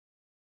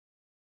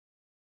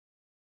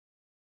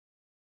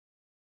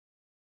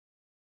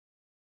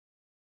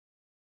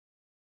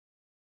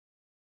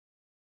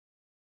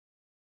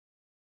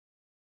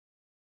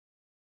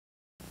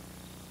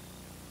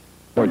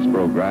Sports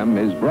program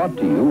is brought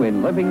to you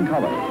in living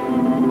color.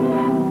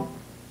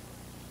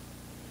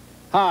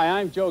 Hi,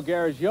 I'm Joe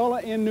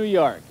Garagiola in New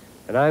York.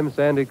 And I'm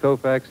Sandy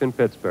Koufax in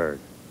Pittsburgh.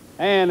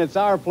 And it's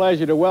our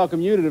pleasure to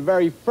welcome you to the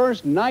very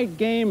first night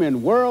game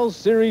in World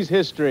Series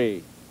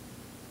history.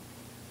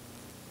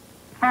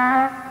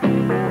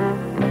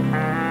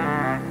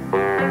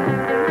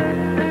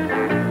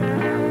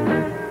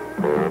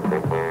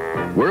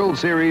 World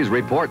Series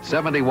Report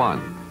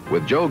 71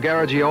 with Joe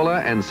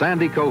Garagiola and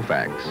Sandy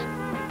Koufax.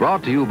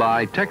 Brought to you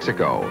by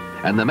Texaco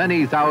and the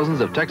many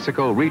thousands of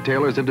Texaco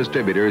retailers and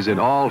distributors in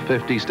all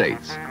 50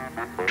 states.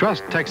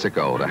 Trust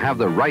Texaco to have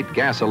the right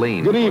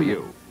gasoline for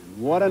you.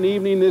 What an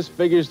evening this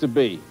figures to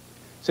be.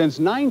 Since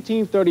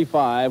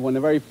 1935, when the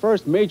very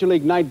first Major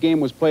League night game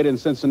was played in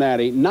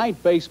Cincinnati,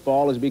 night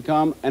baseball has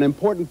become an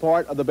important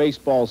part of the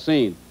baseball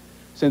scene.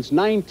 Since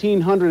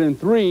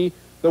 1903,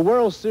 the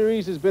World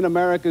Series has been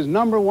America's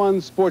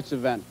 #1 sports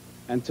event.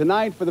 And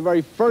tonight, for the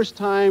very first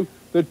time,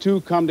 the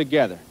two come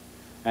together.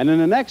 And in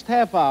the next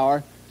half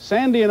hour,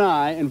 Sandy and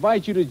I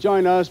invite you to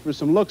join us for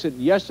some looks at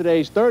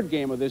yesterday's third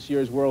game of this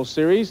year's World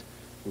Series.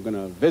 We're going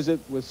to visit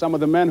with some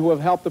of the men who have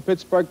helped the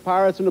Pittsburgh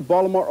Pirates and the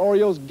Baltimore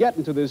Orioles get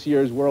into this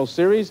year's World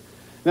Series.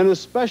 Then a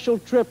special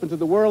trip into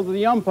the world of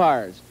the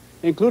umpires,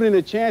 including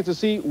a chance to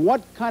see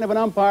what kind of an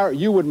umpire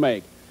you would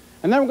make.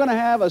 And then we're going to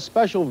have a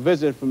special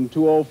visit from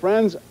two old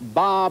friends,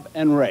 Bob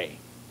and Ray.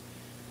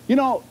 You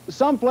know,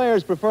 some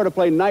players prefer to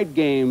play night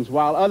games,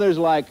 while others,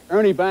 like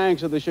Ernie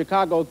Banks of the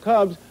Chicago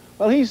Cubs,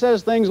 well, he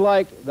says things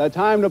like, the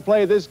time to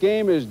play this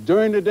game is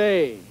during the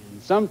day.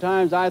 And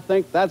sometimes I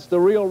think that's the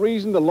real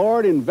reason the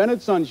Lord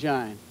invented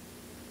sunshine.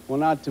 Well,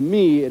 now, to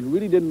me, it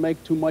really didn't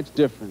make too much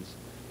difference.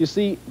 You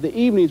see, the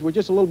evenings were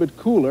just a little bit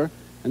cooler,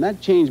 and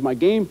that changed my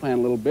game plan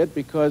a little bit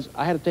because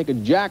I had to take a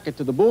jacket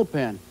to the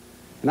bullpen.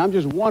 And I'm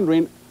just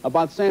wondering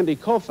about Sandy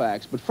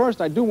Koufax. But first,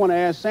 I do want to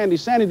ask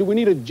Sandy, do we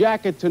need a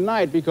jacket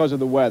tonight because of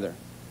the weather?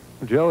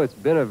 Joe, it's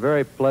been a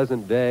very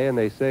pleasant day, and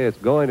they say it's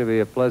going to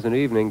be a pleasant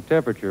evening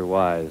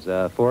temperature-wise.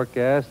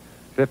 Forecast,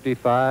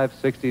 55,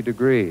 60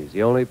 degrees.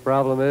 The only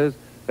problem is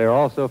they're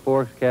also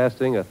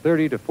forecasting a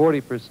 30 to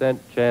 40%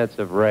 chance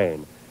of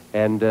rain.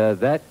 And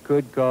that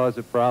could cause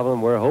a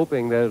problem. We're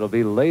hoping that it'll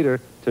be later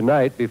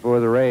tonight before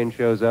the rain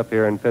shows up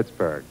here in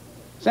Pittsburgh.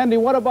 Sandy,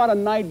 what about a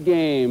night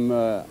game?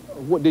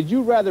 Did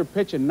you rather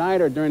pitch at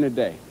night or during the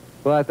day?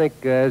 Well, I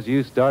think as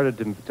you started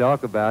to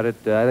talk about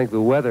it, I think the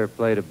weather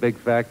played a big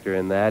factor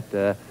in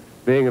that.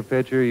 Being a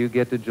pitcher, you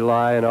get to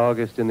July and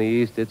August in the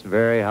East, it's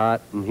very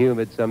hot and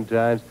humid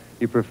sometimes.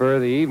 You prefer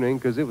the evening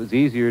because it was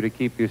easier to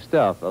keep your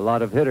stuff. A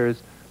lot of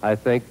hitters, I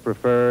think,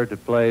 prefer to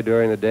play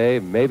during the day.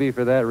 Maybe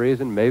for that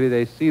reason, maybe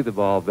they see the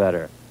ball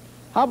better.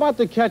 How about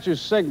the catcher's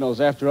signals?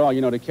 After all,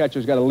 you know, the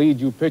catcher's got to lead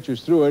you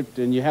pitchers through it,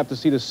 and you have to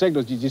see the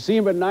signals. Did you see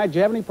them at night? Did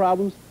you have any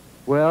problems?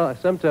 Well,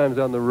 sometimes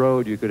on the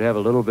road you could have a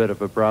little bit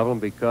of a problem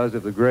because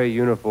of the gray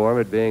uniform,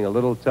 it being a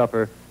little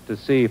tougher to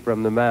see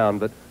from the mound.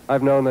 But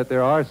I've known that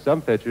there are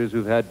some pitchers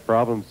who've had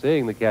problems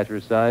seeing the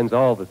catcher's signs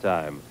all the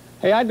time.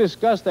 Hey, I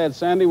discussed that,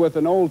 Sandy, with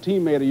an old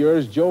teammate of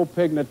yours, Joe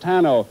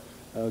Pignatano,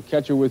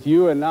 catcher with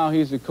you, and now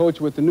he's the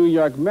coach with the New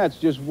York Mets.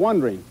 Just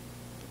wondering.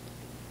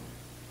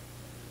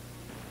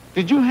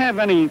 Did you have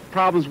any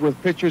problems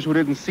with pitchers who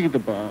didn't see the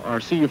ball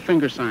or see your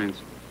finger signs?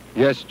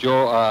 Yes,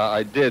 Joe,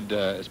 I did,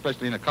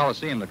 especially in the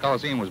Coliseum. The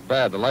Coliseum was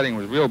bad. The lighting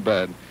was real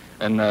bad.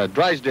 And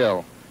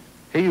Drysdale,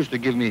 he used to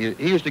give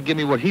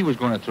me what he was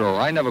going to throw.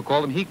 I never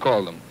called him. He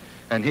called him.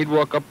 And he'd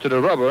walk up to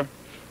the rubber.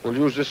 We'll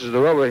use this as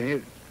the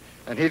rubber.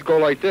 And he'd go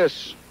like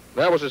this.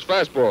 That was his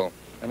fastball.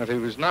 And if he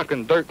was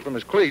knocking dirt from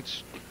his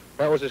cleats,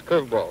 that was his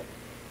curveball.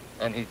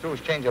 And he threw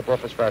his changeup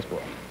off his fastball.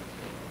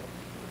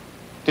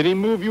 Did he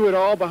move you at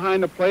all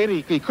behind the plate?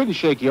 He couldn't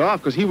shake you off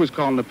because he was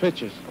calling the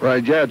pitches.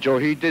 Right, yeah, Joe,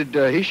 he did.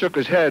 He shook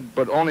his head,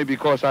 but only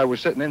because I was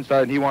sitting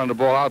inside and he wanted the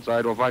ball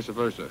outside, or vice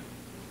versa.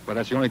 But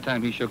that's the only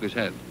time he shook his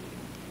head.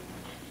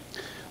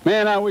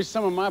 Man, I wish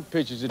some of my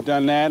pitchers had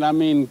done that. I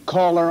mean,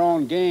 call their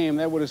own game.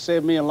 That would have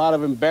saved me a lot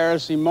of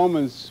embarrassing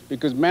moments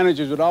because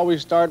managers would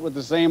always start with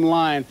the same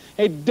line.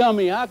 Hey,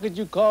 dummy, how could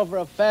you call for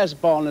a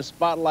fastball in a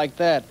spot like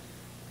that?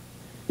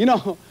 You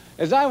know,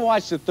 as I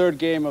watched the third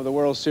game of the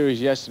World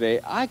Series yesterday,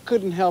 I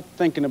couldn't help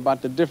thinking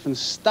about the different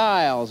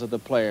styles of the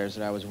players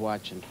that I was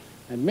watching.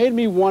 It made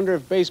me wonder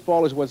if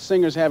baseball is what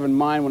singers have in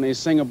mind when they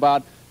sing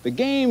about the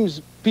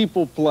games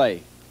people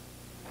play.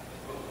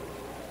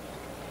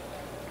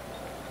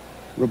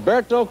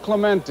 Roberto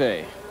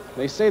Clemente.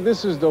 They say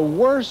this is the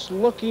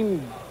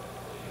worst-looking,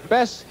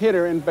 best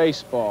hitter in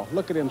baseball.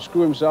 Look at him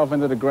screw himself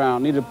into the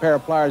ground. Need a pair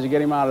of pliers to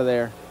get him out of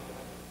there.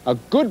 A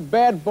good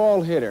bad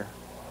ball hitter.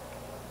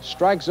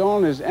 Strike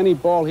zone is any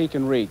ball he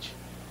can reach.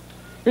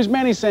 Here's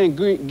Manny saying,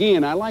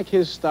 Guillen, I like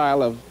his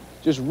style of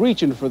just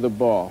reaching for the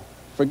ball.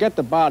 Forget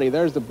the body,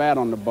 there's the bat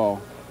on the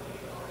ball.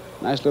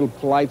 Nice little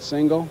polite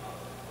single.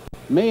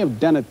 May have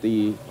dented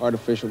the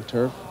artificial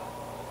turf.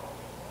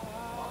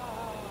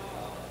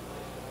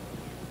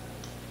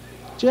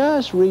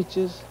 Just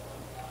reaches.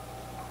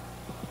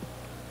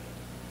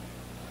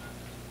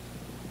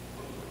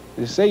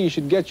 They say you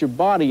should get your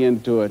body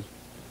into it.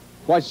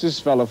 Watch this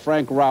fella,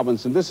 Frank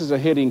Robinson. This is a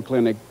hitting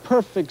clinic.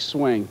 Perfect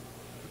swing.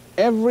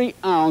 Every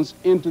ounce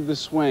into the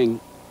swing.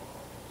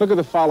 Look at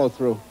the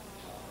follow-through.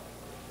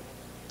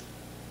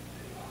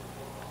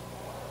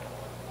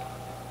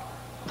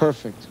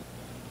 Perfect.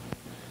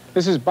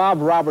 This is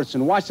Bob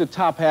Robertson. Watch the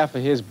top half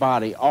of his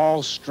body,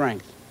 all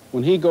strength.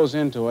 When he goes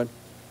into it,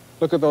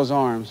 look at those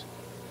arms.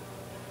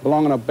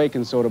 Belong in a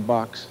baking soda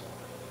box.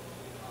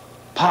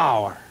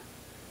 Power.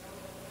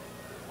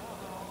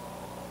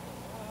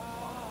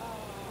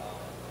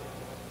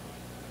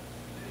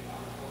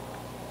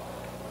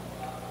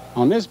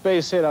 On this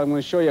base hit, I'm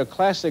going to show you a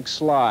classic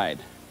slide.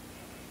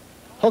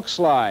 Hook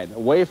slide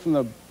away from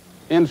the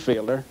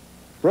infielder.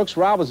 Brooks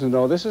Robinson,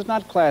 though, this is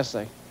not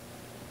classic.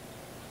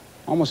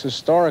 Almost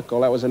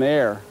historical. That was an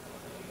air.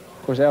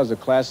 Of course, that was a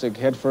classic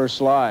head-first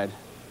slide.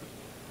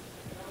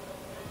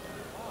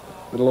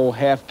 Little old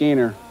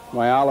half-gainer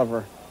by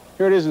Oliver.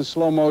 Here it is in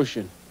slow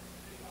motion.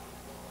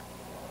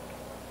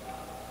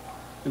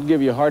 It'll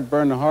give you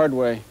heartburn the hard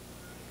way.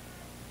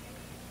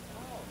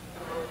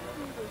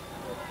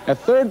 At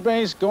third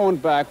base, going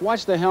back,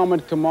 watch the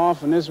helmet come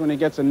off, and this is when he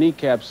gets a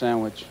kneecap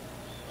sandwich.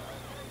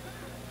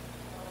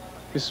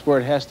 This is where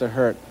it has to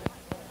hurt.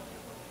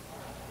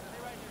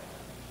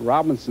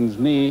 Robinson's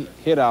knee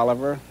hit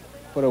Oliver,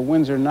 put a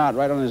Windsor knot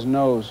right on his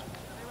nose.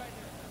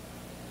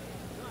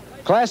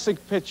 Classic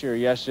pitcher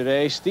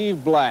yesterday,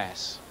 Steve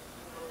Blass.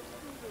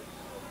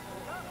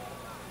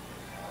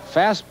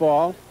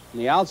 Fastball in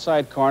the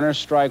outside corner,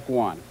 strike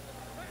one.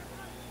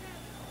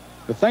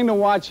 The thing to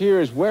watch here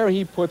is where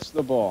he puts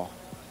the ball.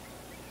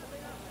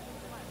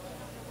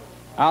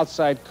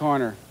 Outside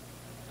corner.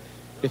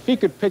 If he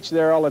could pitch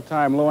there all the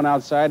time, low and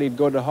outside, he'd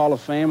go to the Hall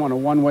of Fame on a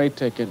one-way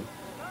ticket.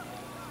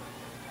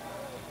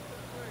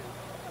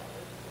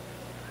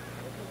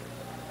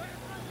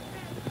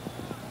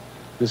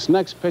 This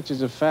next pitch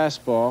is a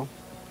fastball.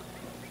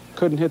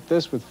 Couldn't hit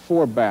this with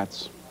 4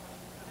 bats.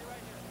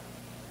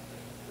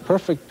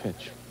 Perfect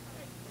pitch.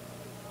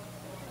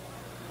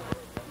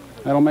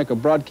 That'll make a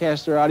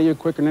broadcaster out of you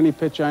quicker than any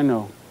pitch I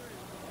know.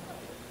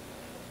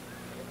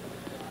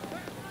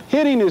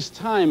 Hitting is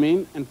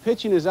timing, and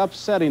pitching is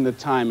upsetting the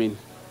timing.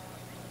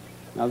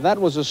 Now, that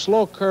was a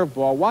slow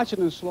curveball. Watch it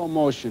in slow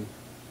motion.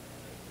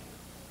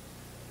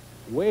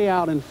 Way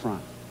out in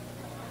front.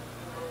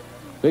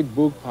 Big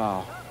Boog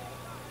Powell.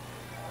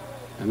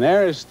 And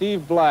there is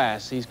Steve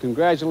Blass. He's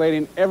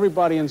congratulating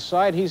everybody in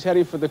sight. He's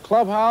heading for the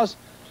clubhouse,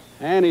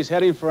 and he's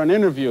heading for an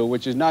interview,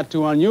 which is not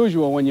too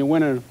unusual when you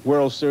win a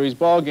World Series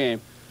ball game.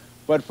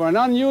 But for an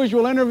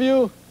unusual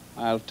interview,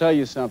 I'll tell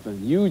you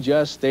something. You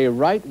just stay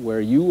right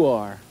where you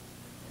are.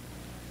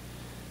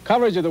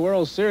 Coverage of the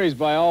World Series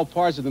by all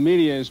parts of the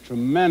media is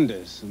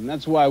tremendous, and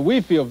that's why we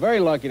feel very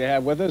lucky to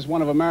have with us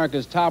one of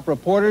America's top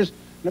reporters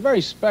and a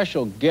very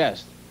special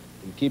guest.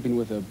 In keeping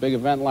with a big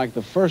event like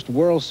the first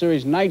World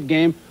Series night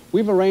game,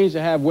 we've arranged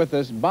to have with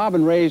us Bob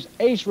and Ray's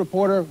ace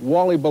reporter,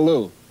 Wally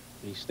Ballou.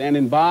 He's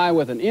standing by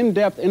with an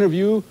in-depth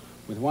interview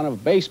with one of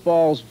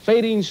baseball's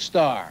fading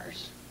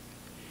stars.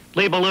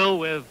 Lee Ballou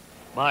with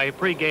my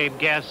pregame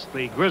guest,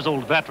 the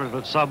grizzled veteran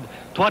of some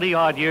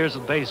 20-odd years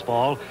in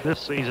baseball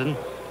this season.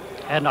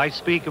 And I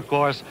speak, of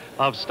course,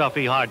 of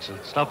Stuffy Hodgson.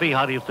 Stuffy,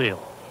 how do you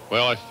feel?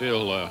 Well, I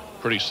feel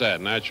pretty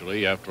sad,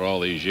 naturally, after all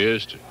these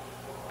years, to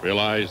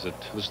realize that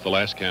this is the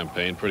last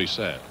campaign. Pretty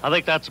sad. I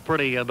think that's a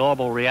pretty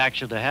normal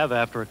reaction to have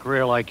after a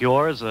career like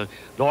yours, a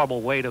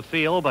normal way to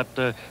feel, but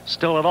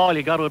still at all,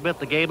 you got to admit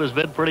the game has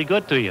been pretty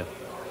good to you.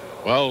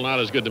 Well, not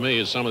as good to me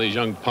as some of these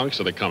young punks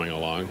that are coming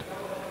along.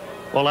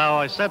 Well, now,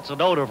 I sense a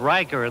note of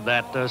rancor in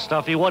that,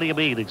 Stuffy. What do you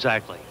mean,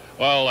 exactly?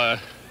 Well,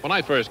 when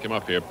I first came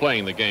up here,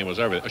 playing the game was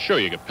everything. Sure,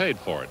 you get paid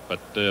for it, but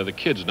the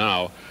kids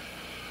now,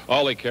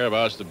 all they care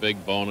about is the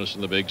big bonus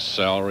and the big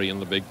salary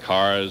and the big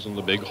cars and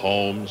the big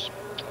homes.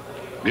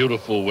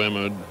 Beautiful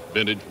women,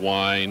 vintage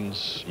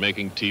wines,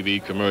 making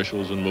TV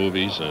commercials and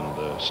movies,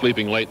 and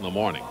sleeping late in the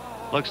morning.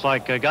 Looks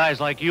like guys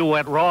like you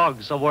went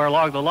wrong somewhere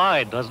along the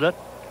line, doesn't it?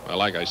 Well,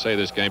 like I say,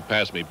 this game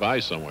passed me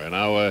by somewhere.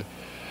 Now,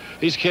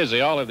 these kids,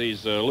 they all have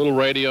these little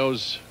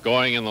radios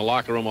going in the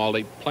locker room all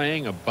day,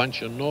 playing a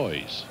bunch of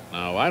noise.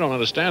 Now, I don't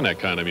understand that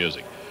kind of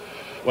music.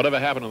 Whatever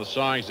happened to the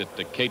songs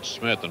that Kate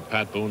Smith and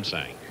Pat Boone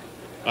sang?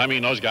 I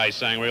mean, those guys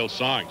sang real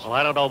songs. Well,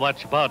 I don't know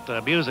much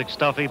about music,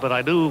 Stuffy, but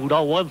I do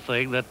know one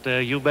thing, that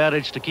you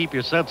managed to keep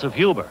your sense of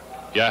humor.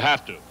 You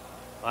have to.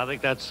 I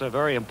think that's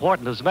very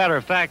important. As a matter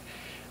of fact,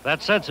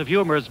 that sense of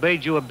humor has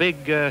made you a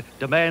big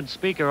demand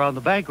speaker on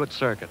the banquet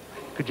circuit.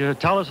 Could you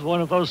tell us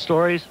one of those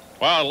stories?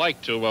 Well, I'd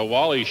like to,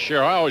 Wally.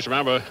 Sure. I always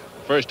remember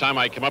the first time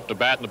I came up to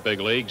bat in the big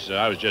leagues.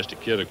 I was just a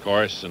kid, of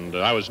course, and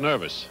I was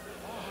nervous.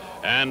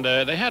 And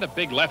they had a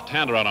big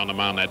left-hander out on the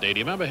mound that day. Do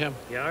you remember him?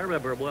 Yeah, I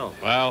remember him well.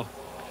 Well,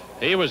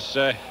 he was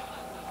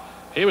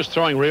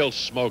throwing real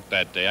smoke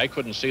that day. I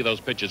couldn't see those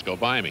pitches go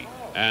by me.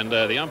 And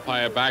the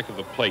umpire back of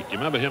the plate, you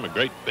remember him? A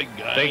great big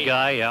guy. Big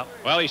guy, yeah.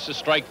 Well, he said,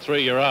 strike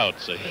 3, you're out.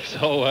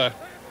 So,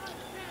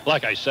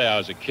 like I say, I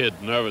was a kid,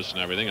 nervous and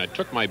everything. I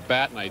took my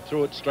bat and I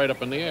threw it straight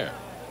up in the air.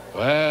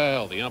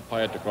 Well, the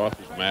umpire took off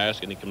his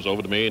mask and he comes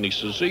over to me and he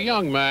says,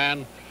 young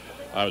man,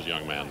 I was a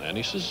young man then.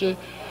 He says,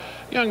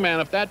 young man,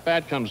 if that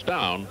bat comes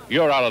down,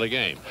 you're out of the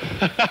game.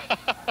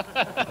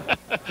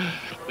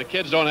 The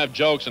kids don't have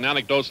jokes and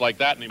anecdotes like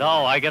that anymore.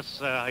 No, I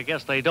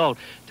guess they don't.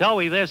 Tell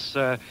me this.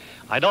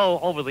 I know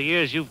over the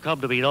years you've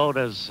come to be known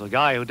as a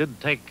guy who didn't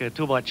take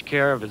too much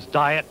care of his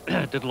diet,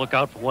 didn't look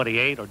out for what he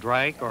ate or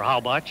drank or how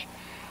much.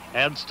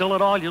 And still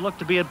in all, you look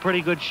to be in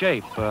pretty good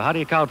shape. How do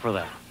you account for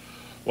that?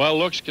 Well,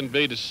 looks can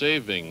be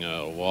deceiving,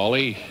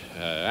 Wally.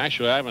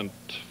 Actually, I haven't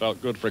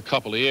felt good for a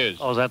couple of years.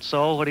 Oh, is that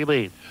so? What do you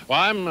mean? Well,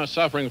 I'm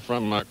suffering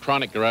from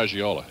chronic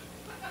Garagiola.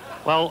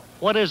 Well,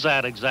 what is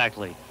that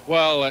exactly?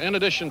 Well, in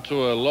addition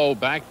to a low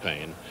back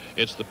pain,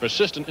 it's the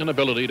persistent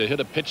inability to hit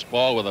a pitched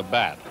ball with a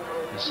bat.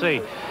 You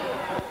see.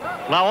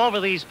 Now, over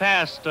these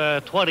past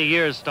 20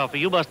 years, Stuffy,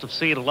 you must have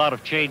seen a lot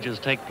of changes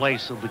take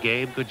place in the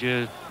game. Could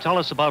you tell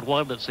us about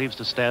one that seems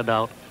to stand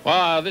out?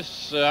 Well,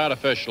 this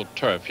artificial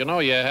turf, you know,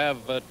 you have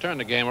turned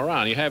the game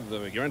around. You have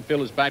your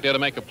infielders back there to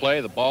make a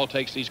play. The ball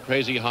takes these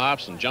crazy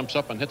hops and jumps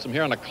up and hits them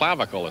here on a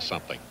clavicle or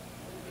something.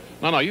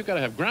 No, you got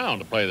to have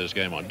ground to play this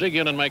game on. Dig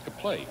in and make a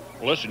play.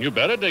 Well, listen, you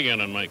better dig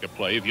in and make a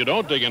play. If you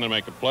don't dig in and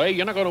make a play,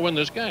 you're not going to win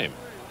this game.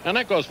 And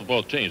that goes for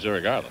both teams,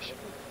 irregardless.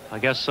 I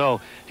guess so.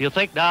 Do you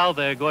think now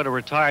they're going to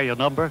retire your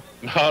number?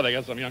 No, they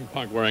got some young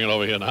punk wearing it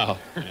over here now.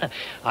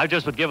 I've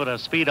just been given a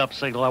speed-up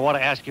signal. I want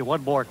to ask you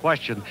one more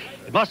question.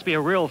 It must be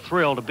a real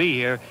thrill to be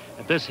here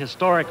at this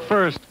historic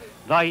first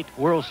night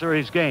World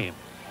Series game.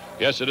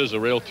 Yes, it is a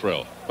real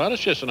thrill, but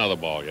it's just another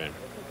ball game.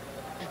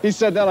 He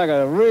said that like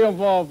a real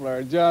ball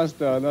player. Just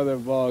another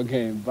ball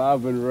game.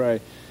 Bob and Ray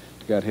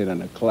got hit on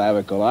the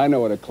clavicle. I know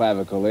what a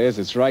clavicle is.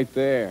 It's right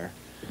there.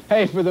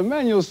 Hey, for the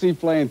men you'll see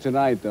playing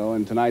tonight, though,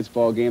 in tonight's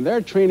ball game,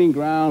 their training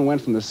ground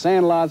went from the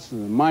sandlots to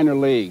the minor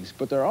leagues.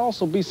 But there'll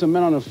also be some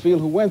men on the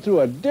field who went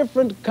through a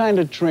different kind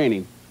of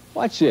training.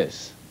 Watch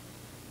this.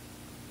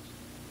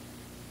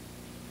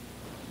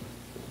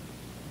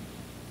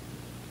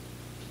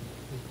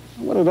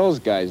 What are those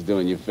guys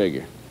doing, you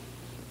figure?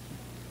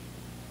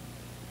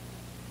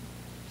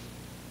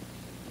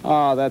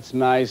 Oh, that's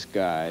nice,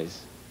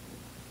 guys.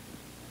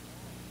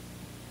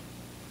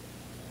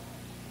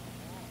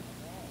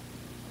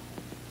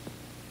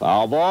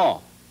 Foul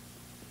ball.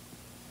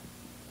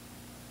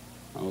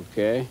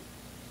 Okay.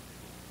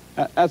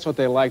 That's what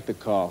they like to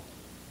call.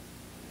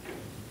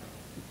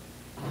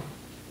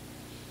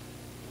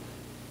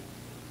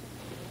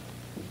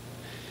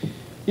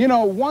 You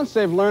know, once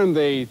they've learned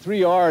the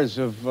 3 R's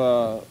of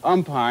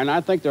umpiring,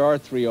 I think there are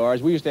 3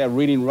 R's. We used to have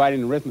reading,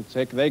 writing, and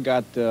arithmetic. They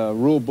got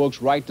rule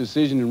books, right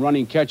decision, and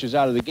running catches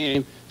out of the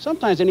game.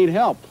 Sometimes they need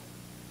help.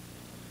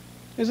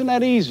 Isn't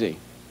that easy?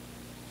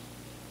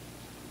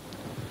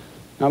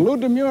 Now, Lou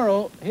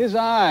DeMuro, his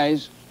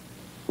eyes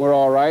were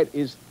all right.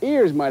 His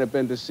ears might have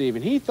been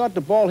deceiving. He thought the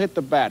ball hit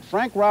the bat.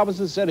 Frank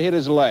Robinson said it hit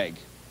his leg.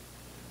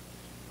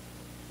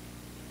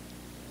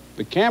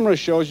 The camera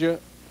shows you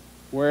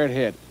where it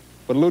hit.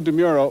 But Lou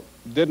DeMuro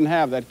didn't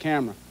have that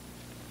camera.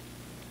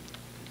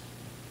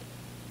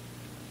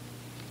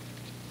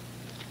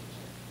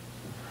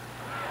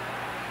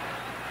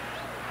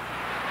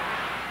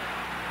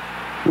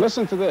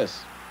 Listen to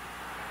this.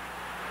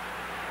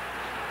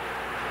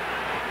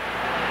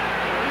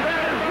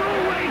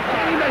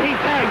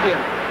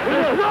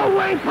 There's no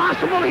way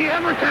possible he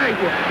ever tagged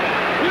you.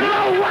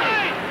 No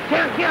way.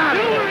 Get out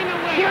of here.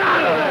 Get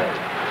out of there.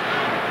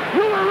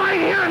 You were right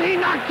here and he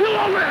knocked you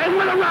over and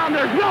went around.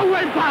 There's no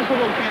way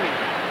possible, Kenny.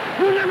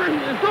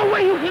 There's no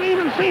way you can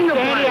even see the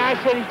play. Kenny, I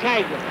said he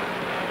tagged him.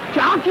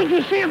 How could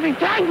you see if he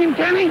tagged him,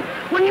 Kenny,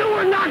 when you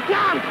were knocked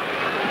out?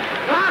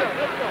 Huh?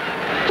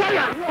 Tell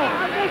ya.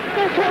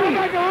 Kenny,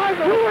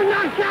 you were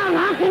knocked down.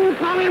 How can you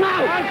call him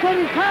out? I said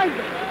he tagged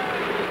him.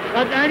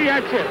 Andy,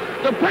 that's it.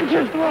 The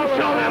pictures will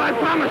show that, I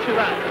promise you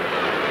that.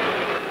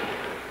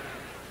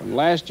 From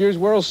last year's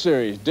World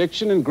Series,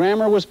 diction and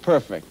grammar was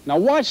perfect. Now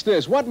watch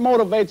this. What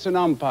motivates an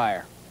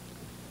umpire?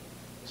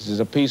 This is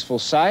a peaceful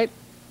sight,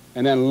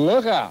 and then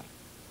look out.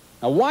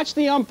 Now watch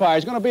the umpire.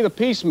 He's going to be the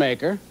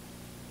peacemaker,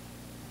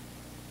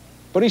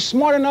 but he's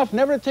smart enough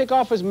never to take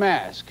off his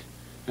mask.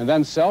 And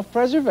then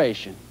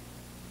self-preservation.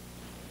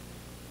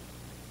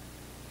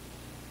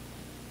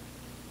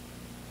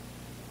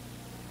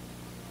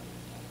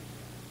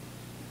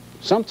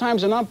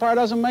 Sometimes an umpire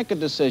doesn't make a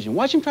decision.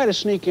 Watch him try to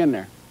sneak in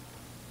there.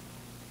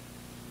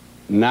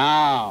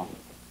 Now.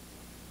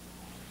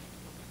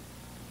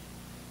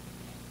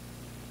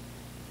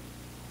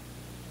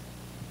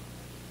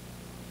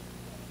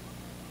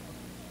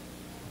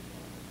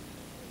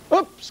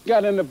 Oops,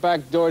 got in the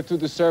back door through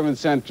the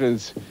servants'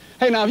 entrance.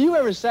 Hey, now, have you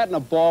ever sat in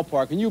a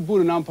ballpark and you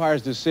booed an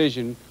umpire's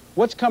decision?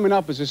 What's coming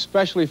up is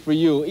especially for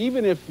you,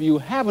 even if you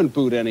haven't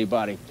booed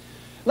anybody.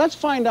 Let's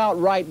find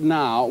out right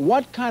now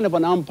what kind of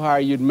an umpire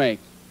you'd make.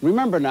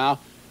 Remember now,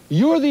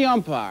 you're the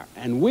umpire,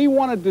 and we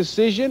want a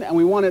decision, and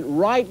we want it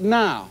right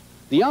now.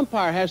 The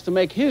umpire has to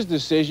make his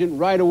decision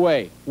right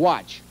away.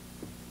 Watch.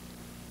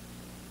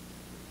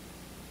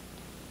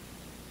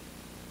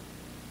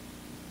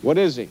 What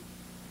is he?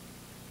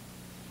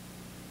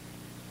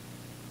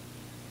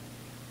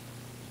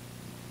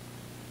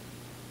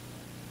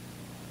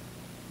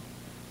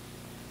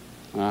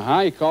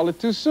 You called it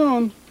too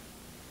soon.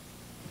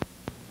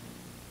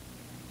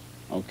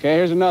 Okay,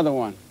 here's another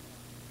one.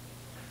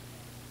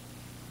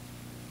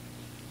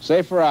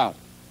 Safe or out?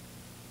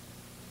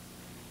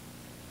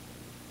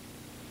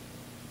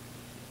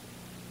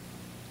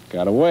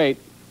 Gotta wait.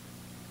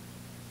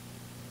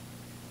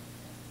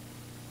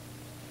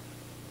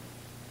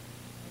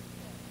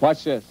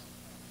 Watch this.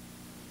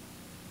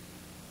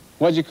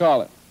 What'd you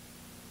call it?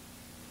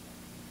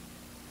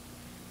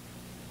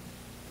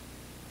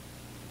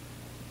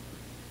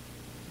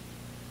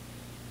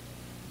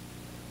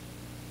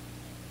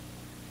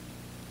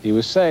 He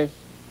was safe.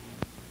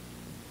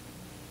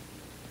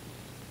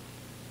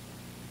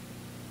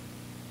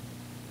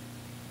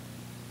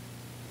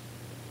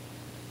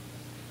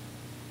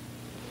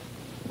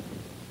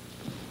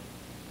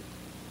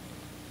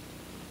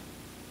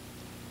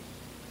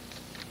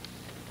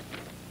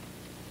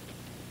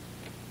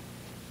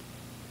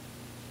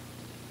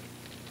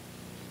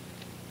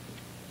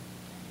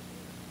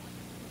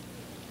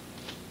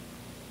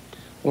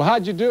 Well,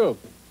 how'd you do?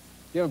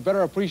 You have a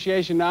better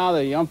appreciation now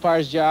of the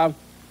umpire's job?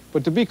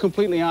 But to be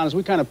completely honest,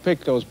 we kind of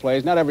picked those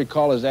plays. Not every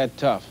call is that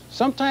tough.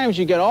 Sometimes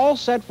you get all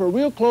set for a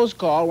real close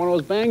call, one of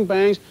those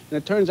bang-bangs, and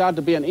it turns out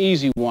to be an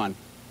easy one.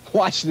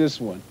 Watch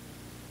this one.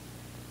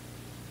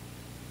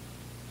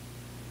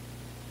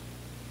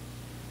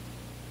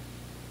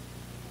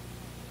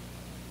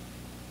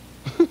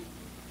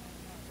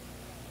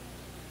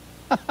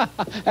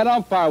 That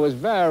umpire was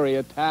very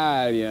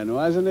Italian,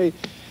 wasn't he?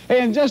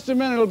 Hey, in just a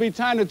minute, it'll be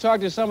time to talk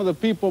to some of the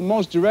people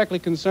most directly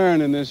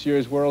concerned in this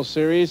year's World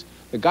Series,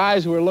 the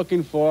guys who are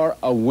looking for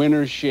a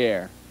winner's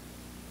share.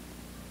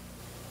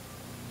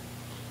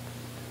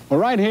 Well,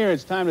 right here,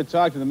 it's time to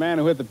talk to the man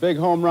who hit the big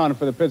home run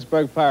for the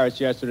Pittsburgh Pirates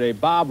yesterday,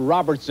 Bob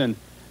Robertson,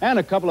 and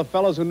a couple of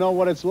fellows who know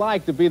what it's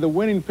like to be the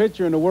winning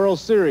pitcher in the World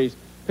Series,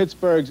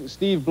 Pittsburgh's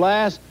Steve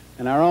Blass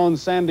and our own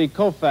Sandy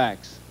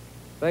Koufax.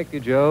 Thank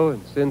you, Joe.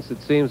 And since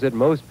it seems that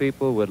most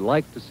people would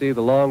like to see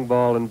the long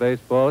ball in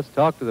baseball, let's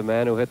talk to the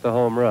man who hit the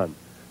home run.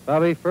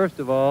 Bobby, first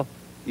of all,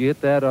 you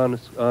hit that on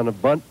a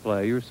bunt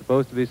play. You were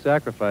supposed to be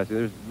sacrificing.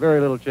 There's very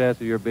little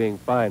chance of your being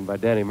fined by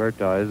Danny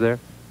Murtaugh, is there?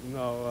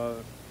 No,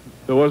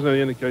 there wasn't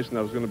any indication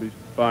I was going to be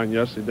fined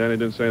yesterday. Danny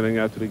didn't say anything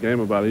after the game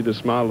about it. He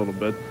just smiled a little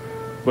bit.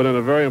 But in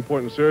a very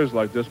important series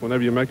like this,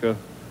 whenever you make a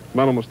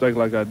mental mistake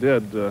like I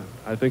did,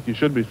 I think you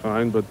should be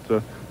fined. But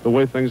the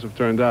way things have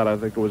turned out, I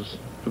think it was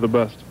for the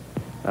best.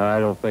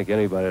 I don't think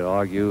anybody will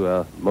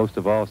argue, most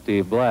of all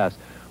Steve Blass.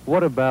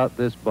 What about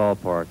this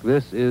ballpark?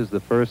 This is the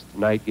first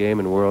night game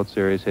in World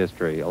Series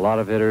history. A lot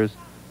of hitters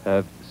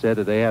have said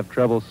that they have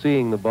trouble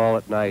seeing the ball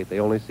at night. They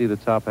only see the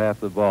top half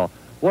of the ball.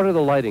 What are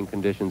the lighting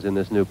conditions in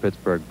this new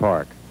Pittsburgh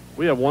park?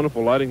 We have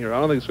wonderful lighting here. I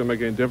don't think it's going to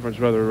make any difference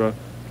whether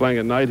playing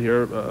at night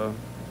here. I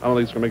don't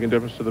think it's going to make any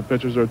difference to the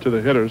pitchers or to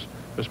the hitters,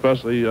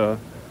 especially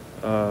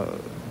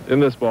in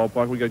this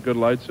ballpark. We got good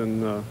lights,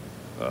 and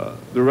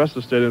the rest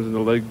of the stadiums in the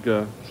league,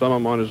 some of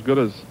them aren't as good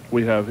as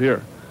we have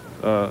here.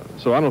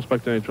 So I don't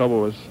expect any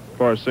trouble as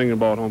far as seeing the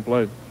ball at home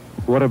plate.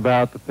 What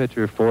about the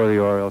pitcher for the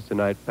Orioles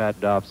tonight,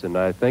 Pat Dobson?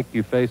 I think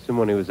you faced him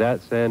when he was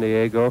at San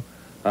Diego.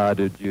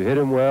 Did you hit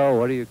him well?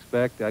 What do you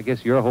expect? I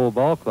guess your whole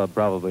ball club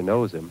probably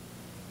knows him.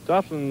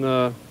 Dobson,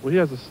 well, he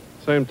has the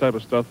same type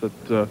of stuff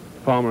that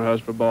Palmer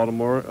has for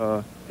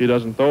Baltimore. He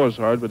doesn't throw as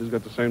hard, but he's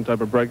got the same type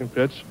of breaking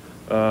pitch.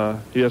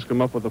 He has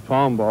come up with a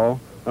palm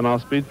ball, an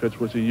off-speed pitch,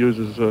 which he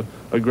uses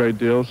a great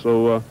deal.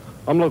 So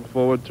I'm looking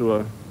forward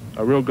to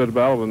a real good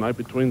battle tonight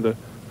between the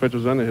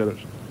pitchers and the hitters.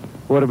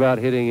 What about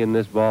hitting in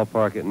this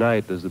ballpark at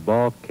night? Does the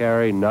ball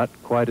carry not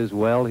quite as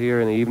well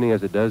here in the evening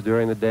as it does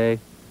during the day?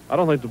 I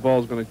don't think the ball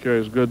is going to carry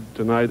as good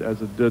tonight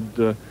as it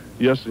did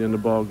yesterday in the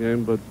ball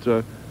game,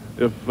 but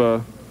if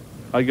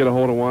I get a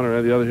hold of one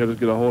or the other hitters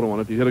get a hold of one,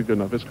 if you hit it good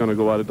enough, it's going to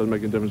go out. It doesn't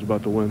make any difference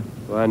about the win.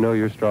 Well, I know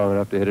you're strong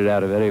enough to hit it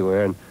out of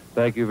anywhere, and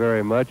thank you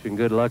very much, and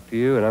good luck to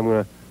you, and I'm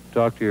going to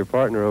talk to your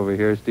partner over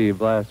here, Steve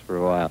Blass, for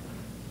a while.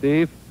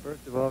 Steve,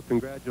 first of all,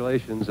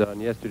 congratulations on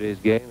yesterday's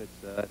game.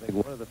 It's, I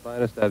think, one of the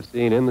finest I've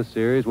seen in the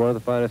series, one of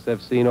the finest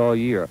I've seen all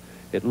year.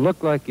 It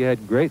looked like you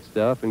had great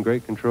stuff and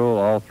great control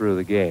all through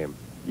the game.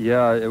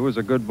 Yeah, it was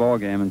a good ball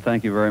game, and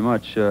thank you very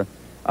much.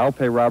 I'll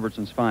pay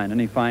Robertson's fine.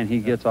 Any fine he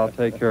gets, I'll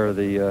take care of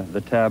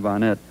the tab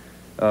on it.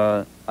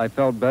 I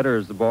felt better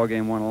as the ball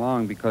game went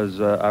along because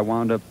I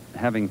wound up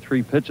having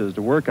 3 pitches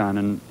to work on,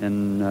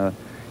 and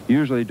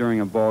usually during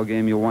a ball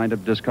game you'll wind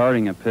up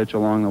discarding a pitch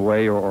along the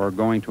way or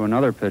going to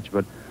another pitch,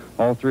 but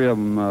all 3 of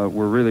them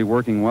were really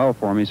working well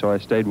for me, so I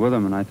stayed with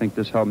them, and I think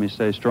this helped me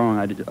stay strong.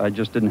 I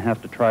just didn't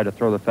have to try to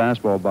throw the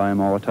fastball by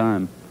him all the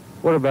time.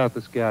 What about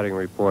the scouting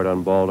report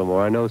on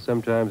Baltimore? I know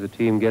sometimes a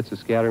team gets a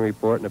scouting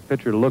report and a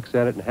pitcher looks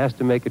at it and has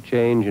to make a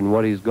change in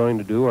what he's going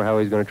to do or how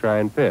he's going to try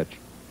and pitch.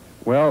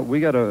 Well,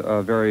 we got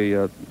a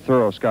very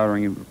thorough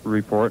scouting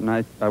report,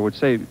 and I would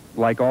say,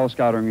 like all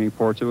scouting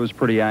reports, it was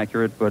pretty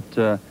accurate,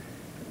 but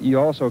you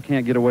also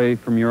can't get away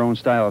from your own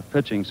style of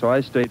pitching, so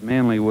I stayed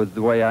mainly with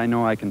the way I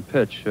know I can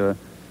pitch.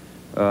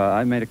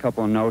 I made a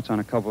couple of notes on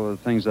a couple of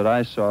the things that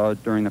I saw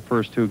during the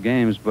first 2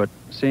 games, but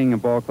seeing a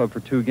ball club for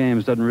 2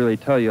 games doesn't really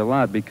tell you a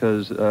lot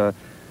because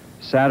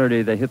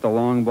Saturday they hit the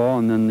long ball,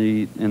 and then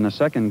in the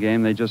second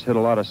game they just hit a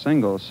lot of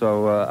singles.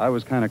 So I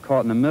was kind of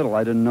caught in the middle.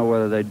 I didn't know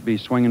whether they'd be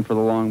swinging for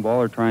the long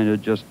ball or trying to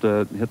just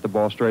hit the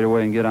ball straight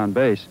away and get on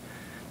base.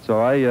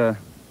 So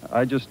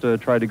I just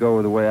tried to go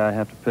with the way I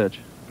have to pitch.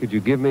 Could you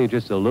give me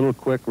just a little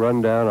quick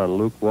rundown on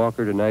Luke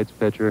Walker, tonight's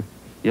pitcher?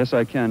 Yes,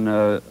 I can.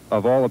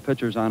 Of all the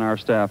pitchers on our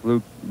staff,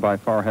 Luke by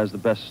far has the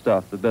best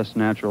stuff, the best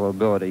natural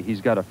ability. He's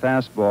got a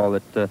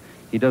fastball that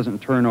he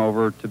doesn't turn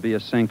over to be a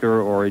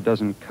sinker, or he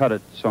doesn't cut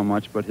it so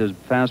much, but his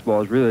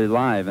fastball is really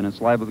live, and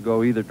it's liable to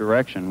go either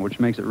direction, which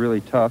makes it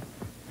really tough.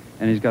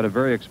 And he's got a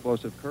very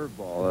explosive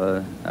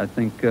curveball, I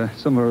think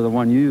similar to the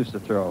one you used to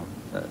throw.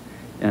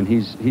 And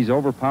he's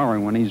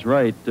overpowering. When he's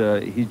right,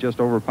 he just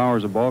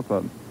overpowers a ball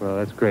club. Well,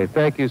 that's great.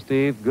 Thank you,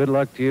 Steve. Good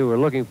luck to you. We're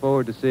looking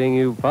forward to seeing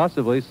you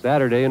possibly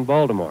Saturday in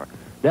Baltimore.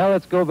 Now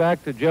let's go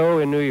back to Joe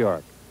in New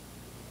York.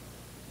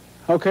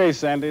 Okay,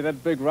 Sandy,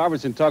 that big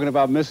Robertson talking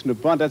about missing the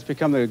bunt, that's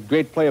become the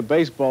great play of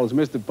baseball. He's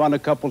missed the bunt a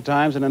couple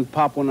times and then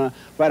pop one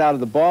right out of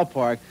the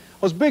ballpark.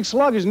 Those big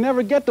sluggers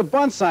never get the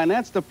bunt sign.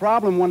 That's the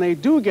problem. When they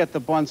do get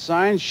the bunt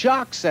sign,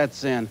 shock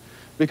sets in.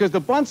 Because the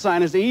bunt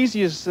sign is the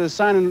easiest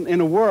sign in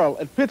the world.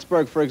 At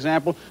Pittsburgh, for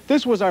example,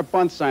 this was our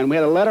bunt sign. We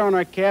had a letter on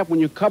our cap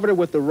when you covered it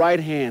with the right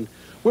hand.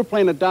 We're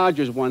playing the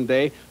Dodgers one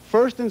day.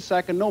 First and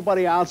second,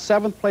 nobody out.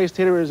 Seventh place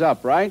hitter is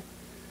up, right?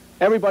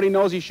 Everybody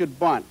knows he should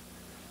bunt.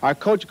 Our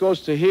coach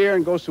goes to here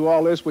and goes through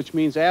all this, which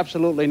means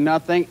absolutely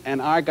nothing,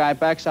 and our guy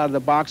backs out of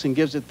the box and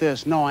gives it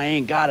this. No, I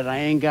ain't got it, I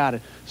ain't got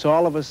it. So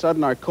all of a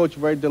sudden, our coach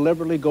very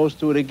deliberately goes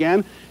through it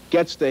again,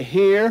 gets to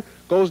here,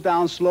 goes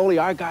down slowly.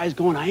 Our guy's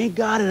going, I ain't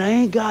got it, I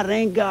ain't got it, I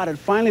ain't got it.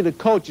 Finally, the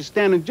coach is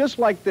standing just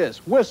like this,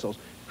 whistles,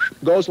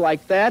 goes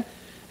like that,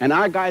 and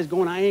our guy's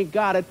going, I ain't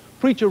got it.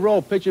 Preacher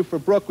Rowe, pitcher for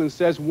Brooklyn,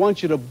 says,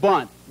 want you to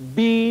bunt,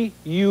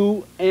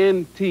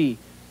 B-U-N-T.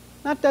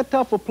 Not that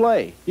tough a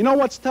play. You know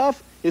what's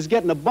tough? Is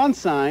getting a bunt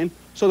sign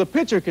so the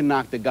pitcher can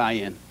knock the guy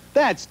in.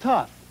 That's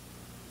tough.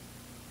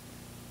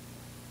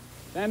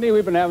 Sandy,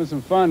 we've been having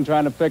some fun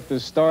trying to pick the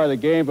star of the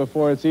game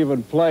before it's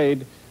even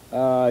played.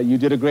 You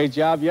did a great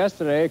job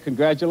yesterday.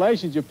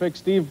 Congratulations, you picked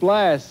Steve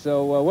Blass.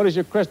 So what does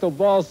your crystal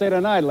ball say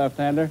tonight,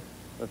 left-hander?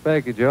 Well,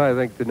 thank you, Joe. I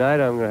think tonight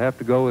I'm going to have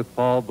to go with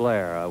Paul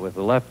Blair. With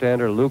the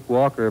left-hander Luke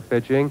Walker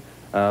pitching,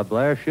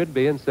 Blair should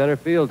be in center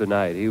field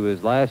tonight. He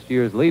was last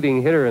year's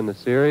leading hitter in the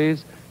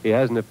series. He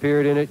hasn't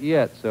appeared in it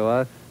yet,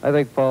 so I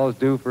think Paul's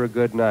due for a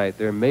good night.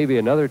 There may be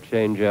another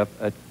change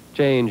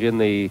in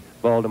the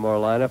Baltimore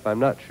lineup. I'm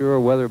not sure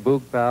whether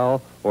Boog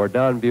Powell or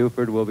Don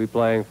Buford will be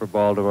playing for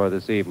Baltimore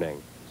this evening.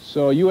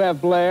 So you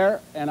have Blair,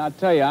 and I'll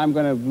tell you, I'm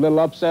going to be a little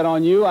upset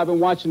on you. I've been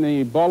watching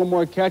the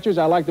Baltimore catchers.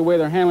 I like the way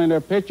they're handling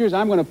their pitchers.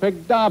 I'm going to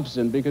pick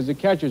Dobson because the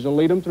catchers will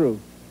lead them through.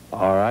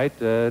 All right.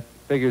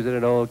 Figures that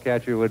an old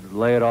catcher would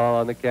lay it all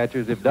on the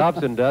catchers. If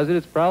Dobson does it,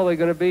 it's probably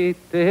going to be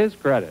to his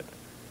credit.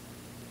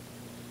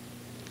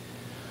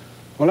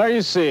 Well, there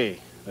you see,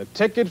 a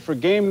ticket for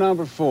game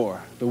number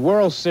 4, the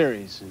World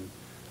Series. And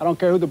I don't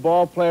care who the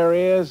ball player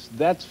is,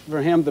 that's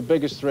for him the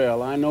biggest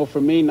thrill. I know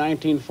for me,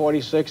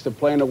 1946 to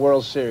play in the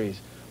World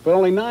Series. But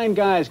only 9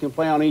 guys can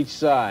play on each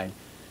side.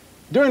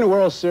 During the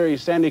World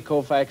Series, Sandy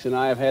Koufax and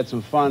I have had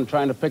some fun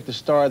trying to pick the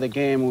star of the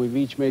game, and we've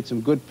each made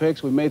some good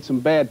picks, we've made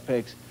some bad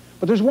picks.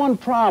 But there's one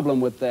problem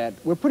with that.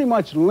 We're pretty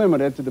much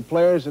limited to the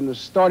players in the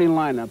starting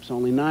lineups,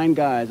 only 9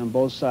 guys on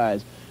both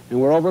sides, and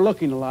we're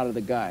overlooking a lot of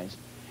the guys.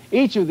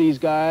 Each of these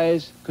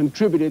guys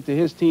contributed to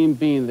his team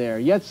being there,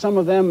 yet some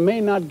of them may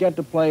not get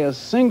to play a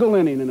single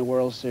inning in the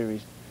World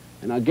Series.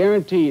 And I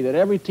guarantee that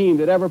every team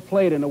that ever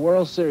played in the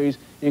World Series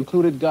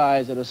included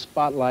guys that a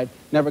spotlight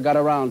never got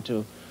around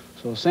to.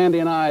 So Sandy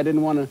and I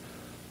didn't want to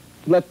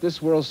let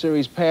this World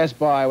Series pass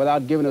by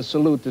without giving a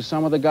salute to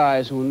some of the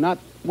guys who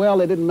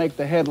they didn't make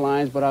the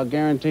headlines, but I'll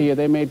guarantee you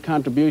they made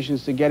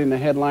contributions to getting the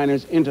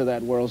headliners into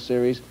that World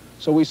Series.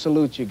 So we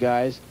salute you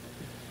guys.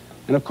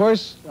 And, of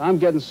course, I'm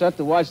getting set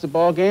to watch the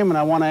ball game, and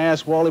I want to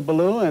ask Wally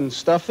Ballou and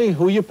Stuffy,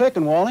 who you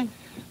picking, Wally?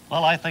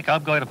 Well, I think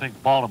I'm going to pick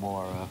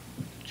Baltimore,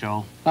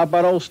 Joe. How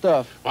about old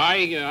Stuff?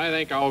 I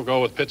think I'll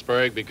go with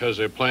Pittsburgh because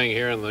they're playing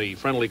here in the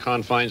friendly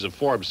confines of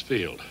Forbes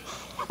Field.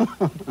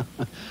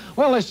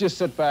 Well, let's just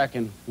sit back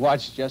and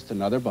watch just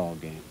another ball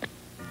game.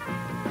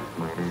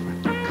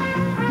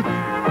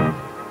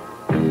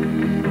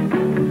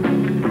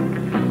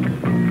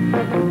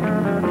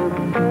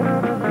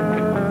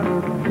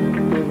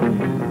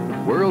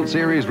 World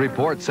Series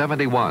Report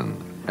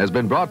 71 has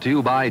been brought to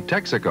you by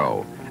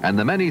Texaco and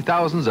the many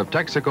thousands of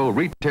Texaco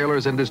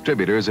retailers and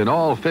distributors in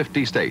all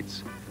 50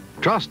 states.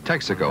 Trust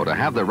Texaco to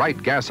have the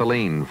right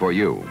gasoline for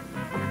you.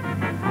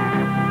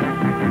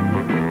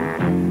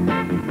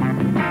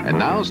 And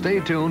now stay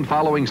tuned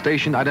following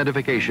station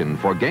identification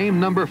for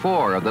game number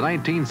 4 of the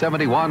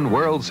 1971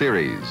 World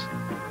Series.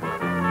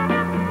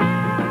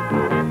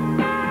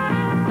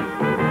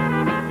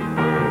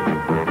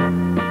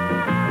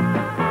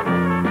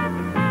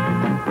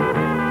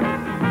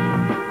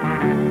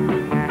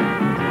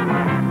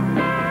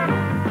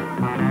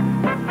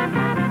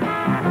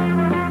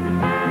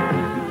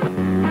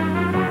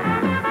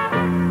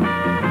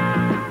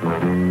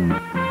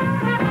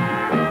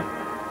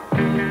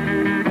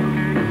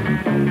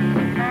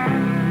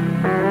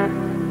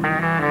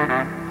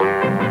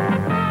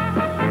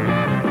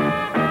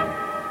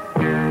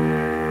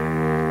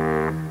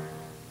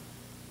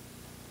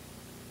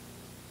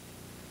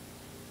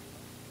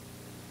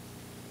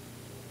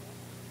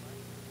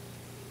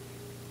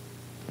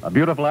 A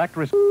beautiful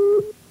actress.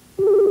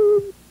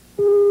 You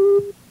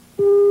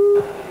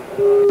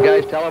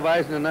guys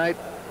televising tonight?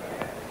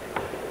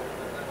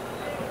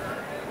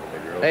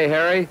 Hey,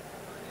 Harry.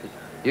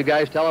 You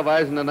guys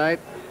televising tonight?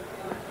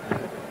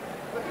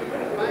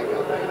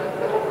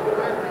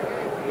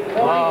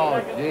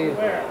 Oh, geez.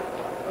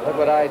 Look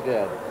what I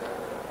did.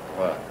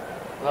 What?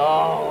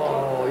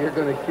 Oh, you're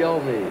going to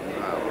kill me.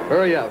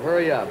 Hurry up,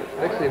 hurry up.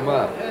 Fix him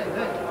up.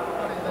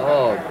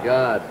 Oh,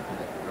 God.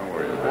 Don't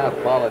worry about I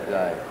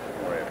apologize.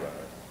 Don't worry about it.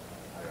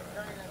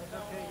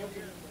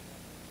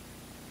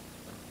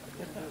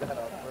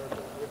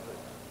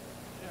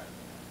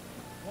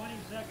 20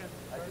 seconds.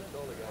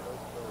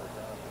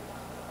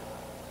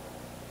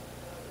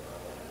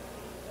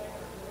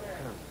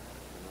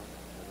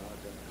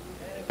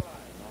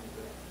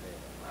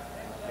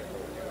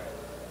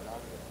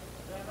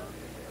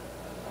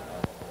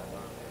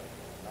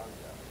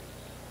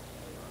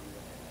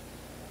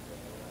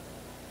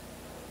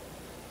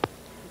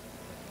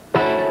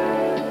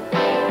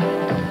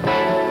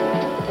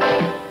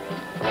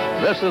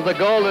 This is the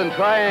Golden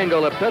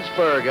Triangle of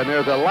Pittsburgh, and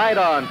there's a light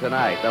on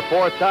tonight. The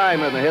fourth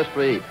time in the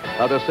history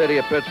of the city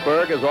of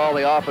Pittsburgh, as all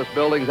the office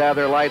buildings have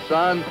their lights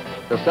on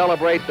to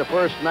celebrate the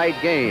first night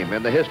game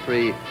in the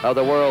history of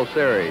the World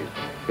Series.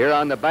 Here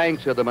on the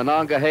banks of the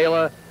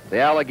Monongahela, the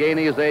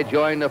Alleghenies, they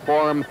join to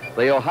form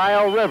the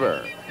Ohio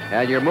River.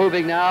 And you're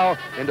moving now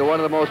into one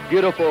of the most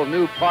beautiful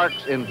new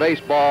parks in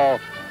baseball,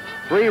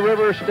 Three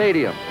River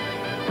Stadium.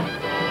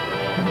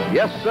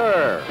 Yes,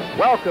 sir.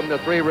 Welcome to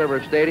Three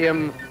River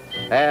Stadium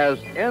as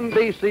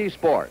NBC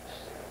Sports,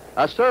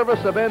 a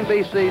service of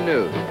NBC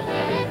News,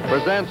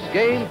 presents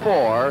Game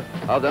 4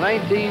 of the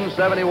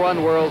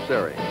 1971 World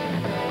Series.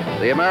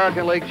 The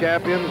American League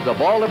champions, the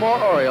Baltimore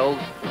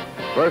Orioles,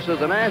 versus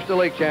the National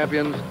League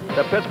champions,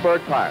 the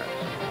Pittsburgh Pirates.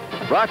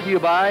 Brought to you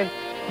by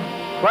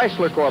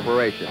Chrysler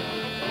Corporation,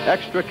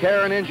 Extra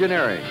Care and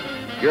Engineering.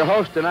 Your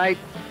host tonight,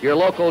 your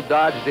local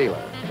Dodge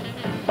dealer.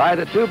 By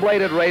the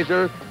two-bladed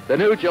razor, the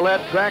new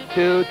Gillette Track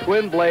 2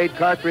 twin-blade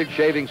cartridge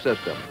shaving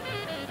system.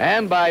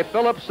 And by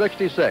Phillips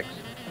 66,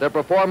 the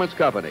performance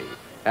company.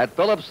 At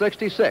Phillips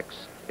 66,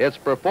 it's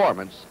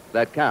performance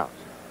that counts.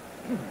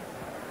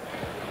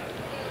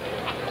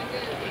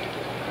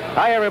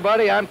 Hi,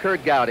 everybody. I'm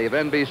Curt Gowdy of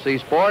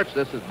NBC Sports.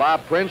 This is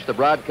Bob Prince, the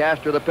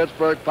broadcaster of the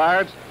Pittsburgh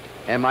Pirates.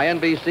 And my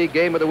NBC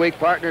Game of the Week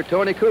partner,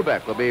 Tony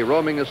Kubek, will be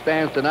roaming the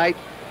stands tonight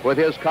with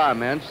his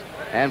comments.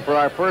 And for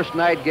our first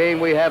night game,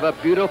 we have a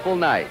beautiful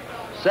night.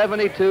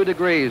 72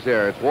 degrees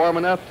here. It's warm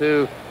enough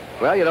to...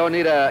 Well, you don't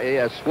need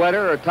a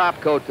sweater or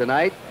top coat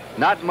tonight.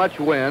 Not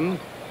much wind.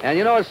 And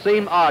you know, it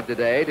seemed odd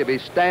today to be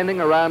standing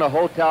around a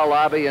hotel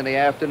lobby in the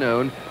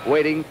afternoon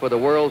waiting for the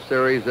World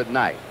Series at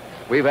night.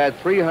 We've had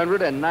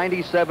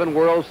 397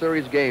 World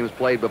Series games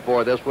played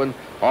before this one,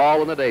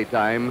 all in the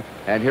daytime.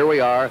 And here we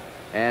are.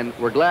 And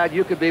we're glad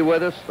you could be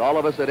with us, all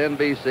of us at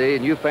NBC,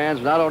 and you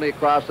fans not only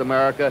across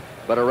America,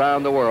 but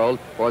around the world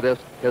for this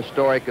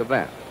historic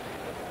event.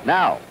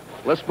 Now,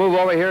 let's move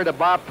over here to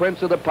Bob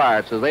Prince of the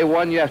Pirates, as they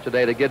won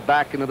yesterday to get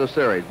back into the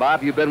series.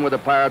 Bob, you've been with the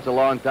Pirates a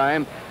long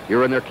time.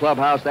 You're in their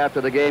clubhouse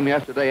after the game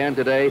yesterday and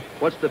today.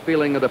 What's the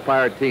feeling of the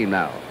Pirate team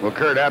now? Well,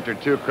 Curt, after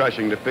two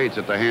crushing defeats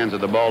at the hands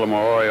of the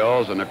Baltimore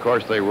Orioles, and of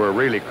course they were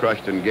really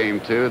crushed in Game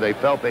 2, they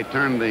felt they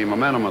turned the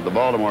momentum of the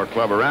Baltimore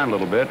club around a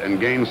little bit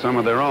and gained some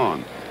of their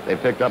own. They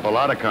picked up a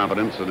lot of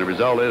confidence, and the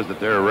result is that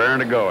they're raring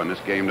to go in this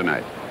game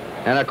tonight.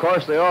 And of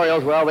course the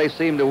Orioles, well, they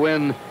seem to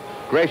win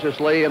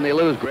graciously and they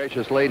lose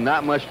graciously.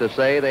 Not much to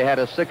say. They had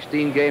a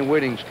 16-game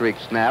winning streak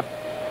snap.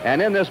 And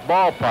in this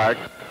ballpark,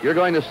 you're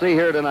going to see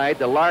here tonight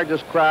the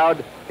largest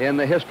crowd in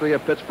the history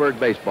of Pittsburgh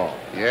baseball.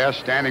 Yes,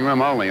 standing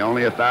room only.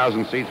 Only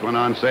 1,000 seats went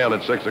on sale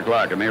at 6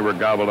 o'clock, and they were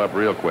gobbled up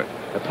real quick.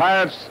 The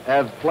Pirates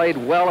have played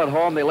well at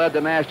home. They led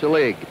the National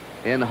League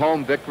in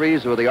home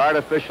victories with the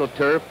artificial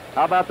turf.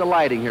 How about the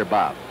lighting here,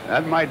 Bob?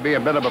 That might be a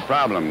bit of a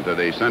problem to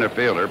the center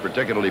fielder,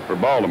 particularly for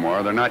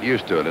Baltimore. They're not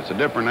used to it. It's a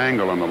different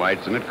angle on the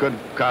lights, and it could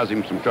cause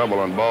him some trouble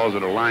on balls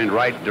that are lined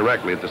right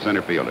directly at the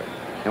center fielder.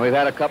 And we've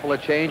had a couple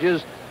of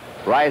changes.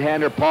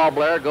 Right-hander Paul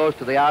Blair goes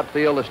to the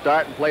outfield to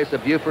start in place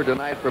of Buford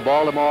tonight for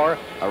Baltimore.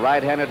 A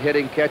right-handed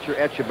hitting catcher,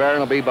 Etchebarren,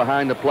 will be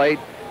behind the plate.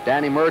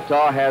 Danny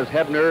Murtaugh has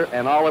Hebner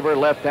and Oliver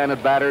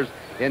left-handed batters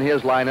in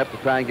his lineup to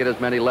try and get as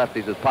many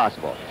lefties as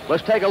possible.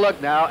 Let's take a look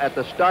now at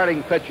the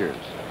starting pitchers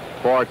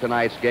for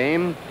tonight's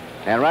game.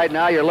 And right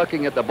now you're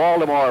looking at the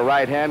Baltimore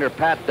right-hander,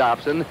 Pat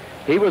Dobson.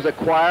 He was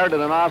acquired in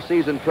an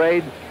off-season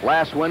trade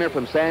last winter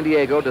from San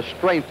Diego to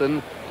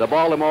strengthen the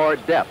Baltimore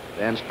depth.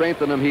 And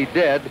strengthen them he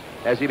did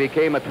as he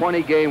became a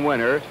 20-game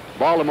winner.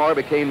 Baltimore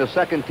became the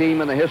second team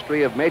in the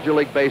history of Major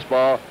League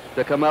Baseball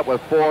to come up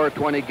with 4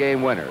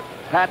 20-game winners.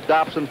 Pat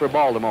Dobson for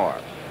Baltimore.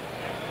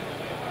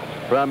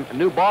 From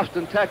New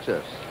Boston,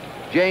 Texas,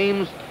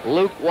 James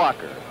Luke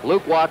Walker.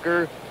 Luke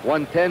Walker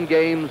won 10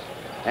 games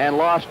and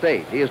lost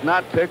 8. He has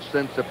not pitched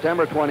since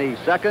September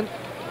 22nd.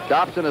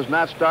 Dobson has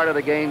not started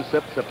a game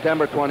since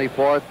September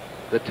 24th.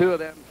 The two of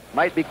them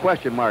might be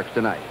question marks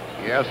tonight.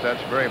 Yes,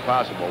 that's very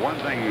possible. One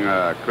thing,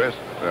 Chris,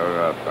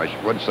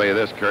 I would say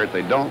this, Curt,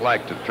 they don't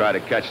like to try to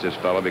catch this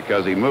fellow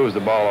because he moves the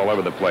ball all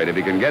over the plate. If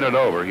he can get it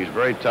over, he's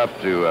very tough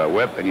to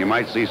whip, and you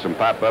might see some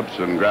pop-ups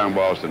and ground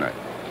balls tonight.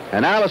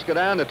 And now let's go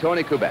down to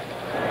Tony Kubek.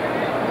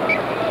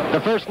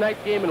 The first night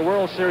game in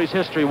World Series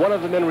history. One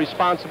of the men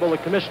responsible, the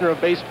Commissioner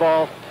of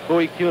Baseball,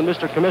 Bowie Kuhn.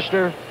 Mr.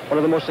 Commissioner, one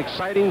of the most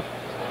exciting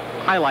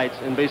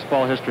highlights in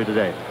baseball history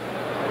today.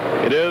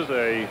 It is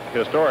a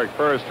historic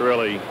first,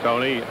 really,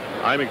 Tony.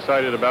 I'm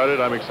excited about it.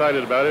 I'm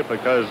excited about it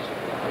because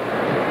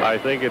I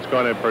think it's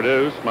going to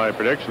produce, my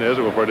prediction is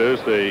it will produce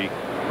the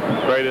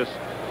greatest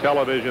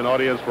television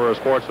audience for a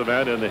sports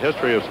event in the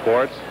history of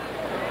sports.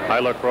 I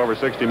look for over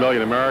 60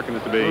 million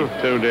Americans to be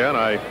tuned in.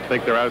 I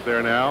think they're out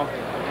there now.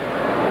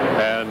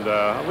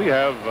 And we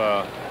have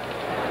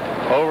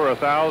over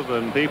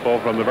 1,000 people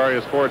from the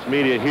various sports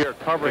media here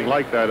covering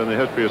like that in the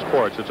history of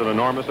sports. It's an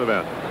enormous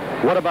event.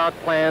 What about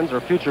plans or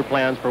future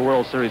plans for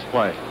World Series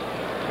play?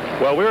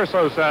 Well, we're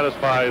so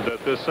satisfied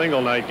that this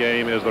single night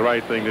game is the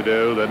right thing to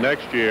do that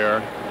next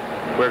year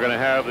we're going to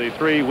have the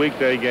 3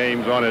 weekday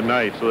games on at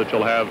night so that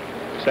you'll have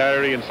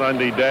Saturday and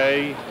Sunday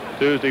day,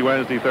 Tuesday,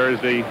 Wednesday,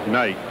 Thursday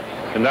night.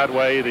 And that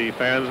way the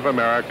fans of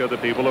America, the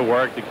people who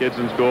work, the kids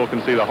in school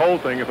can see the whole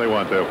thing if they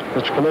want to.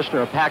 Mr.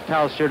 Commissioner, a packed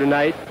house here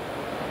tonight.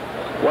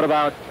 What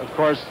about, of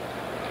course,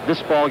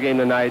 this ball game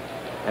tonight?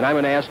 And I'm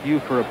going to ask you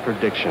for a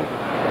prediction.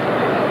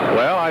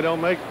 Well, I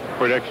don't make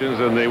predictions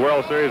in the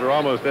World Series or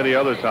almost any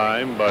other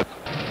time, but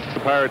the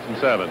Pirates in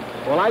 7.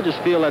 Well, I just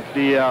feel that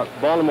the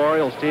Baltimore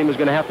Orioles team is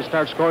going to have to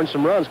start scoring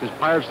some runs because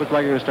Pirates look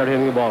like they're going to start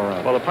hitting the ball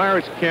around. Well, the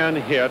Pirates can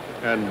hit,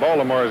 and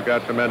Baltimore has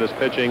got tremendous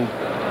pitching.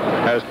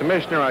 As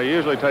commissioner, I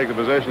usually take the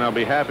position I'll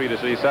be happy to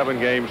see 7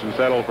 games and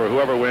settle for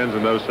whoever wins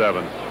in those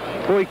 7.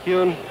 Bowie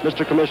Kuhn,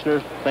 Mr.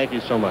 Commissioner, thank you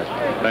so much.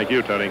 Thank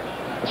you, Tony.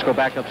 Let's go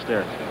back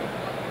upstairs.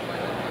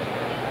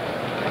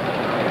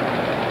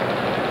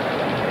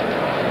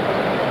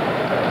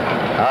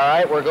 All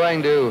right, we're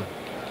going to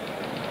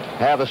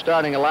have the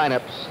starting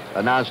lineups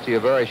announced to you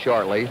very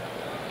shortly.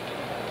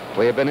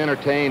 We have been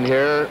entertained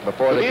here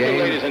before the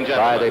game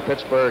by the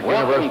Pittsburgh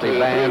University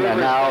Band, and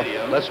now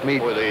let's meet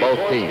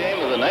both teams. Game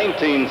of the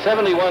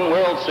 1971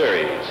 World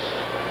Series.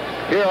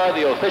 Here are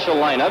the official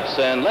lineups,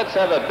 and let's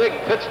have a big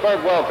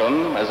Pittsburgh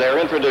welcome as they're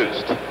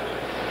introduced.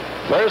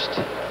 First,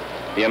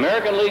 the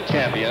American League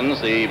champions,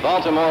 the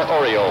Baltimore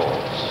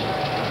Orioles.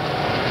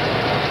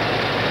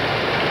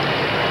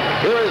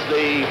 Here is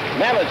the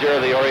manager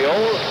of the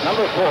Orioles,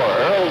 number 4,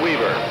 Earl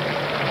Weaver.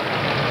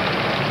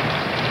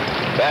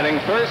 Batting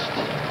first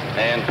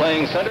and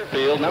playing center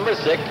field, number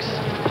 6,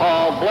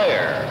 Paul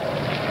Blair.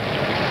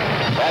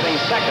 Batting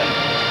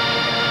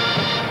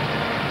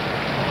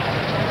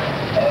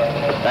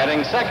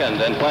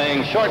second and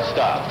playing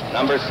shortstop,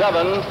 number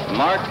 7,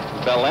 Mark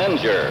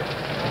Belanger.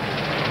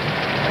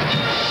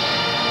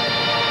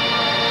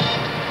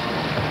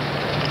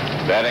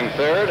 Batting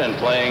third and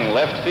playing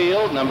left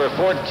field, number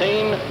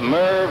 14,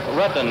 Merv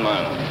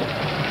Rettenmund.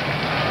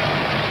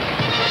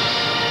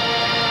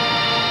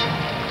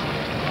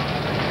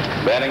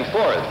 Batting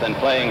fourth and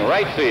playing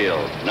right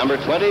field, number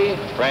 20,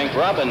 Frank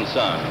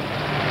Robinson.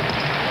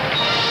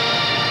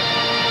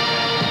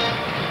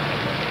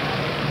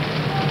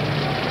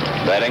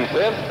 Batting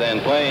fifth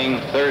and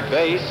playing third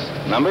base,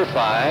 number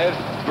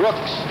 5,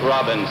 Brooks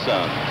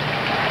Robinson.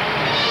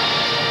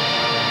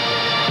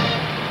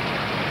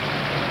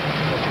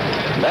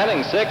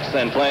 Batting sixth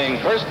and playing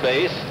first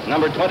base,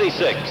 number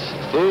 26,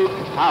 Boog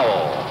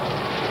Howell.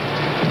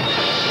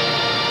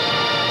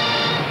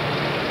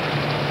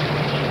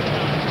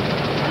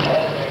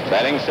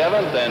 Batting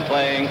seventh and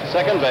playing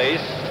second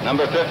base,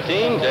 number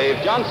 15,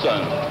 Dave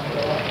Johnson.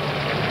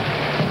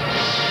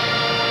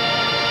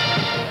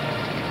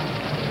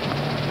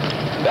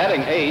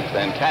 Batting eighth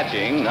and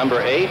catching,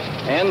 number 8,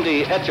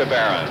 Andy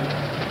Etchebarren.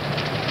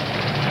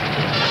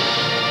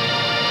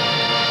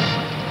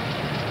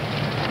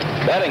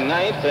 Batting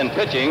ninth and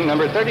pitching,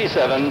 number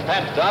 37,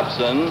 Pat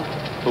Dobson,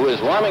 who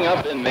is warming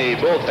up in the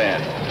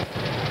bullpen.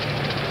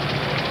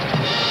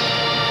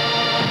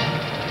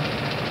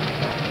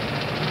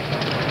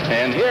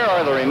 And here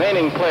are the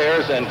remaining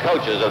players and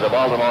coaches of the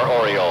Baltimore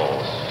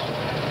Orioles.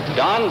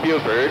 Don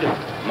Buford,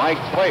 Mike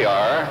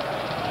Cuellar,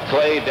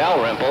 Clay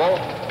Dalrymple,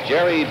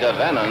 Jerry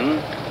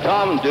DeVenon,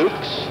 Tom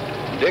Dukes,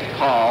 Dick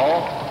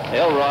Hall,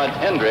 Elrod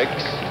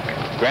Hendricks,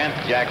 Grant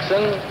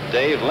Jackson,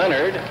 Dave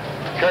Leonard,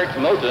 Kurt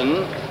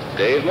Moten,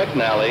 Dave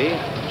McNally,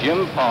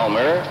 Jim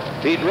Palmer,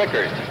 Pete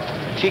Rickert,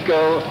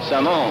 Chico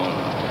Simone,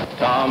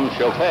 Tom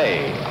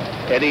Chopay,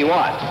 Eddie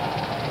Watt,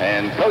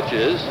 and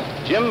coaches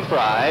Jim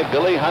Fry,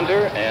 Billy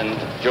Hunter, and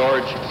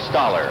George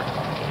Stoller.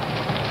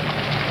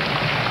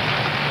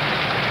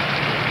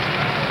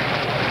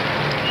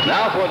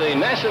 Now for the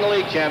National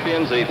League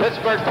champions, the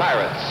Pittsburgh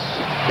Pirates.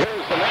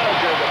 Here's the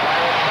manager of the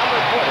Pirates,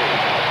 number 20,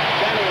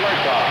 Sandy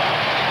Murtaugh.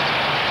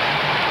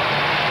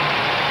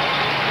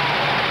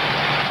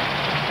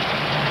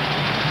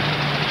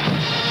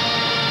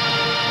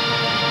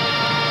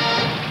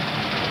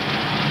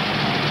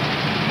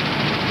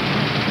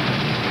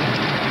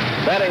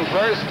 Batting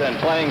first and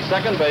playing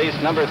second base,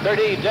 number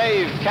 30,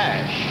 Dave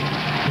Cash.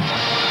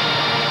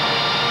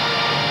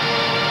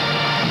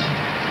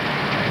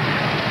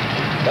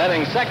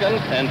 Batting second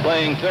and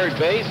playing third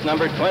base,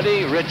 number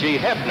 20, Richie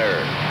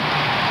Hefner.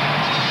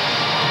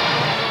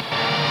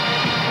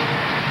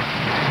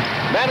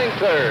 Batting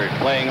third,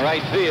 playing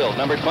right field,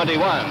 number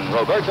 21,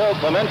 Roberto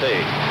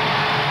Clemente.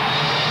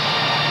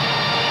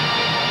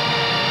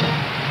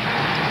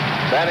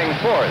 Batting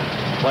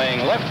fourth,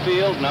 playing left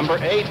field, number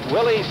 8,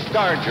 Willie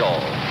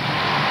Stargell.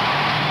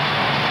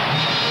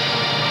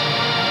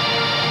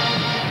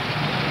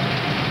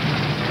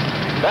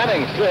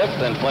 Batting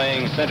fifth and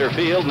playing center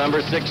field,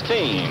 number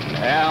 16,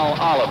 Al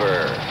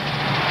Oliver.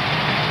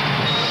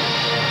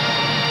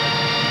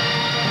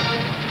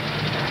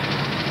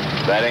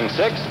 Batting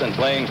sixth and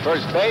playing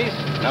first base,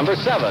 number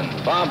 7,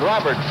 Bob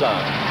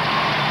Robertson.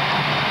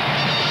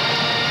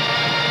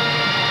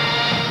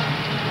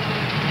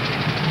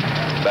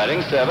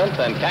 Batting seventh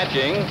and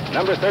catching,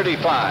 number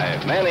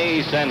 35,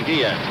 Manny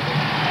Sanguillen.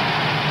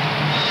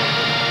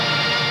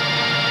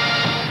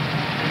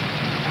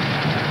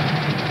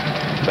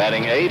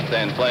 Batting eighth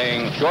and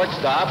playing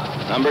shortstop,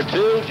 number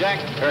 2, Jack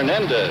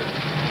Hernandez.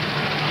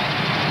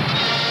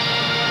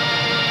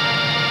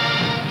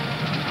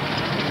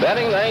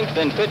 Batting ninth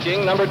and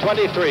pitching, number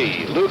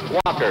 23, Luke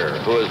Walker,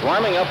 who is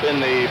warming up in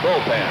the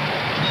bullpen.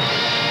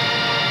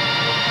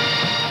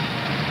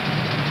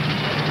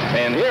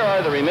 And here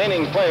are the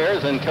remaining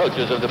players and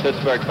coaches of the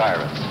Pittsburgh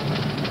Pirates.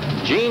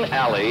 Gene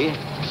Alley,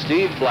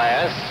 Steve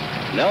Blass,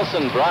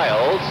 Nelson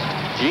Bryles,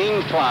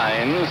 Gene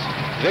Kleins,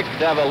 Vic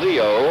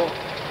Davalillo,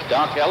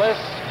 Doc Ellis,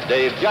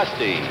 Dave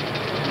Justy,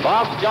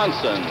 Bob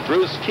Johnson,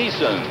 Bruce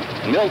Keeson,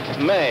 Milt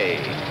May,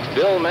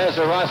 Bill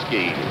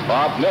Mazeroski,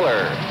 Bob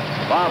Miller,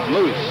 Bob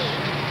Moose,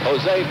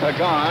 Jose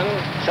Pagan,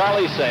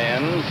 Charlie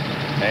Sands,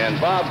 and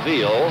Bob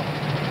Veal,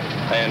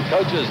 and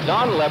coaches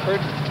Don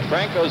Leppert,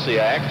 Frank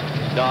Osiak,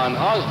 Don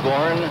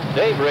Osborne,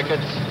 Dave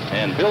Ricketts,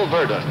 and Bill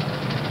Verdon.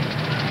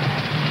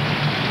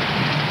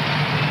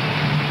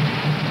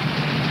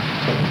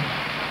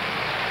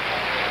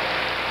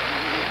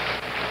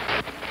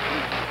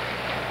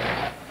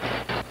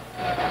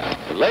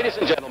 Ladies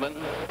and gentlemen,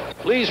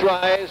 please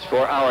rise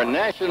for our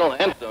national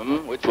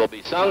anthem, which will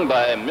be sung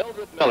by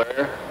Mildred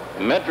Miller,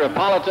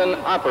 Metropolitan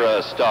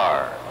Opera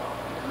star.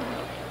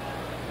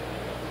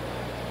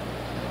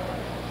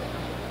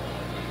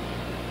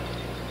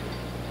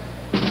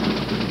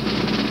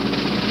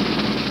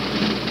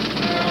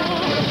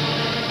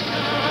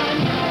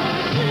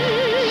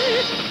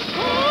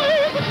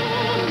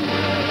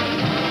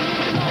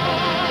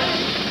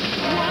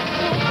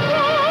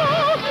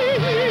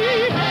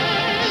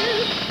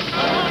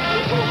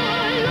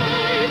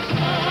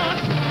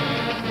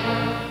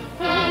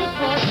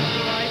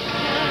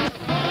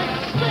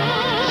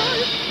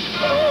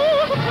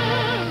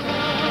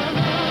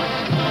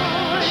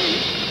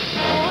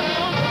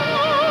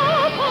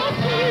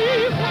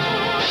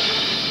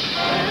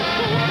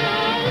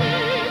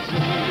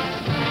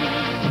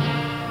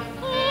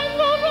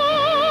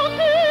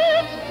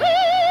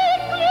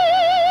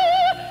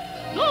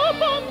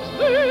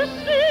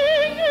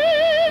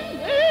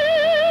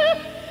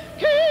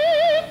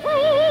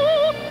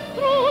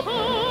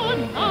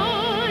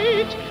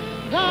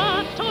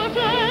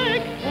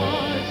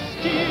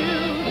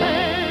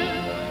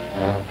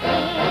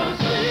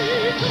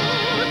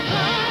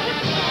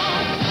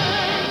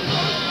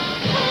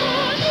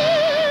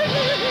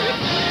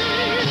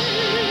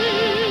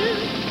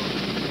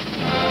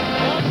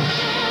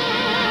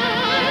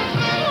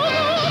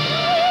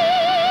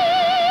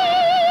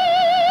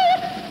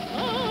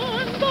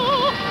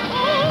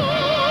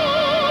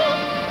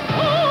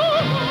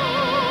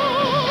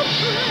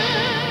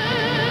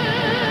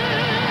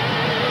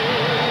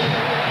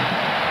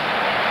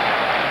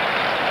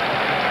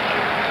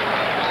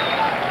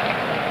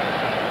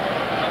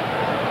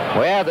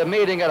 We have the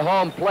meeting at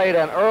home plate,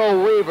 and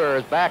Earl Weaver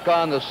is back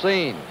on the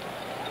scene.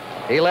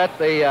 He let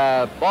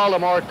the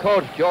Baltimore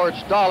coach, George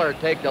Stoller,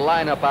 take the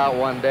lineup out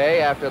one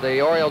day after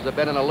the Orioles had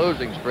been in a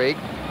losing streak.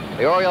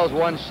 The Orioles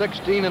won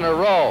 16 in a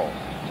row,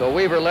 so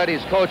Weaver let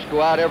his coach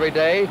go out every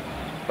day,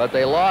 but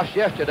they lost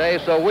yesterday,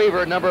 so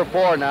Weaver, number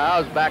 4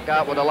 now, is back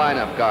out with a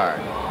lineup card.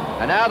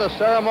 And now the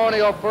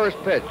ceremonial first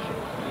pitch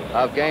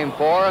of Game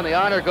 4, and the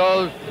honor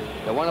goes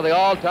to one of the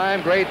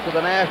all-time greats of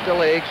the National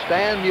League,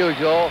 Stan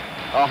Musial,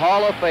 a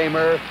Hall of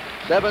Famer,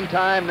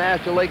 7-time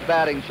National League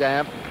batting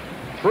champ,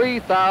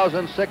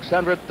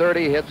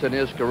 3,630 hits in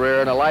his career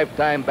and a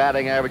lifetime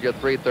batting average of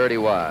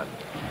 .331.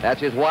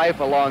 That's his wife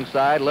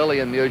alongside,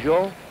 Lillian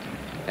Musial.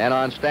 And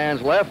on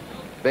Stan's left,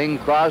 Bing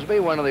Crosby,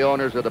 one of the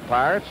owners of the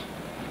Pirates,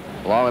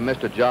 along with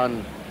Mr.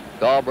 John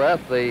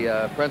Galbraith,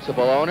 the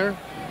principal owner.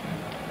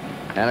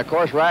 And of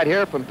course, right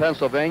here from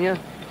Pennsylvania,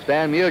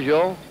 Stan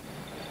Musial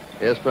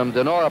is from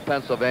Donora,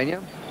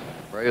 Pennsylvania,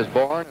 where he was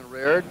born and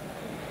reared.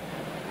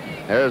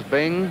 There's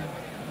Bing.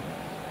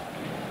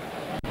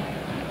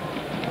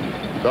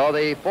 So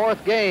the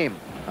fourth game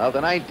of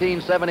the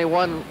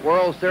 1971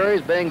 World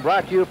Series being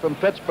brought to you from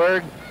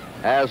Pittsburgh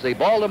as the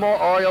Baltimore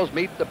Orioles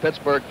meet the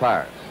Pittsburgh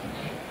Pirates.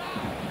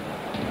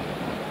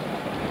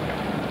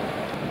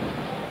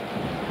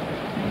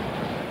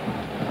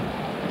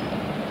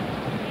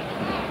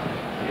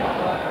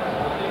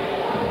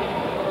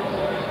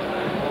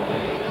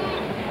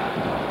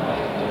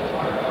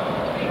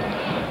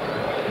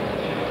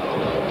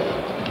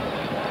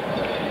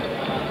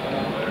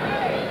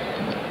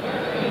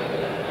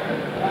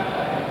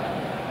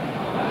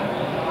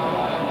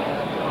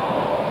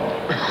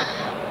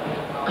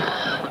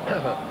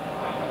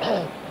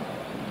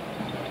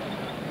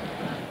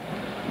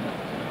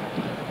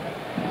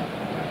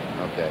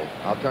 Okay,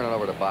 I'll turn it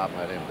over to Bob and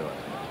let him do it.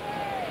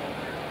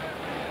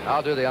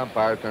 I'll do the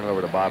umpire, turn it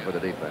over to Bob for the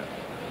defense.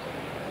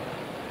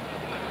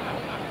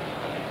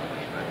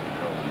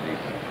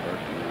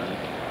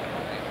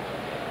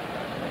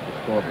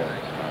 Scoreboard. All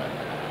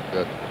right.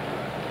 Good.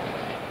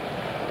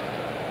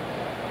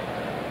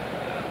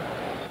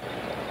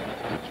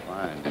 That's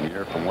fine. And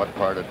you're from what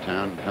part of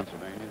town in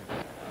Pennsylvania?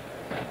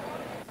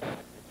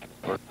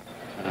 What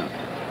town?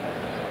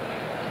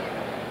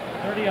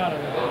 30 out of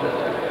it.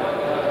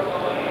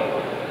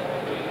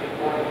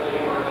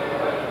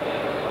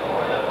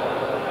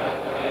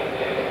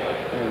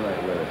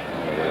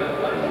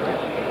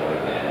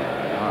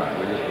 All right,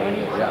 we just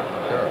yeah,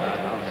 sure.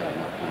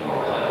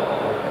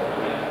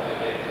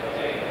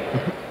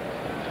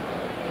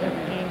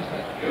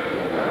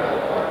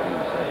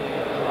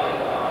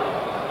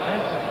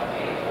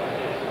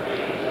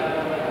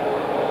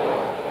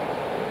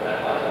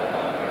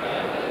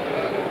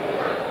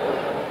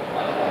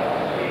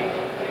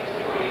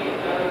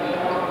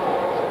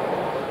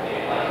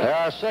 There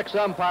are 6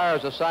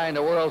 umpires assigned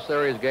to World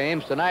Series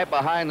games. Tonight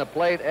behind the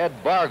plate, Ed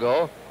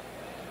Bargo,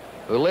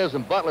 who lives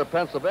in Butler,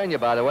 Pennsylvania,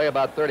 by the way,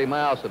 about 30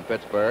 miles from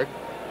Pittsburgh.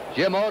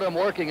 Jim Odom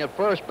working at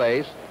first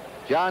base.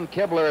 John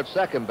Kibler at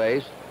second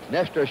base.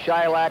 Nestor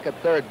Shilak at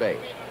third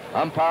base.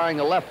 Umpiring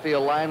the left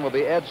field line will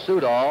be Ed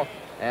Sudol,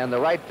 and the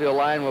right field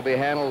line will be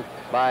handled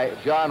by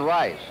John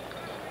Rice,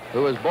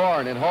 who was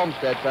born in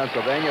Homestead,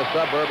 Pennsylvania, a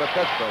suburb of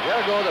Pittsburgh.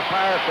 There go the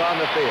Pirates on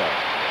the field.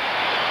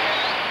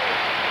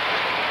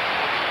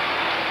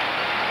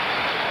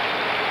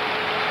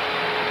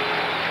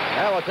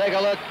 Now we'll take a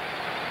look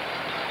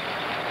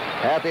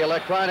at the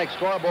electronic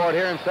scoreboard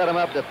here and set them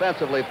up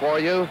defensively for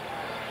you.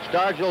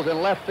 Stargell's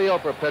in left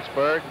field for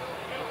Pittsburgh.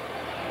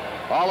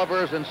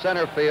 Oliver's in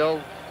center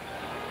field.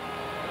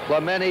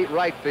 Clemente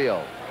right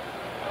field.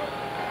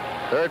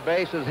 Third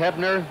base is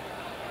Hebner.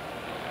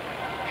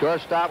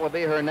 Shortstop will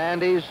be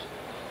Hernandez.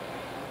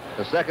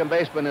 The second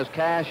baseman is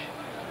Cash.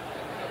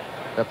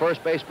 The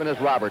first baseman is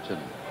Robertson.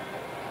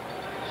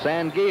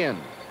 Sanguillen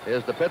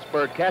is the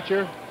Pittsburgh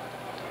catcher.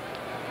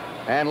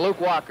 And Luke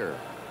Walker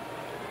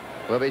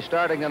will be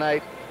starting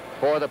tonight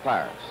for the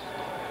Pirates.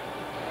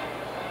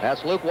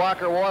 That's Luke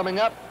Walker warming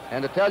up.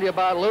 And to tell you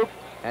about Luke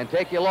and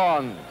take you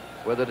along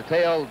with the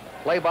detailed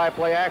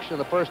play-by-play action of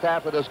the first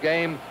half of this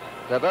game,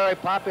 the very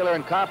popular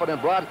and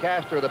competent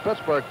broadcaster of the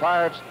Pittsburgh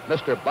Pirates,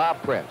 Mr.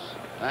 Bob Prince.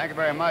 Thank you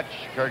very much,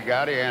 Curt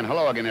Gowdy, and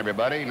hello again,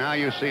 everybody. Now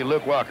you see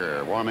Luke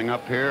Walker warming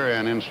up here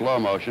and in slow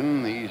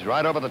motion. He's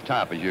right over the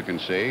top, as you can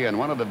see, and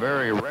one of the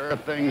very rare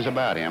things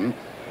about him,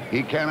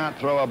 he cannot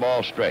throw a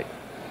ball straight.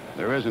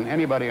 There isn't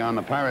anybody on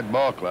the Pirate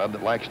Ball Club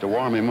that likes to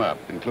warm him up,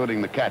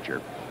 including the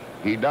catcher.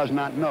 He does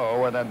not know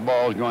where that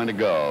ball is going to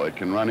go. It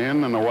can run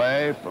in and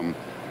away from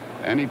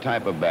any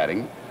type of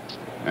batting,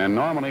 and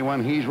normally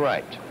when he's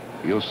right,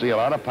 you'll see a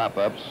lot of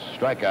pop-ups,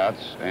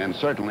 strikeouts, and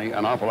certainly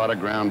an awful lot of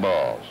ground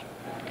balls.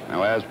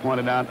 Now, as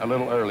pointed out a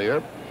little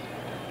earlier,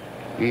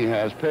 he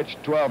has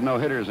pitched 12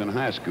 no-hitters in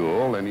high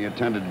school, and he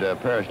attended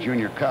Paris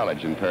Junior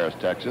College in Paris,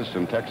 Texas,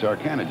 and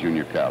Texarkana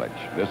Junior College.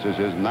 This is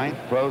his 9th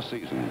pro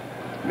season.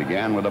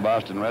 Began with the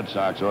Boston Red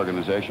Sox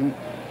organization,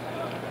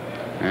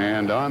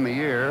 and on the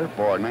year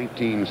for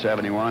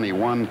 1971, he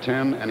won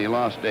 10 and he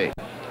lost 8.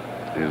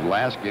 His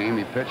last game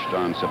he pitched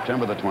on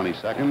September the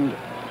 22nd.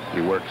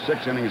 He worked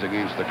 6 innings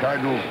against the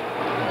Cardinals,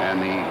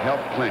 and he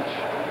helped clinch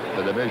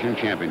the division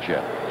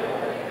championship.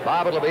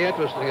 Bob, it'll be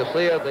interesting to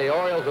see if the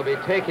Orioles will be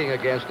taking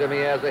against him. He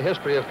has a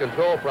history of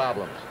control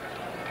problems.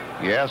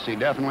 Yes, he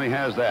definitely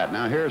has that.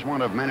 Now, here's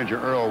one of manager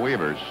Earl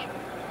Weaver's.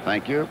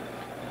 Thank you,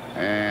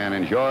 and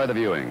enjoy the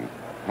viewing.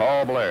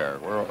 Paul Blair,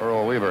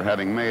 Earl Weaver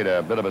having made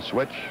a bit of a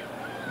switch,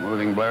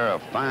 moving Blair, a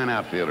fine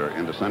outfielder,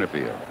 into center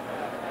field.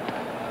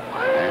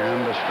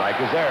 And the strike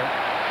is there.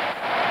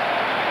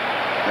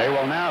 They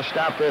will now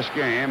stop this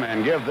game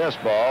and give this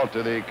ball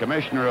to the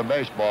commissioner of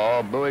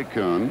baseball, Bowie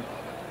Kuhn.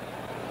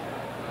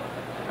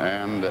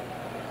 And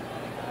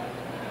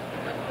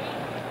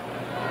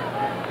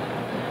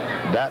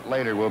that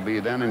later will be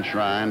then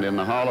enshrined in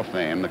the Hall of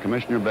Fame. The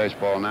commissioner of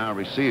baseball now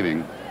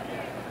receiving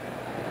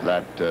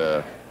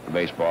that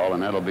baseball,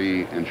 and that'll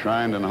be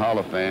enshrined in the Hall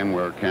of Fame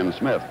where Ken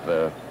Smith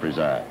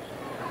presides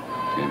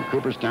in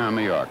Cooperstown,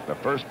 New York. The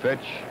first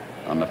pitch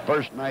on the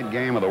first night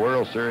game of the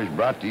World Series,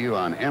 brought to you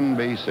on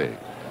NBC.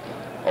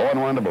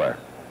 0-1 to Blair.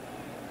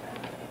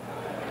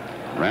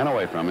 Ran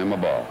away from him, a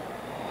ball.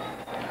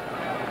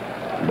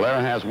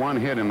 Blair has 1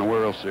 hit in the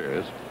World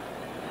Series.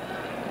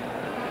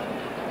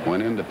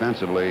 Went in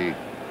defensively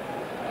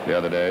the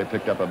other day,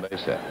 picked up a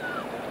base hit.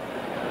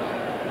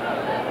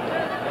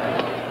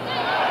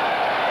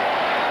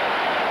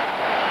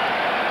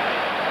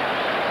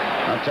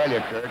 I'll tell you,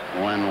 Curt,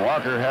 when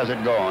Walker has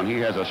it going, he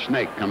has a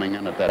snake coming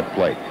in at that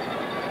plate.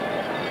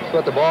 That's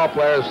what the ball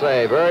players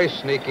say. Very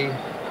sneaky.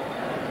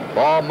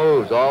 Ball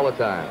moves all the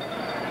time.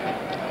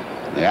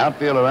 The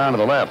outfield around to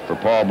the left for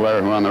Paul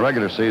Blair, who on the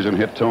regular season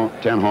hit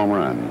 10 home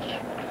runs.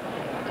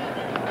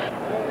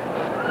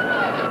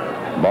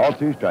 Ball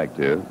 2, strike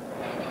 2.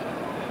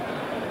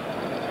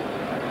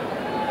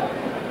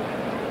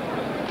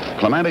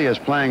 Clemente is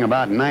playing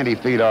about 90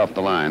 feet off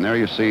the line. There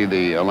you see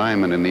the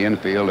alignment in the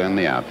infield and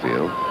the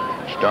outfield.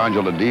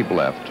 Stargell to deep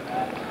left.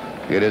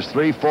 It is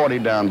 340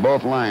 down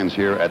both lines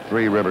here at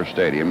Three River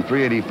Stadium.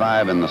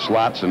 385 in the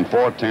slots and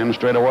 410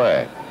 straight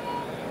away.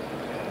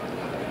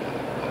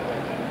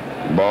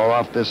 Ball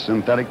off this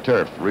synthetic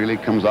turf really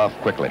comes off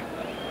quickly.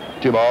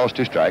 2 balls,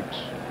 2 strikes.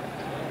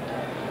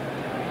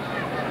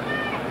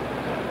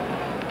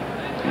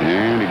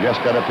 And he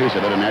just got a piece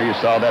of it, and there you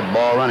saw that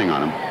ball running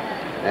on him.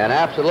 And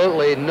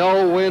absolutely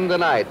no wind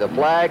tonight. The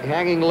flag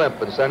hanging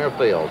limp in center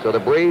field. So the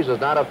breeze is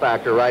not a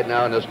factor right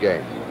now in this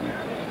game.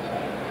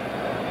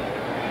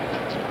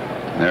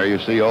 There you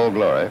see Old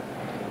Glory.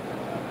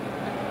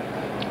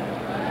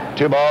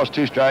 2 balls,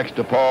 2 strikes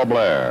to Paul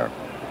Blair.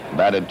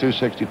 Batted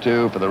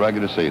 .262 for the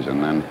regular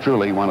season, and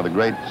truly one of the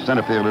great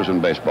center fielders in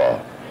baseball.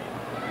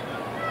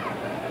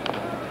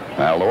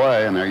 Fouled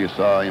away, and there you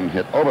saw him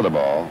hit over the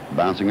ball,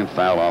 bouncing and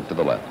foul off to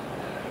the left.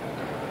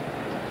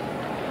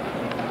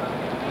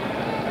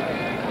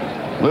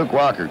 Luke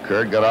Walker,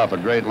 Curt, got off a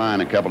great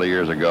line a couple of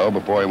years ago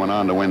before he went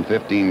on to win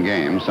 15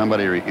 games.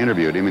 Somebody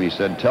interviewed him, and he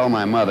said, "Tell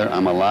my mother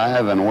I'm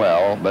alive and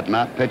well, but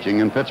not pitching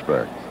in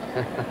Pittsburgh."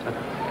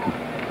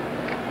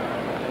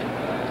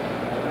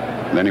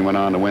 Then he went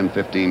on to win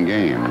 15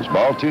 games.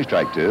 Ball 2,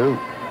 strike 2.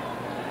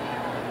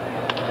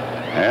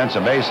 And it's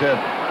a base hit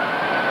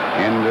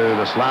into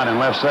the slot in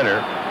left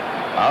center.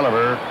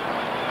 Oliver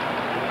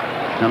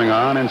coming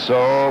on, and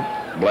so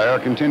Blair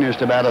continues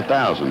to bat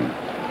 1,000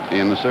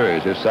 in the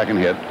series, his second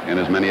hit in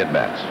as many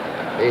at-bats.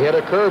 He hit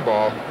a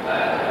curveball.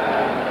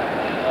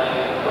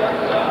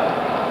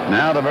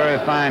 Now the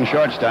very fine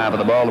shortstop of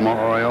the Baltimore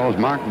Orioles,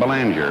 Mark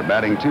Belanger,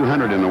 batting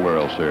 200 in the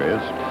World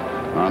Series.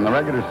 On the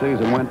regular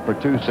season went for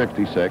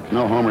 .266,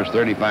 no homers,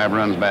 35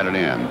 runs batted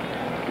in.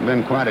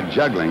 Been quite a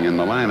juggling in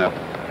the lineup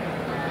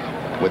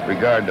with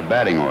regard to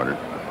batting order.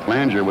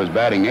 Belanger was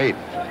batting 8th.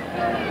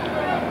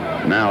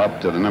 Now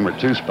up to the number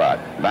 2 spot.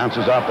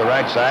 Bounces off the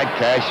right side.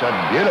 Cash, a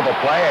beautiful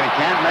play, and he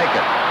can't make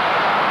it.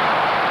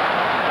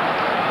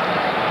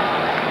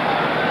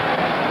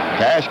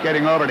 Cash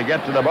getting over to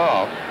get to the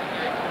ball.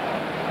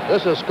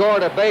 This has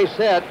scored a base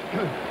hit.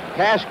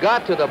 Cash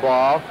got to the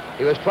ball.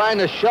 He was trying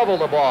to shovel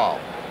the ball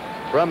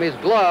from his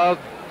glove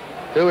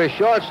to his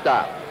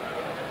shortstop.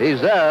 He's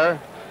there.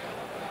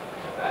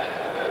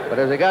 But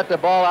as he got the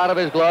ball out of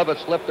his glove, it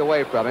slipped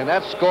away from him.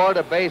 That scored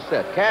a base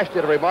hit. Cash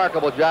did a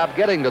remarkable job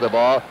getting to the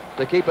ball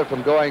to keep it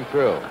from going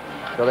through.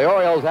 So the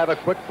Orioles have a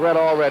quick threat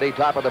already,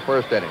 top of the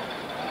first inning.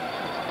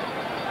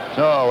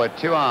 So at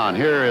 2 on,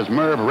 here is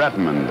Merv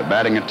Redmond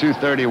batting at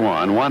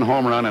 .231, 1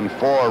 home run and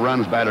 4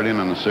 runs batted in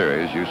the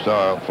series. You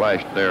saw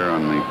flashed there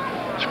on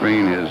the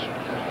screen his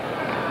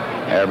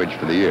average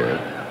for the year.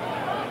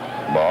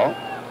 Ball.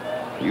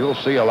 You'll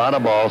see a lot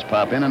of balls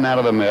pop in and out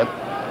of the mitt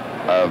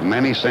of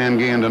Manny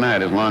Sanguillen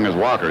tonight as long as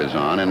Walker is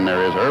on, and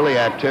there is early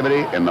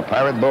activity in the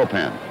Pirate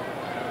bullpen.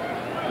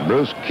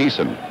 Bruce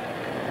Keeson.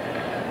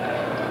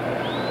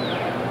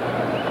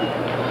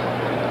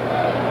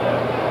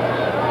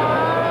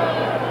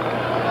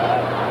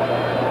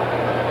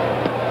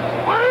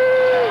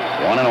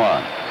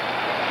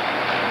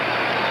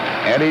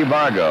 Eddie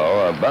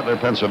Vargo of Butler,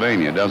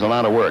 Pennsylvania, does a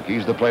lot of work.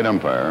 He's the plate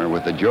umpire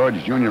with the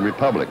George Junior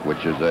Republic,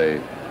 which is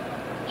a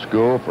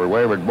school for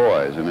wayward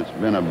boys, and it's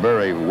been a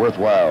very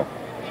worthwhile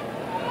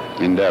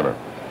endeavor.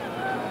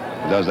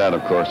 Does that,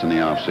 of course, in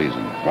the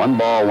off-season. 1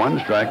 ball, 1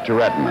 strike to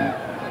Redmond.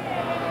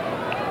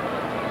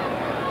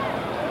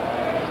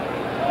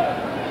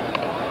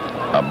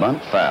 A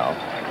bunt foul.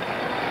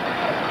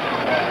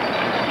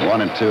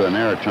 1 and 2, and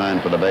they're trying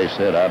for the base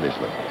hit,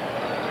 obviously.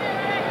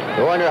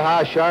 You wonder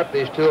how sharp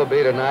these two will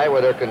be tonight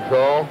with their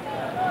control.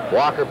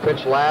 Walker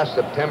pitched last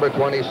September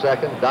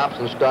 22nd.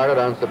 Dobson started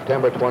on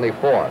September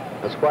 24th.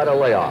 That's quite a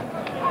layoff.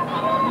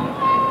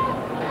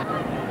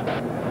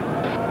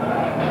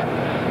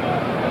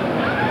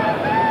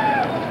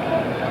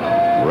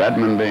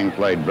 Redmond being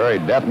played very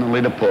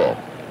definitely to pull.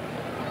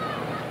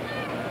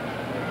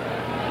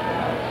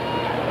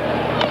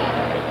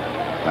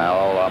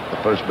 Foul off the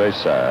first base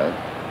side.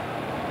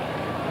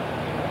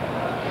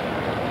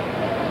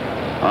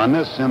 On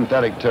this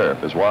synthetic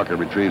turf, as Walker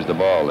retrieves the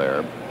ball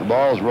there, the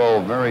balls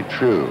roll very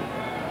true.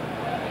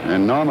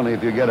 And normally,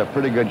 if you get a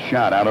pretty good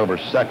shot out over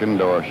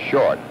second or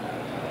short,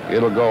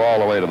 it'll go all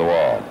the way to the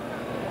wall.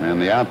 And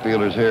the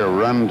outfielders here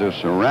run to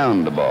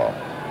surround the ball,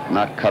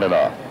 not cut it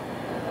off.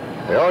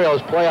 The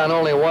Orioles play on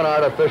only 1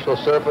 artificial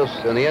surface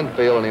in the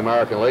infield in the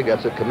American League.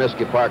 That's at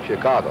Comiskey Park,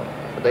 Chicago.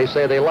 But they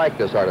say they like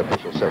this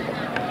artificial surface.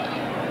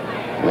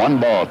 1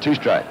 ball, 2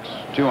 strikes.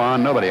 2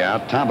 on, nobody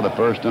out. Top of the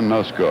first and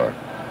no score.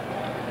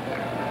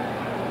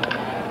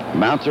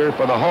 Bouncer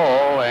for the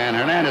hole, and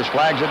Hernandez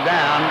flags it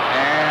down,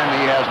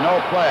 and he has no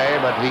play,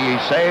 but he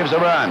saves a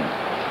run.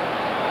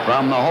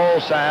 From the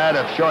hole side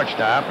of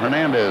shortstop,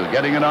 Hernandez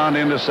getting it on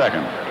into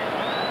second.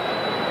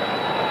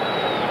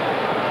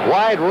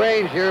 Wide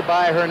range here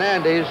by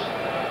Hernandez.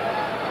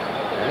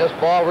 And this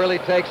ball really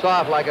takes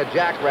off like a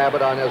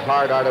jackrabbit on his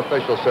hard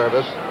artificial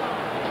surface.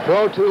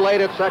 throw too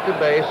late at second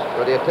base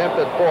for the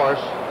attempted force.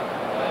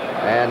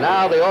 And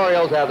now the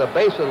Orioles have the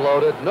bases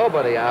loaded,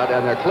 nobody out,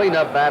 and their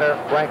cleanup batter,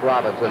 Frank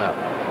Robinson, up.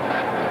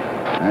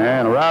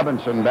 And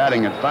Robinson,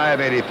 batting at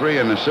 .583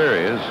 in the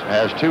series,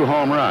 has 2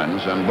 home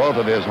runs, and both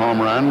of his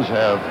home runs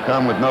have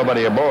come with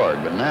nobody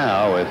aboard. But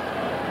now, with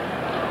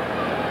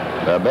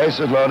the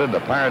bases loaded,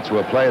 the Pirates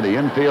will play the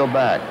infield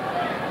back.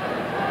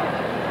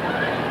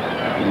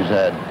 He's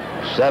had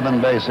 7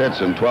 base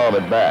hits and 12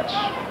 at-bats.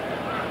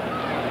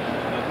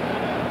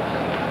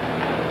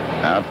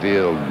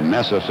 Outfield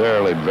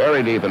necessarily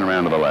very deep and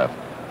around to the left.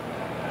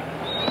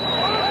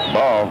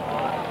 Ball.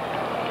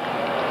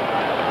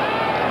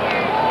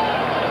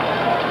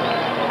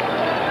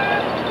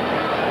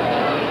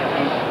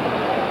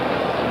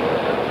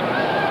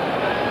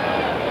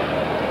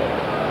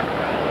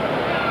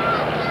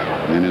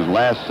 In his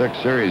last 6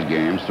 series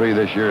games, 3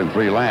 this year and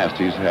 3 last,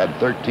 he's had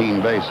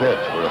 13 base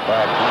hits for a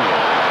 .520.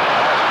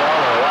 Fastball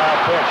or a wild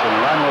pitch, and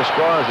the run will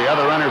score as the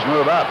other runners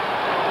move up.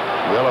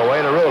 We'll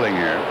await a ruling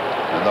here.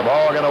 And the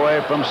ball got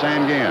away from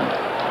Sanguin.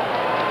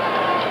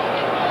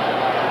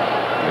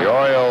 The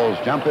Orioles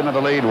jump into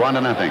the lead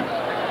 1-0.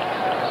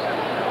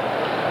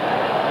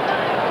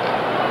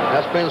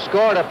 That's been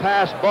scored a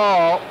pass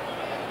ball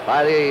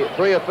by the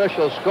 3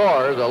 official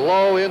scorers, a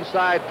low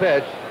inside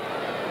pitch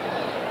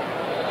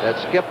that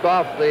skipped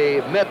off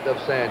the mitt of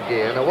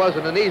Sanguin. It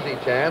wasn't an easy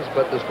chance,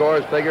 but the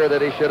scorers figure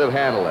that he should have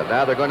handled it.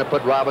 Now they're going to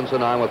put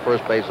Robinson on with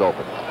first base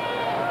open.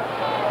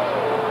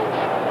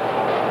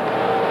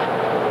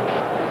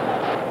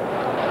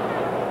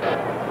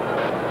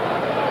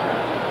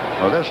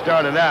 Well, this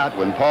started out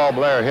when Paul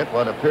Blair hit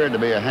what appeared to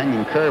be a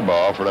hanging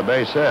curveball for a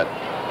base hit.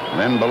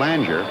 Then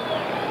Belanger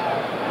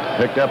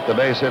picked up the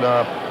base hit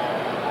off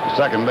the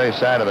second base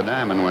side of the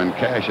diamond when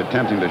Cash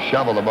attempting to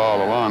shovel the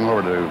ball along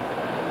over to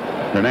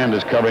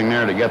Hernandez covering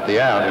there to get the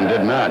out and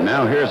did not.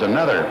 Now here's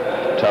another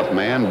tough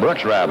man,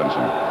 Brooks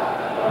Robinson,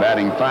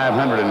 batting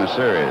 .500 in the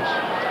series.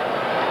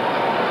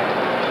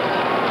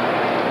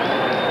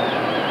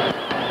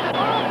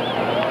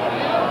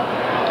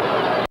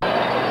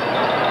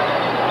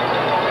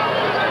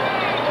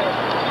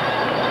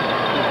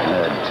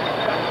 Had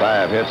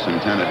 5 hits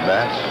and 10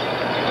 at-bats.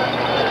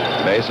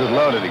 Bases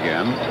loaded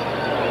again.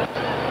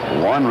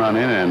 1 run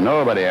in and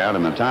nobody out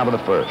in the top of the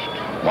first.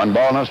 1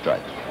 ball, no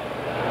strikes.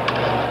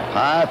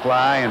 High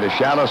fly into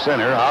shallow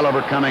center.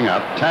 Oliver coming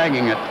up.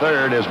 Tagging at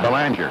third is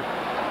Belanger.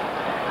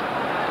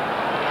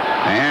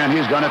 And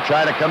he's going to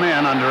try to come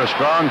in under a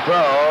strong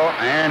throw,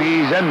 and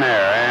he's in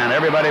there, and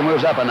everybody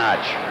moves up a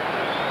notch.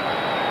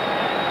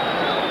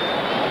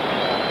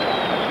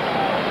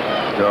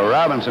 So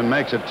Robinson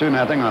makes it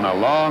 2-0 on a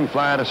long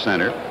fly to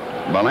center.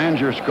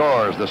 Belanger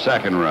scores the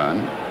second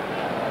run.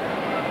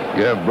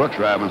 Give Brooks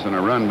Robinson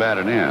a run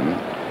batted in.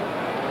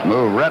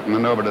 Move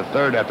Rettman over to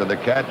third after the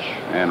catch,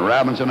 and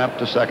Robinson up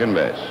to second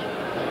base.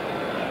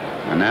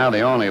 And now the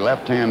only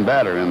left-hand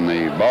batter in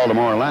the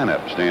Baltimore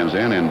lineup stands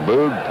in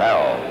Boog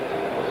Powell.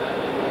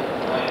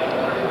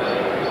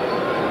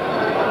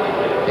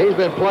 He's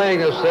been playing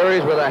this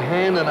series with a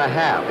hand and a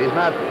half. He's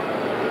not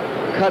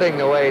cutting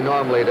the way he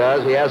normally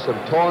does. He has some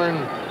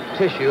torn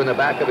tissue in the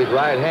back of his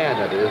right hand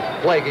that is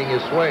plaguing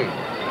his swing.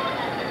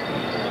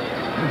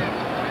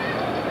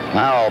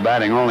 Powell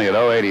batting only at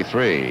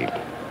 .083.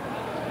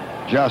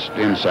 Just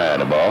inside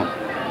a ball.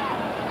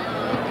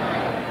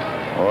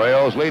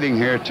 Orioles leading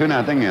here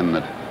 2-0 in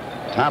the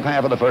top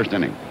half of the first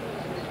inning.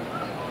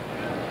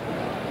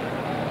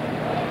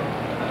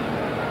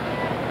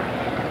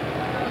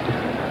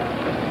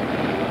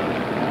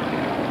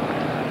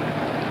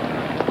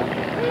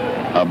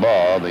 A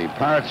ball. The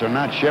Pirates are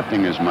not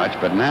shifting as much,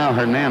 but now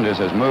Hernandez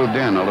has moved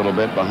in a little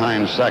bit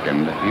behind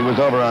second. He was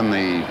over on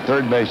the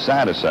third base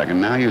side of second.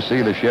 Now you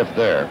see the shift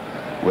there.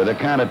 With a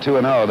count of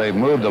 2-0, they've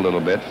moved a little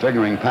bit,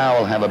 figuring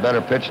Powell have a better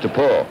pitch to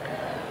pull.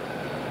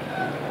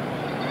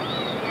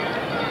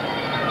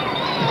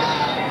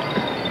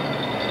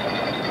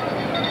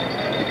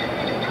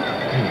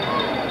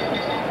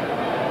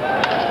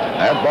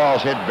 That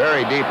ball's hit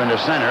very deep into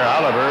center.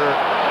 Oliver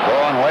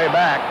going way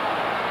back.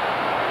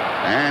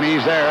 And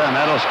he's there, and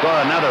that'll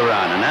score another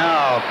run. And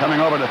now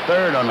coming over to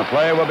third on the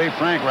play will be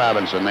Frank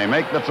Robinson. They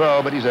make the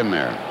throw, but he's in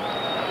there.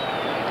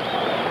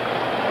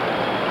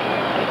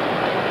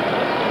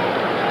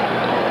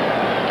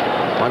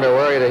 Wonder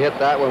where he'd have hit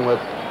that one with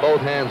both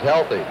hands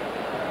healthy.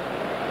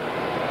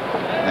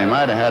 They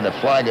might have had to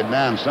flag it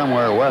down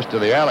somewhere west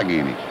of the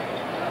Alleghenies.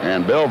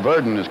 And Bill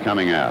Verdon is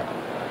coming out.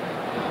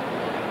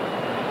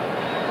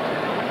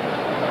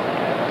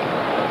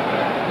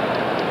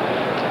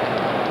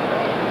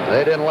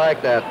 They didn't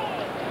like that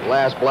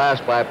last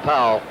blast by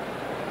Powell.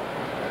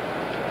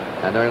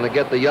 And they're going to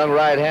get the young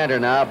right-hander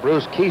now,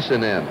 Bruce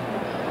Keeson, in.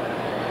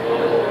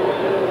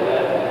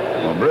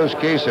 Well, Bruce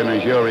Keeson,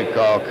 as you'll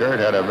recall, Curt,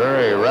 had a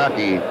very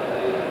rocky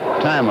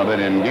time of it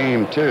in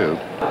Game 2.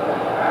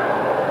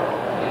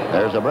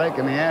 There's a break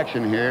in the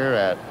action here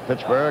at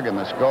Pittsburgh, and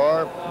the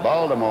score,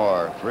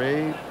 Baltimore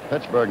 3,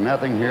 Pittsburgh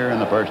nothing here in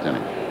the first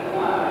inning.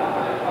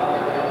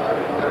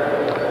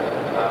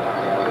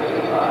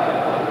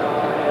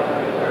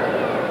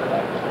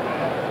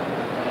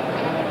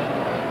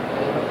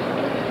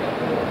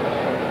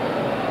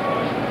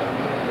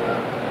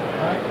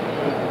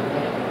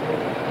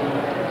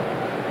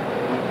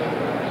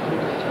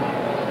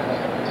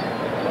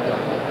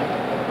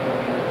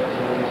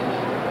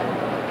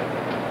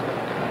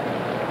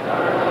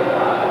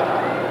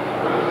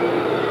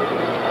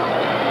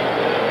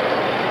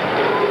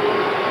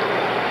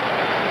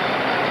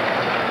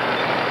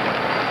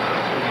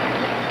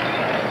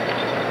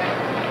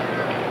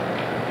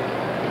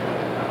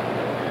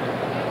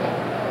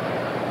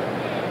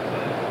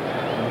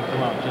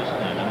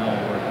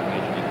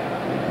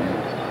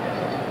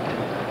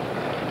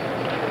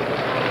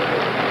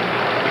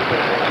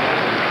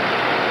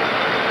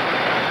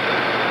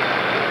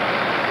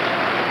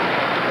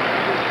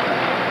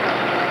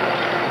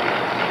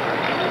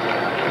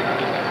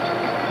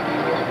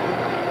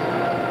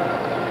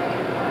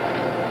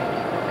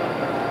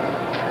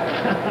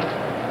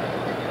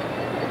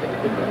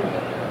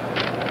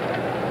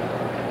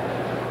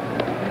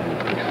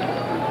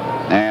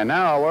 And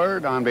now a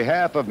word on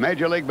behalf of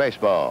Major League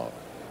Baseball.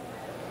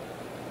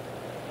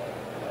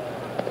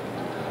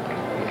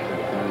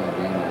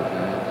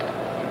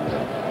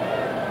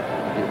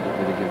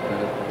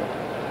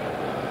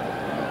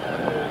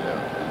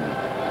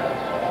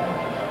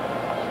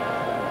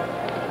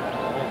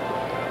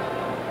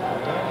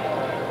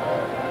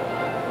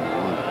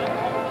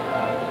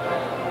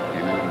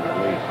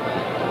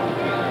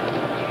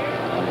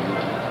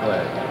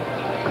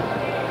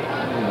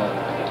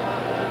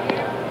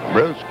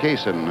 Bruce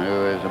Keeson,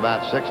 who is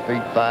about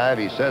 6'5",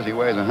 he says he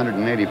weighs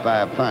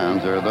 185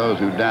 pounds. There are those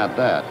who doubt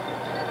that.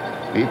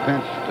 He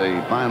pinched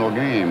the final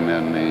game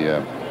in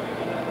the,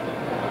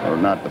 or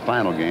not the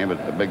final game,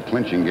 but the big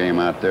clinching game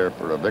out there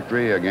for a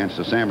victory against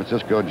the San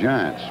Francisco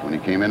Giants when he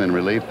came in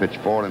relief, pitched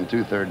 4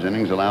 2/3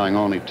 innings, allowing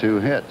only 2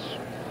 hits,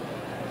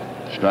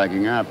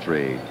 striking out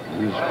 3.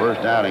 His first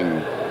outing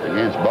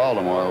against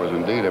Baltimore was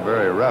indeed a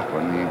very rough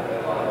one. He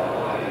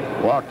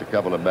walked a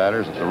couple of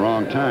batters at the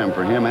wrong time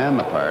for him and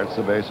the Pirates.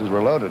 The bases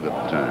were loaded at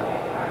the time.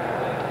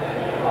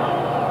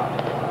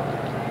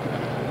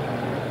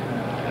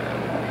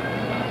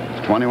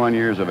 He's 21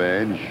 years of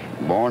age,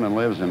 born and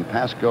lives in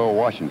Pasco,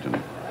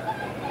 Washington.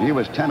 He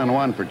was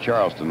 10-1 for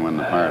Charleston when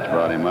the Pirates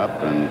brought him up,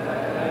 and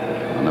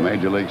in the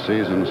Major League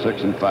season,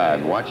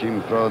 6-5. Watch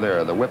him throw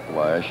there. The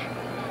whiplash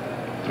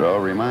throw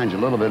reminds you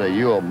a little bit of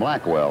Ewell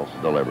Blackwell's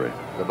delivery.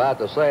 I was about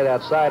to say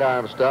that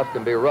sidearm stuff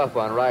can be rough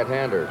on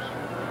right-handers.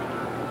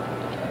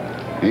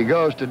 He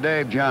goes to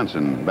Dave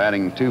Johnson,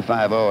 batting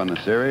 .250 in the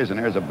series, and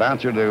here's a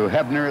bouncer to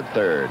Hebner at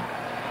third.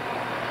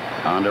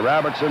 On to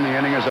Robertson, the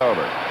inning is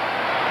over.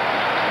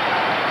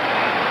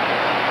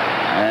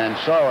 And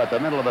so at the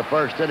middle of the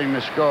first inning,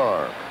 the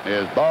score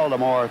is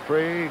Baltimore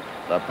 3,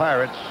 the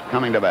Pirates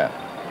coming to bat.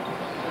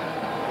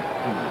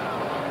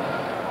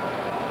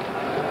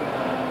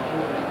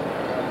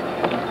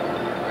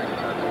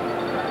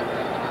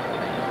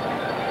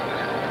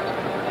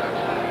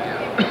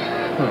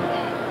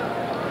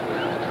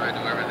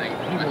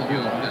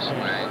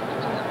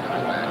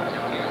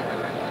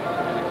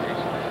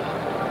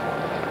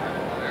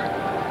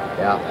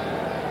 Yeah.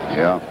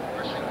 Yeah.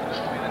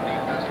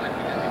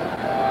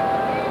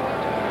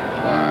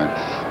 All right.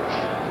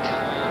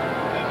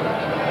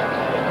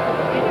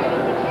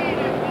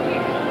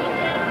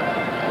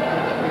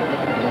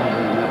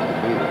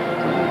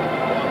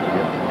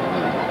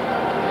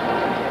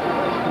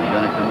 You're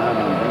going to come out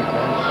on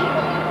defense?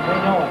 They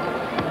know it.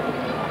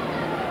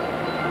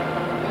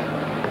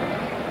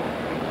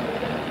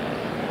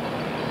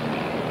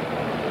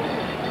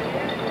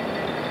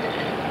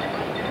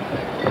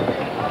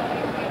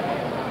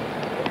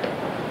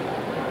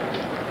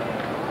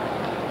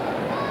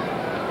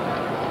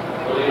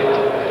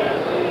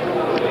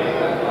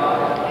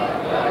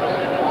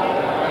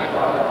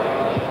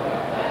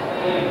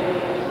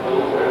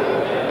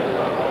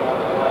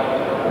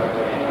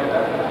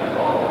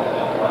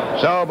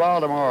 So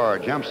Baltimore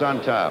jumps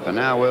on top, and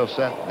now we'll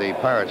set the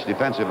Pirates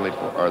defensively,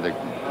 or the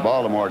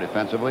Baltimore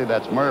defensively.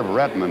 That's Merv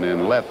Retman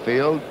in left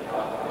field,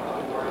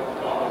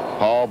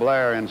 Paul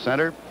Blair in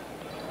center,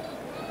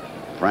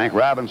 Frank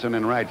Robinson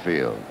in right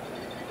field.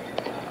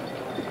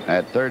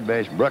 At third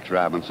base, Brooks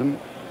Robinson.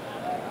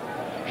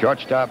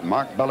 Shortstop,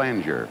 Mark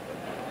Belanger.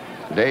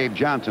 Dave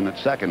Johnson at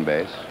second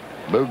base.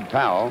 Boog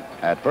Powell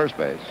at first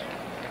base.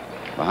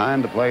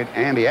 Behind the plate,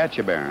 Andy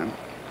Etchebarren.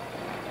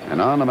 And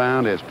on the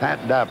mound is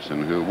Pat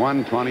Dobson, who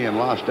won 20 and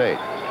lost 8.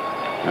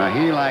 Now,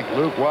 he, like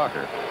Luke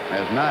Walker,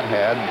 has not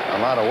had a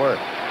lot of work.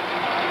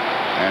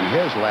 And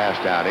his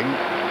last outing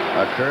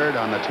occurred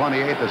on the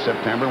 28th of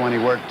September when he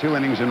worked 2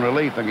 innings in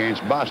relief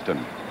against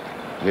Boston.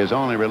 His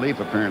only relief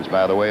appearance,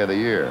 by the way, of the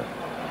year.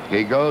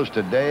 He goes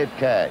to Dave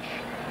Cash,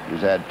 who's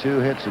had 2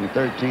 hits and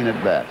 13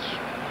 at-bats.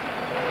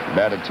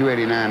 Batted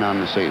 .289 on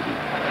the season.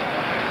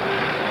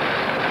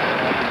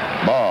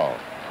 Ball.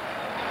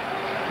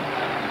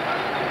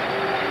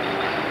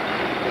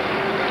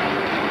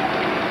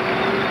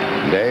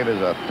 Dave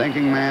is a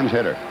thinking man's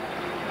hitter.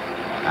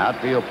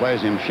 Outfield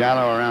plays him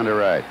shallow around to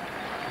right.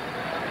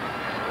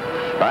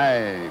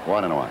 Strike,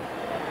 1-1.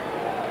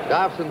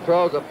 Dobson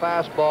throws a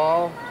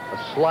fastball, a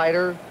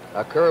slider,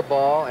 a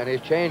curveball, and his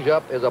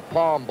changeup is a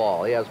palm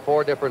ball. He has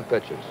 4 different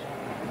pitches.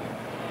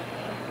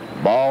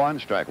 Ball 1,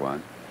 strike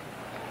 1.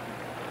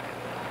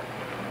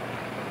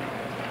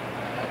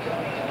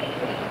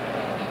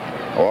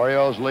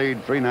 Orioles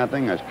lead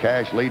 3-0 as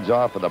Cash leads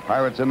off for the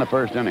Pirates in the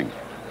first inning.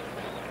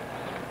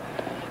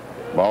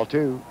 Ball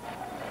 2.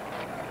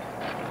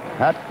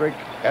 Patrick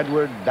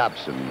Edward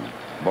Dobson,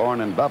 born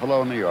in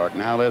Buffalo, New York,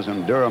 now lives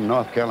in Durham,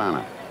 North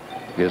Carolina.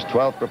 His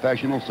 12th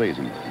professional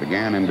season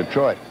began in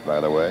Detroit, by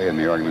the way, in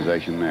the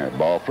organization there.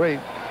 Ball 3. He,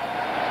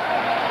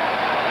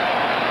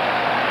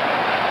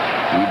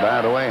 by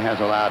the way, has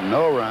allowed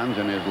no runs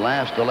in his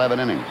last 11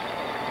 innings.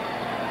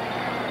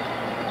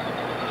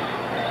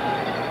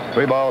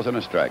 3 balls and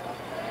a strike.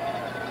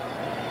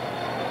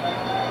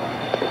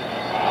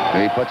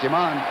 He puts him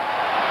on.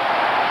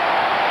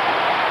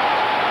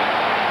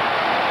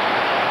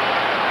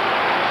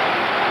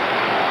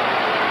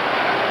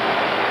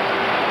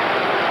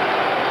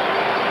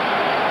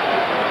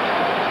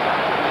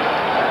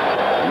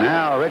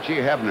 Richie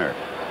Hebner,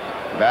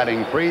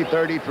 batting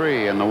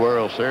 .333 in the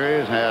World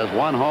Series, has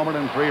 1 homer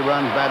and 3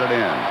 runs batted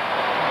in.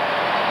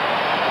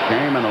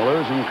 Came in a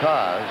losing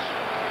cause.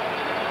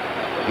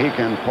 He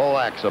can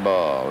poleaxe a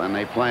ball, and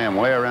they play him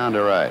way around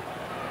to right.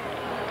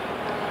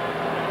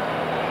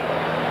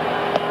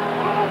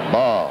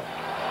 Ball.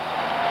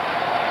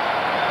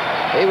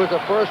 He was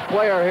the first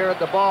player here at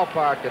the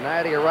ballpark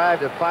tonight. He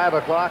arrived at 5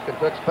 o'clock and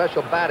took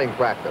special batting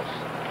practice.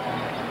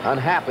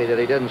 Unhappy that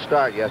he didn't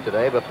start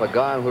yesterday, but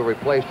Pagan, who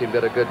replaced him,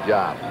 did a good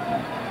job.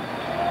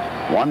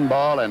 1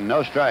 ball and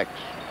no strikes.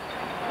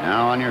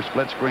 Now on your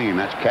split screen,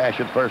 that's Cash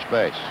at first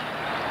base.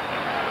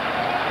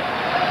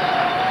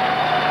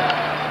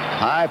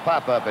 High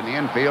pop-up in the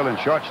infield, and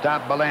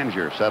shortstop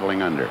Belanger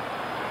settling under. 1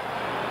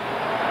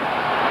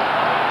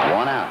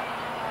 out.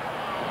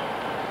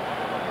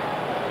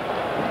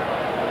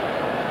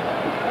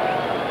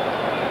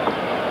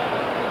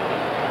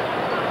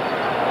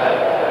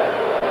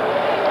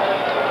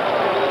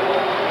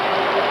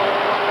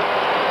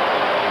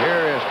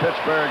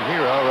 Pittsburgh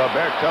hero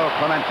Roberto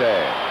Clemente.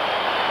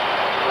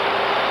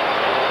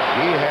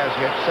 He has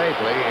hit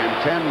safely in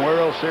 10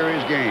 World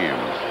Series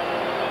games,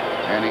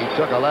 and he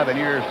took 11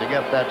 years to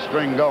get that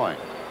string going.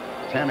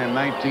 10 in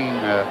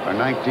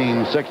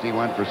 1960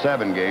 went for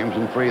 7 games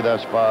and 3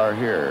 thus far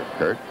here.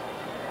 Curt?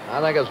 I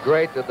think it's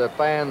great that the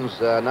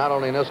fans, not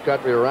only in this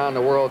country, around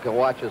the world, can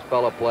watch this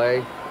fella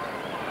play.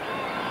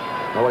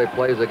 Nobody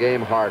plays the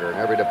game harder in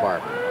every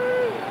department.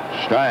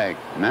 Strike.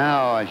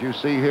 Now, as you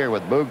see here,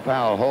 with Boog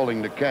Powell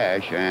holding to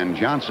Cash and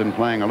Johnson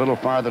playing a little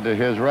farther to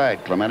his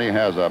right, Clemente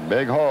has a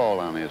big hole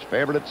on his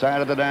favorite side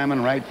of the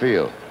diamond, right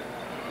field.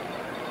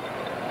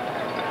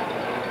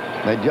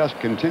 They just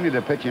continue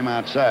to pitch him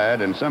outside,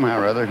 and somehow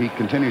or other he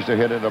continues to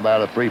hit it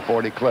about a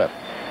 .340 clip.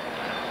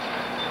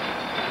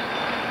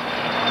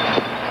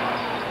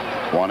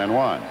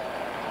 1-1.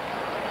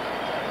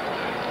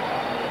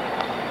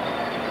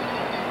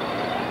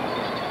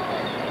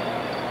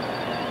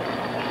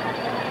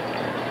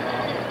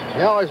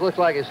 He always looks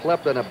like he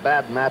slept in a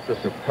bad mattress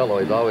or pillow.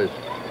 He's always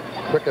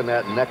cricking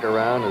that neck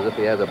around as if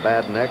he has a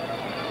bad neck.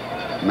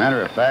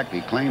 Matter of fact,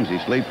 he claims he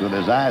sleeps with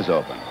his eyes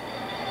open.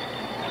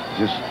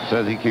 Just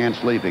says he can't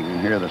sleep. He can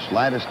hear the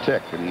slightest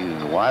tick, and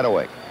he's wide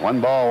awake. 1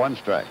 ball, 1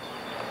 strike.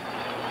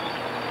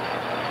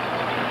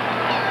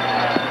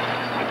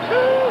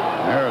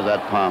 There's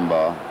that palm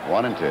ball.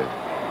 1-2.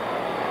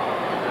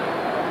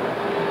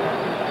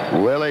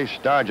 Willie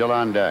Stargell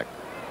on deck.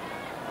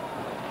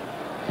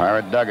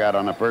 Pirate dugout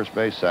on the first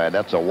base side.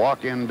 That's a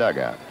walk-in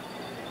dugout.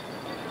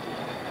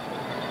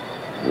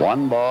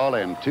 1 ball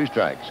and 2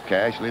 strikes.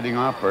 Cash leading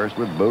off first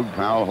with Boog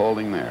Powell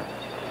holding there.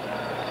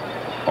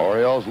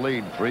 Orioles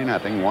lead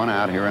 3-0, 1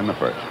 out here in the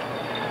first.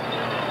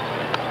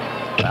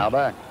 Foul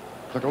back.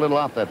 Took a little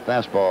off that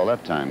fastball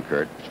that time,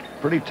 Curt.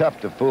 Pretty tough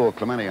to fool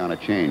Clemente on a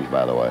change,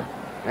 by the way.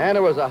 And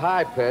it was a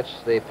high pitch.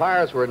 The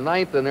Pirates were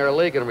 9th in their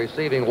league in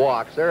receiving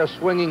walks. They're a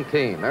swinging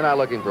team. They're not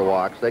looking for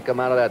walks. They come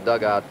out of that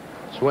dugout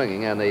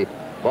swinging, and the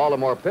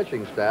Baltimore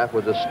pitching staff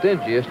was the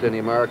stingiest in the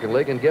American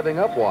League in giving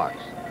up walks.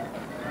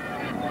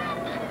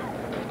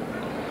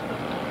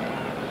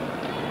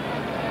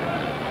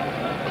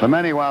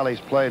 Clemente, while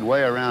he's played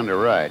way around to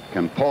right,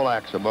 can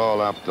poleaxe a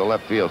ball up the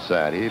left field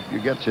side. If he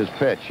gets his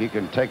pitch, he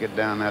can take it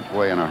down that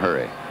way in a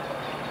hurry.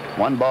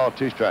 1 ball,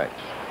 2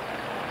 strikes.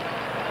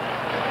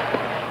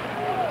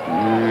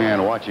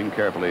 And watching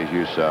carefully, as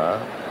you saw,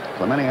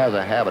 Clemente has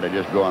a habit of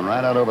just going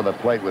right out over the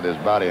plate with his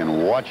body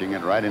and watching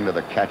it right into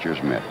the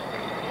catcher's mitt.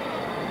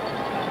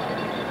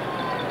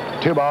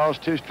 2 balls,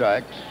 2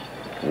 strikes,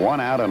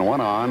 1 out and 1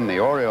 on. The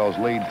Orioles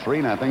lead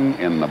 3-0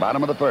 in the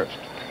bottom of the first.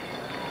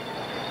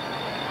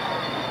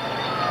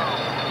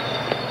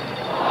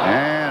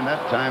 And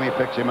that time he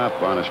picks him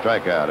up on a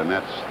strikeout, and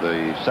that's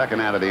the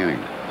 2nd out of the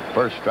inning.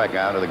 First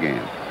strikeout of the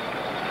game.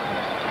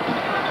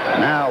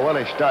 Now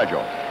Willie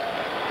Stargell.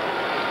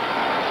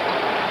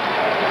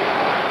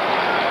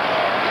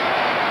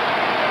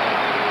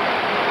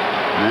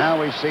 Now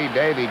we see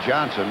Davy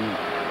Johnson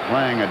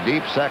playing a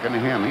deep second to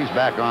him. He's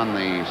back on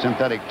the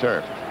synthetic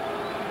turf.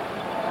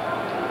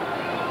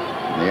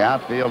 The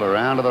outfield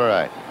around to the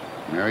right.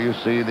 There you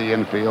see the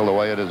infield, the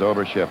way it is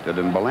overshifted.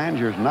 And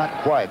Belanger's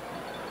not quite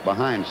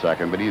behind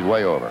second, but he's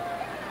way over.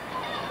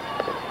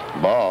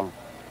 Ball.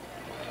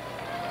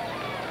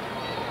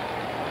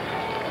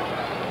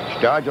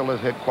 Stargell has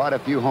hit quite a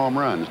few home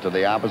runs to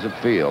the opposite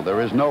field.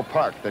 There is no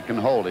park that can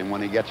hold him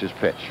when he gets his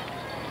pitch.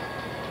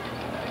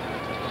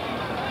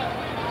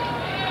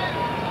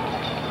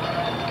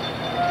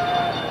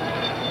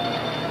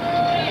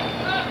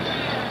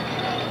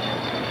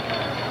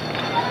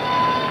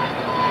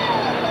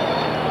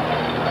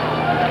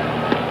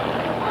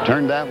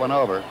 Turned that one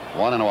over,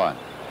 1-1.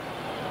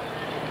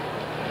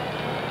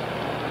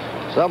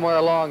 Somewhere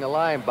along the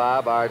line,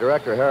 Bob, our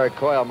director, Harry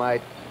Coyle,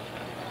 might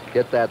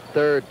get that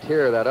 3rd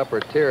tier, that upper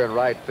tier in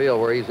right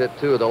field, where he's hit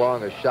 2 of the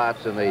longest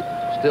shots in the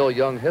still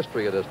young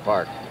history of this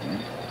park.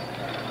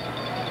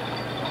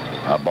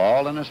 A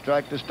ball and a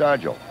strike to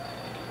Stargell.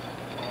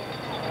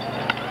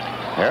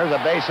 There's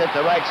a base hit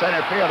to right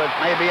center field. It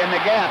may be in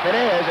the gap. It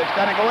is. It's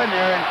going to go in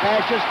there, and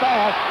Cash is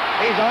fast.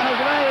 He's on his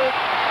way.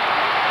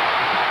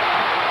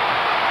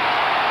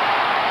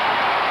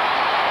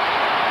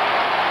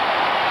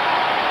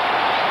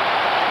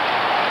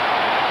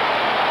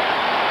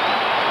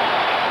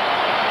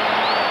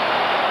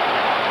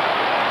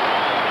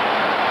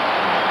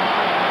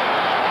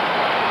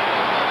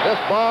 This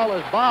ball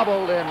is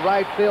bobbled in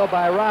right field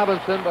by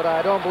Robinson, but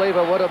I don't believe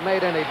it would have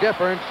made any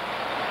difference.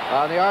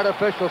 On the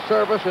artificial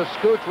surface, it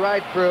scoots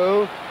right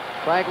through.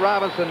 Frank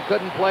Robinson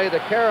couldn't play the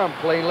carom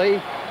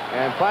cleanly.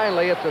 And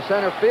finally, it's the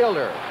center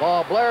fielder,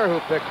 Paul Blair, who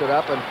picks it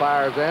up and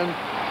fires in.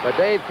 But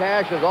Dave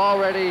Cash is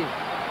already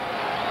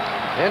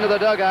into the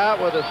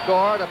dugout with a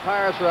score. The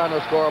Pirates are on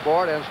the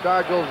scoreboard, and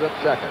Stargell's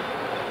at second.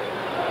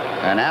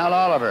 And Al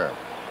Oliver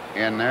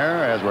in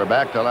there as we're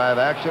back to live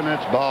action.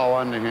 It's ball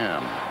 1 to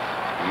him.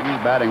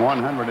 He's batting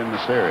 100 in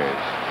the series.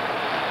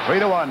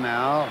 3-1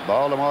 now,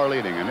 Baltimore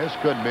leading, and this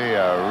could be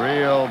a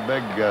real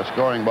big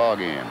scoring ball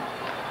game.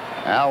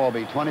 Al will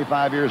be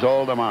 25 years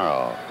old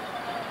tomorrow.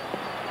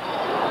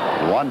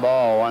 1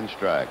 ball, 1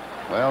 strike.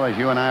 Well, as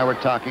you and I were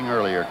talking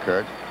earlier,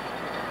 Curt,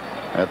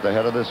 at the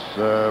head of this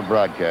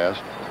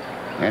broadcast,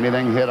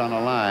 anything hit on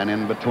a line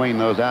in between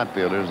those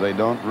outfielders, they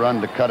don't run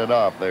to cut it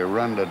off. They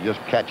run to just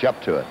catch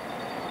up to it.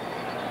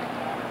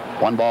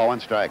 1 ball, 1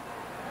 strike.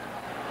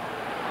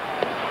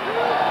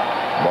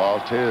 Ball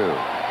 2.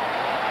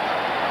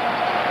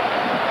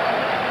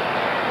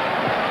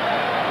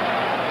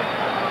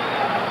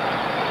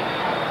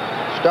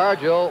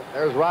 Stargell,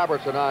 there's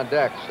Robertson on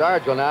deck.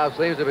 Stargell now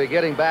seems to be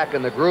getting back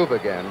in the groove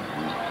again.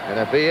 And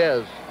if he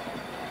is,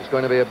 it's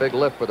going to be a big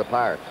lift for the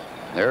Pirates.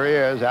 There he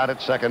is out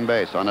at second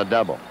base on a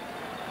double.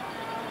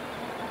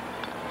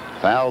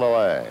 Fouled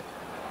away.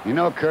 You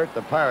know, Curt,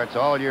 the Pirates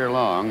all year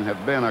long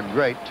have been a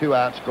great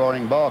 2-out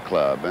scoring ball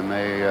club, and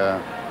they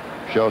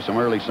show some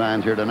early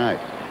signs here tonight.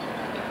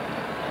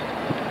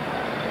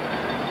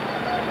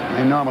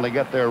 They normally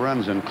get their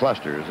runs in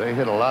clusters. They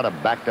hit a lot of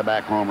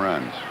back-to-back home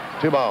runs.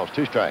 2 balls,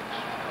 2 strikes.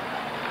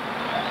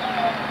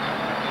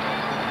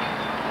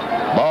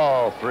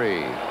 Ball 3.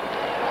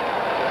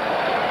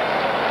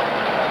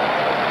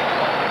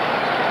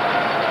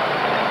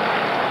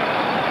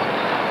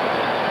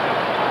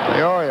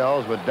 The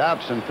Orioles, with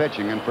Dobson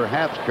pitching, and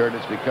perhaps, Curt,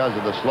 it's because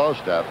of the slow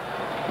stuff,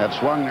 have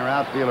swung their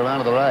outfield around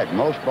to the right.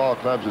 Most ball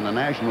clubs in the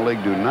National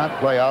League do not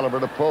play Oliver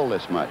to pull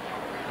this much.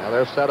 Now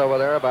they're set over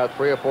there about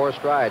 3 or 4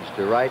 strides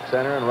to right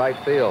center and right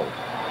field.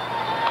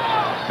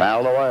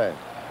 Fouled away.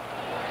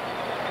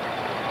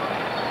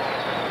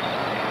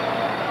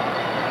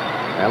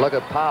 And look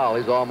at Powell.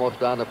 He's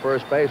almost on the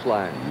first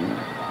baseline.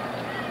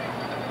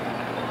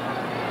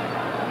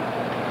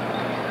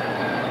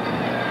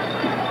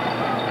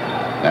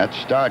 That's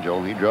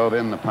Stargell. He drove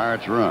in the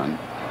Pirates' run.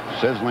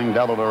 Sizzling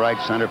double to right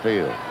center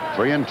field.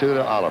 3-2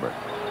 to Oliver.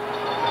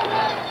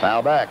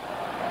 Foul back.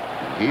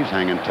 He's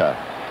hanging tough.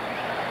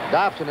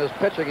 Dobson is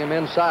pitching him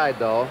inside,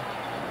 though.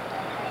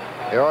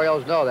 The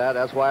Orioles know that.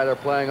 That's why they're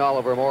playing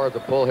Oliver more as a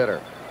pull hitter.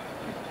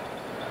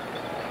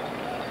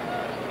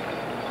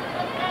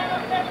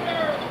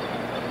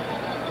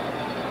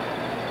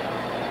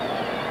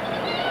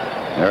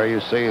 There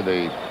you see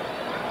the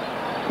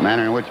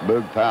manner in which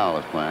Boog Powell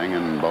is playing,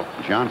 and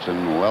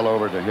Johnson well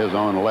over to his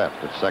own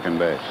left at second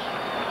base.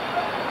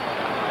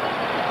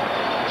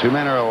 2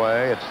 men are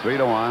away. It's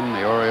 3-1.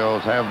 The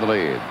Orioles have the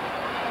lead.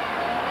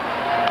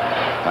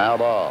 Foul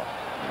ball.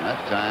 And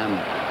that time,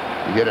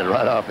 he hit it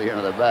right off the end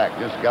of the back.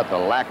 Just got the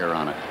lacquer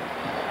on it.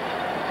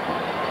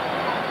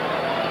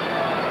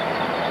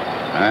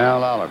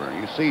 Al Oliver.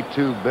 You see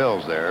 2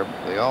 Bills there.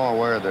 They all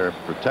wear their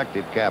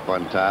protective cap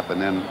on top,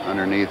 and then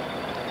underneath,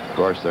 of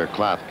course, their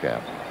cloth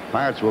cap.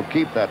 Pirates will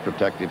keep that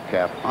protective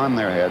cap on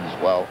their heads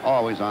while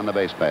always on the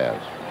base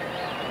paths.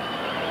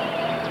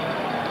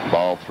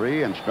 Ball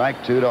 3 and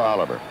strike 2 to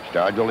Oliver.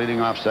 Stargell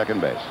leading off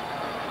second base.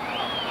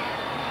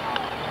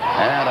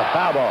 And a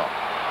foul ball.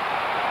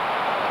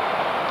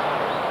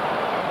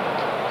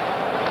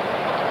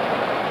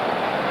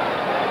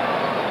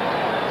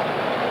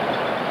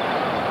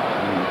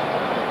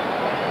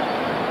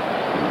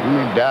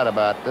 Any doubt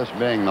about this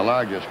being the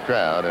largest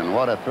crowd, and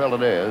what a thrill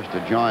it is to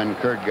join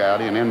Curt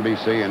Gowdy and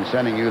NBC in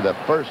sending you the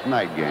first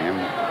night game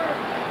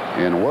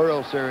in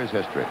World Series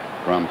history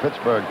from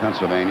Pittsburgh,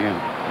 Pennsylvania,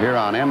 here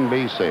on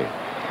NBC.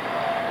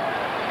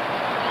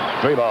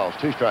 3 balls,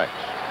 2 strikes.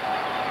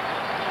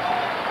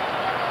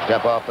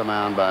 Step off the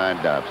mound by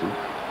Dobson.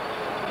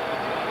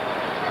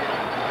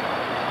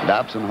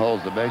 Dobson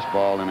holds the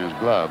baseball in his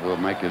glove. Will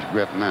make his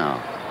grip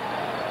now.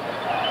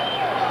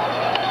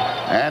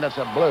 And it's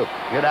a bloop.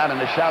 Hit out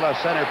into shallow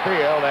center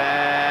field,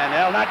 and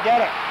they'll not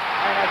get it.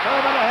 And it's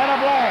over the head of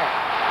Blair.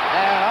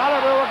 And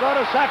Oliver will go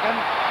to second,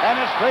 and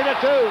it's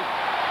 3-2.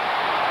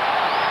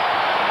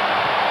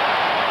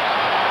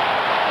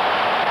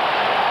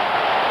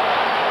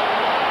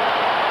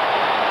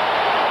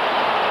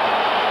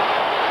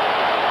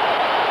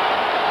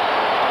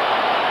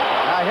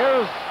 Now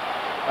here's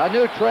a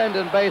new trend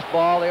in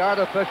baseball, the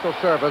artificial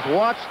surface.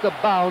 Watch the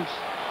bounce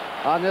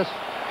on this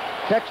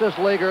Texas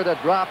leaguer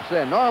that drops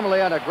in.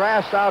 Normally on a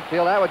grass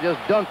outfield, I would just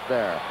dunk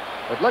there.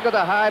 But look at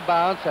the high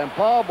bounce, and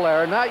Paul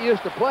Blair, not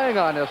used to playing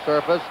on this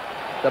surface,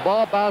 the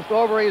ball bounced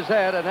over his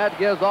head, and that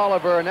gives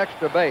Oliver an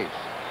extra base.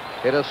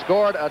 It has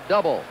scored a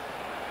double.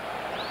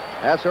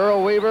 That's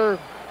Earl Weaver,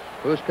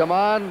 who's come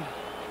on.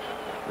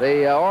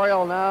 The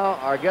Orioles now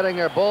are getting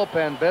their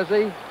bullpen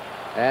busy,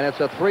 and it's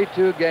a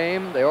 3-2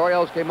 game. The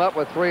Orioles came up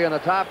with 3 in the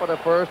top of the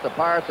first. The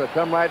Pirates have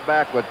come right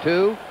back with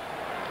 2.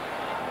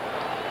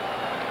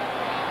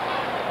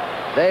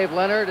 Dave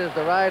Leonard is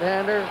the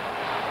right-hander,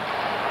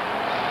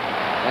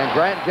 and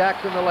Grant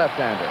Jackson the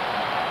left-hander.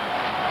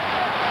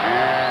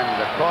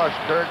 And, of course,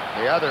 Curt,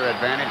 the other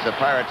advantage the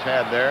Pirates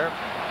had there,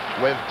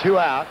 with 2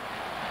 out,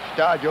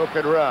 Staggio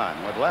could run.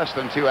 With less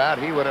than 2 out,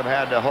 he would have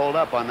had to hold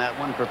up on that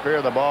one for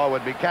fear the ball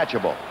would be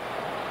catchable.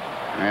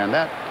 And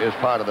that is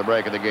part of the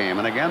break of the game.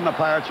 And again, the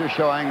Pirates are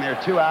showing their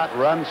 2-out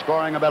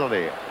run-scoring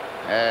ability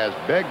as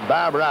Big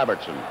Bob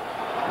Robertson.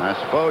 I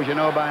suppose you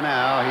know by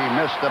now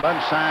he missed the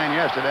bunt sign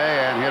yesterday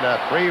and hit a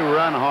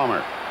 3-run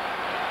homer.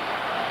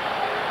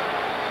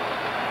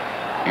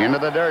 Into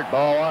the dirt,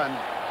 ball 1.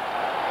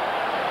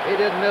 He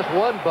didn't miss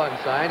 1 bunt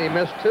sign, he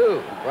missed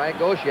 2. Frank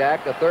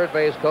Osiak, the third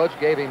base coach,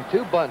 gave him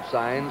 2 bunt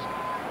signs,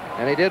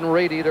 and he didn't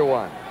read either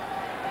one.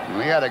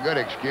 Well, he had a good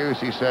excuse.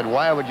 He said,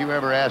 "Why would you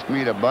ever ask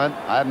me to bunt?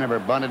 I've never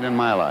bunted in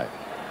my life."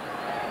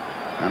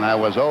 And I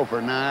was 0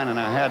 for 9, and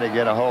I had to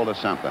get a hold of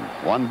something.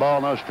 1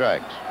 ball, no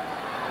strikes.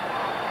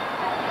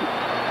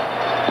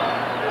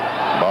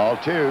 Ball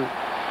 2.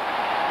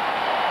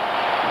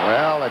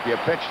 Well, if you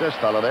pitch this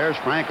fellow, there's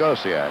Frank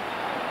Osiak.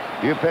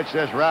 You pitch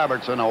this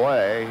Robertson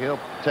away, he'll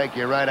take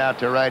you right out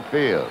to right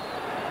field.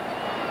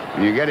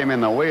 And you get him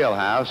in the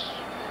wheelhouse,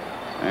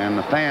 and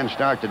the fans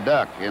start to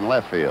duck in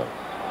left field.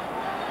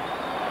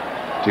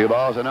 2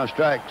 balls and no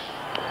strikes.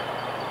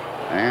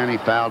 And he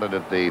fouled it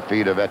at the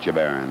feet of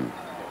Echeverrin.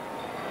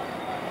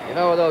 You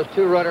know, those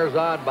 2 runners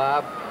on,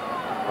 Bob,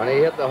 when he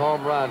hit the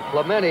home run,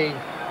 Clemente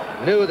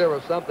knew there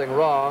was something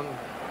wrong,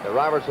 that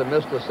Robertson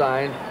missed the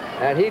sign,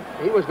 and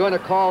he was going to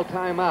call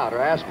timeout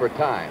or ask for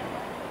time.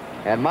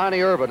 And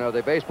Monty Irvin of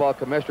the baseball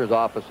commissioner's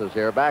offices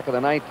here, back in the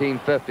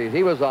 1950s,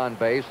 he was on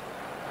base,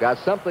 got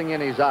something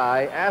in his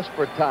eye, asked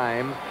for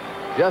time.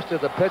 Just as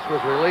the pitch was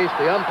released,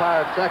 the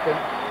umpire at second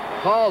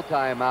called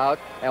timeout,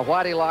 and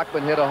Whitey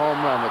Lockman hit a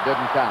home run that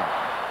didn't count.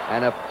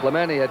 And if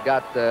Clemente had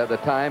got the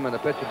time and the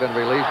pitch had been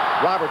released,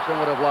 Robertson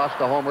would have lost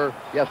the homer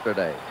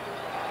yesterday.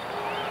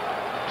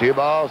 2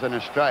 balls and a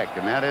strike,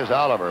 and that is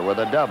Oliver with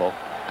a double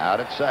out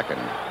at second.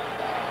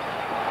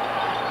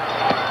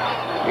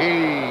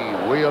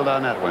 He wheeled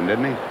on that one,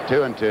 didn't he?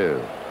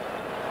 2-2.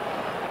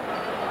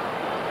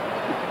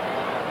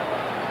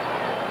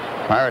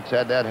 Pirates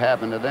had that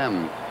happen to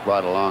them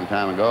quite a long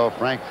time ago.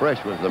 Frank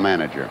Frisch was the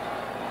manager.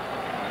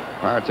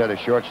 Pirates had a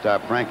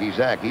shortstop, Frankie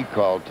Zach. He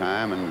called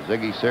time, and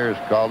Ziggy Sears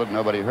called it.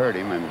 Nobody heard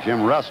him, and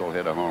Jim Russell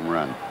hit a home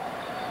run,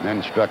 and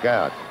then struck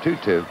out.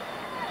 2-2.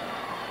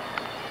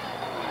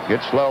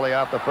 Hit slowly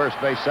off the first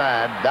base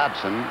side.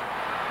 Dobson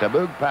to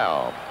Boog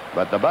Powell.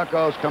 But the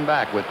Buccos come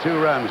back with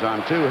 2 runs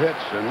on 2 hits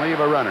and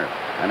leave a runner.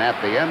 And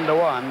at the end of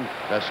 1,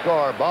 the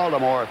score,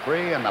 Baltimore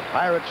 3 and the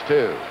Pirates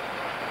 2.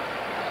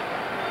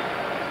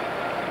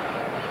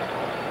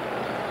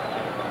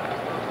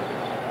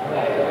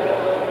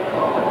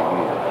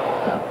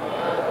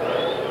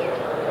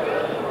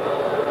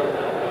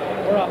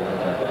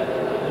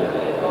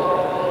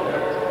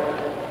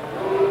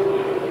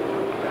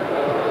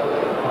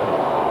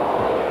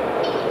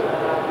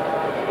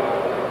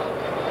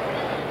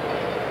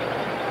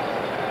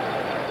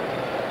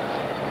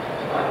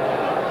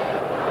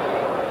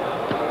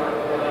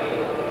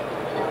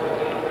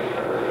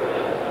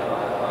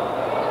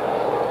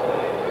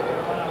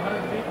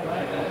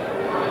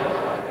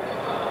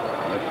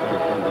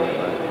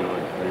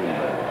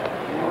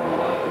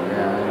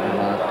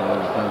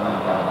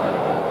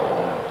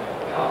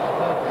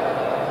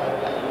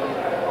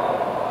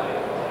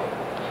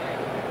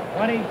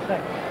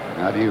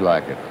 How do you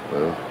like it,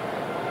 Boo?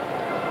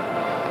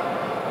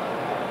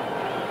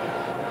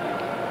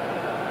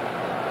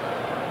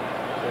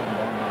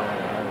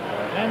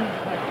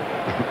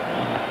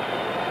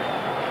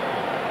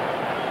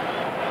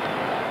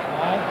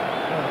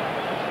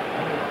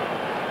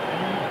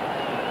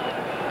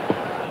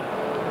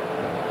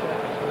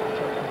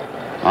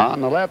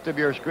 On the left of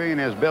your screen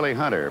is Billy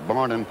Hunter,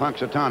 born in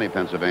Punxsutawney,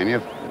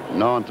 Pennsylvania,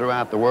 known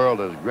throughout the world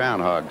as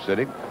Groundhog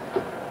City.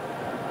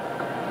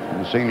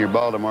 Senior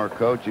Baltimore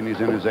coach, and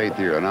he's in his 8th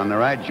year. And on the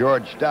right,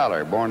 George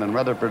Stoller, born in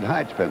Rutherford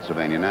Heights,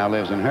 Pennsylvania, now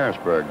lives in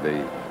Harrisburg,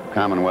 the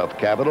Commonwealth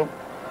capital,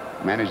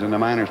 managed in the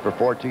minors for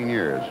 14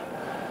 years.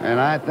 And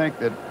I think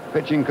that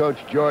pitching coach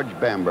George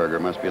Bamberger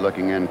must be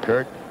looking in,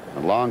 Curt, a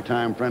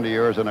longtime friend of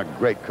yours and a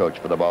great coach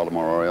for the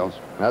Baltimore Orioles.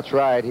 That's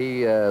right.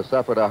 He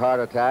suffered a heart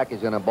attack.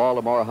 He's in a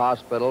Baltimore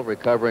hospital,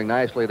 recovering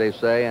nicely, they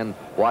say, and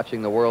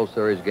watching the World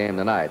Series game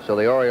tonight. So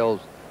the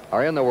Orioles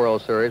are in the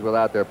World Series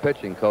without their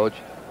pitching coach,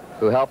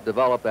 who helped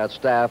develop that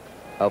staff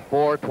of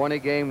 4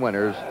 20-game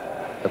winners,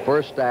 the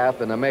first staff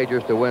in the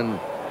majors to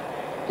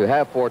to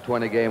have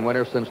 420 game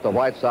winners since the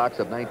White Sox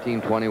of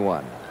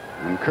 1921.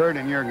 And Curt,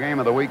 in your game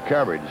of the week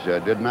coverage,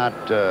 did not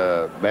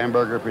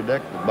Bamberger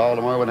predict that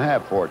Baltimore would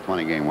have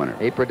 420 game winners?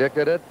 He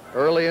predicted it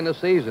early in the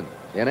season,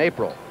 in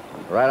April.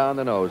 Right on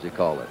the nose, he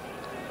called it.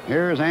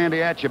 Here's Andy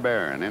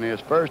Etchebarren in his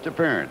first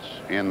appearance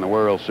in the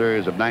World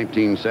Series of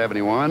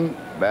 1971.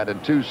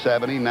 Batted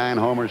 .270, 9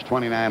 homers,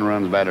 29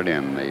 runs batted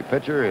in. The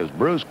pitcher is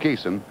Bruce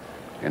Kieson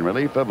in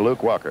relief of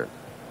Luke Walker.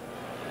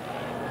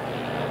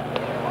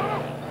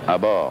 A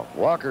ball.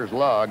 Walker's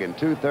log in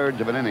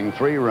 2/3 of an inning,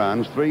 3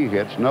 runs, 3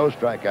 hits, no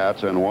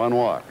strikeouts, and 1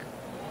 walk.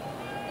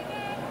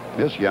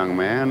 This young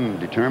man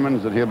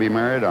determines that he'll be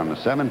married on the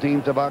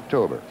 17th of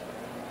October,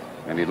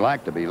 and he'd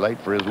like to be late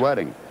for his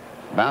wedding.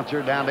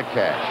 Bouncer down to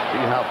Cash. See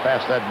how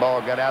fast that ball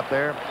got out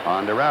there?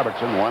 On to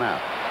Robertson, 1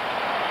 out.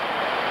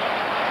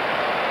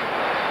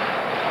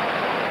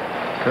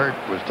 Curt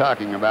was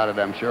talking about it,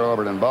 I'm sure,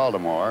 over in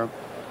Baltimore.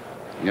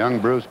 Young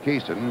Bruce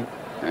Kieson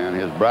and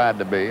his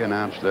bride-to-be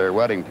announced their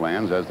wedding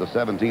plans as the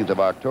 17th of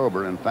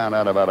October and found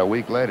out about a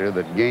week later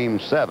that Game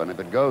 7, if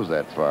it goes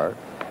that far,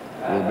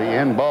 will be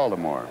in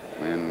Baltimore.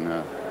 And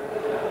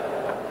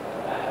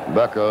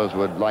Buccos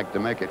would like to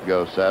make it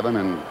go 7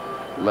 and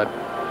let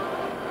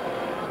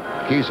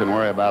Kieson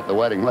worry about the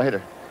wedding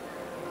later.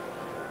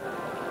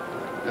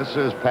 This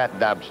is Pat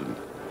Dobson.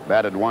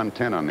 Batted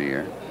 .110 on the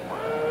year.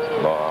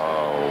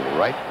 Ball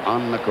right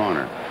on the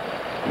corner.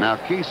 Now,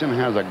 Kieson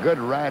has a good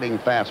riding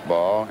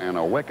fastball and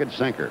a wicked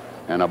sinker,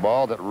 and a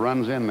ball that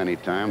runs in many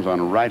times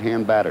on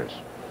right-hand batters.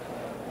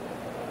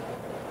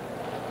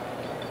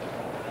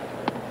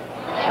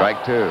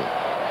 Strike 2.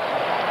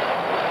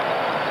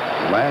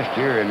 Last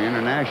year in the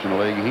International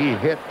League, he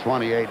hit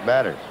 28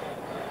 batters.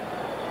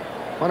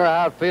 Wonder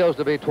how it feels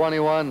to be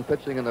 21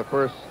 pitching in the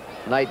first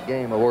night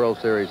game of World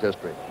Series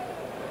history.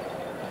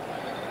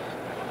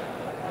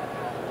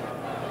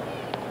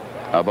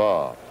 A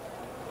ball.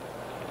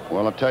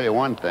 Well, I'll tell you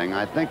one thing.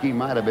 I think he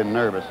might have been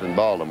nervous in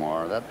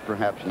Baltimore. That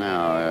perhaps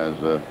now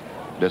has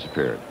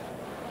disappeared.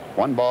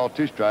 1 ball,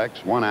 2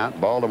 strikes, 1 out.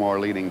 Baltimore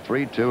leading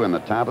 3-2 in the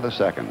top of the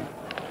second.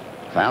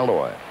 Fouled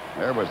away.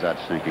 There was that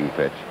sinking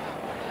pitch.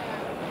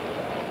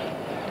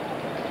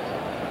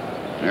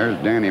 There's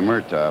Danny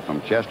Murtaugh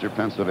from Chester,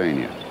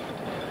 Pennsylvania.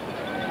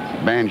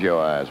 Banjo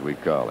Eyes, we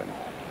call him.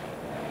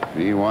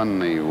 He won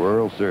the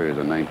World Series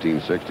in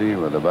 1960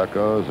 with the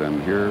Buccos,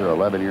 and here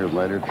 11 years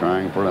later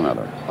trying for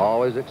another.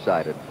 Always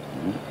excited.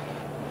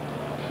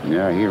 Mm-hmm.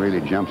 Yeah, he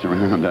really jumps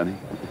around, doesn't he?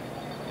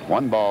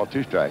 1 ball,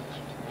 2 strikes.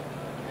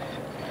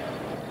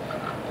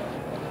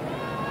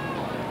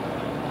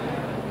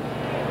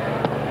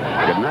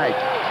 Good night.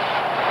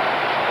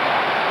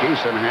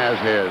 Kieson has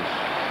his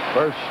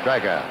first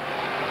strikeout.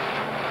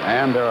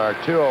 And there are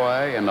 2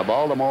 away in the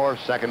Baltimore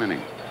second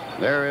inning.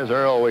 There is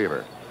Earl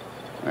Weaver.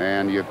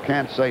 And you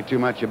can't say too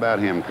much about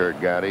him,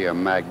 Curt Gowdy, a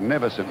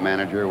magnificent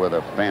manager with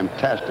a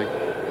fantastic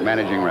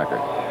managing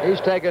record.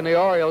 He's taken the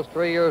Orioles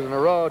 3 years in a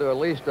row to at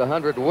least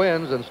 100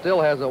 wins and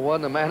still hasn't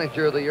won the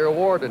Manager of the Year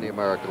award in the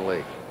American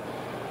League.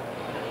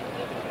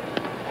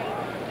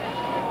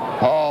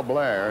 Paul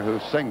Blair, who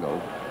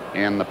singled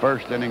in the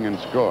first inning and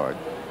scored.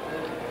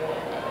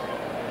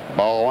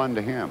 Ball 1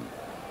 to him.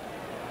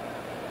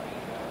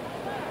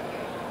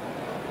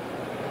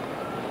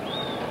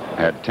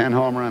 Had 10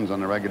 home runs on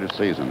the regular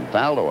season.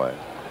 Fouled away.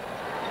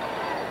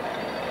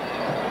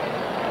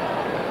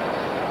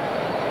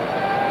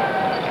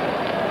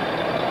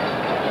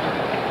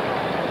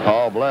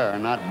 Paul Blair,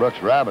 not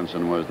Brooks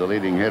Robinson, was the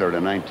leading hitter in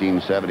the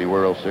 1970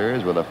 World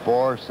Series with a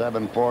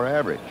 .474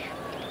 average.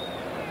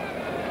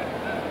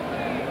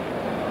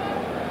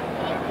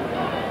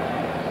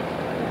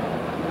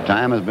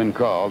 Time has been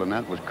called, and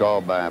that was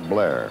called by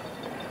Blair.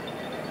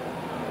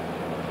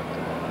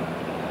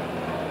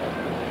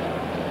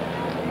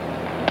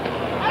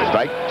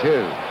 Strike 2.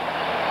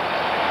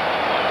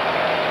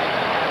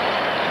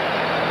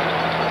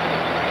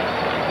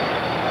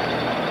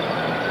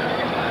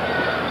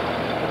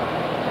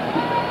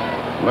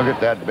 Look at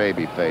that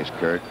baby face,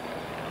 Curt.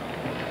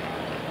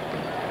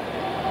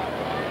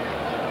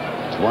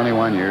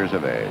 21 years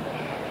of age.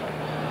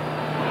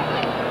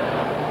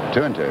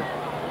 2-2.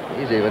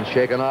 He's even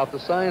shaking off the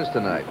signs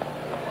tonight.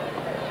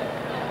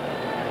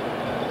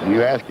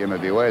 You ask him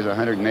if he weighs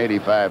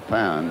 185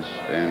 pounds,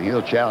 and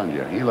he'll challenge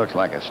you. He looks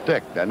like a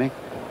stick, doesn't he?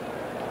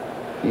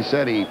 He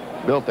said he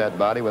built that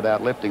body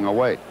without lifting a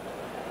weight.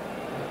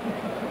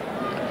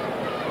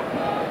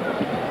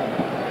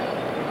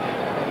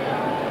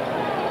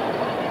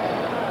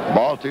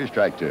 Ball 2,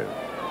 strike 2.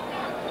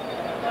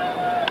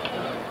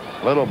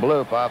 Little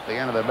bloop off the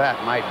end of the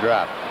bat might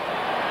drop.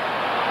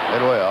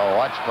 It will.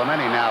 Watch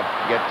Clemente now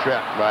get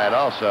tripped by it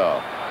also.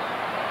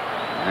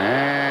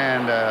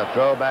 And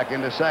throw back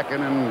into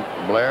second, and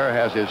Blair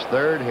has his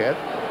 3rd hit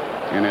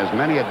in as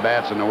many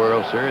at-bats in the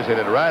World Series. Hit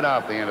it right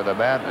off the end of the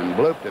bat and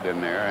blooped it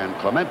in there, and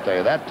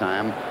Clemente that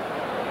time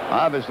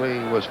obviously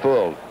was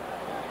fooled.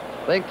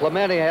 I think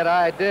Clemente had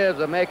ideas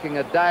of making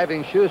a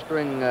diving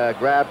shoestring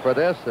grab for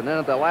this, and then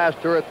at the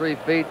last 2 or 3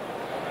 feet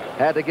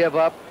had to give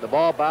up. The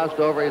ball bounced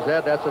over his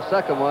head. That's the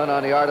second one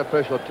on the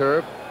artificial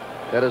turf.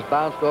 It has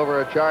bounced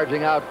over a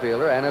charging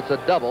outfielder, and it's a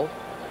double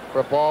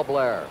for Paul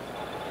Blair.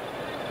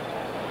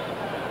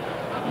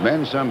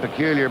 Been some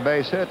peculiar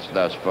base hits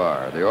thus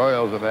far. The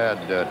Orioles have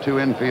had 2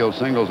 infield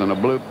singles and a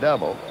bloop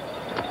double.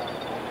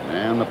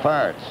 And the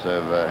Pirates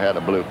have had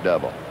a bloop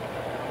double.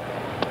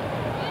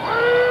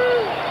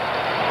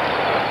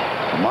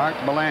 Mark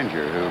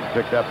Belanger, who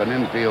picked up an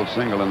infield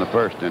single in the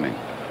first inning.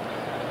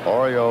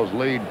 Orioles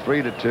lead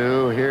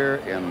 3-2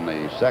 here in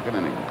the second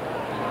inning.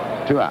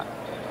 2 out.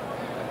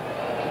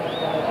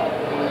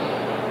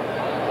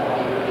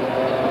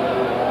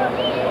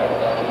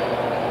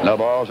 No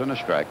balls and a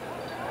strike.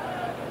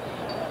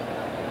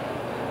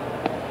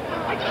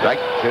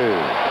 Strike 2.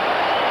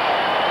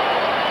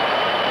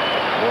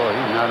 Boy,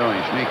 he's not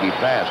only sneaky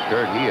fast,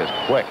 Curt, he is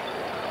quick.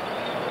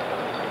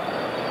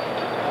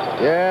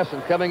 Yes,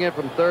 and coming in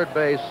from third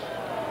base,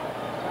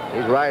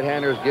 these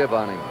right-handers give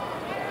on him.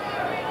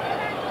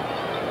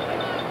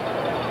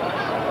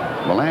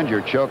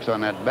 Belanger chokes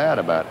on that bat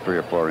about 3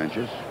 or 4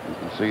 inches. You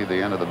can see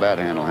the end of the bat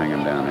handle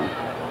hanging down there.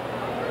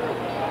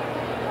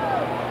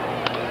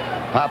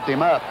 Popped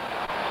him up.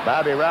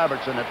 Bobby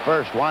Robertson at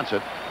first wants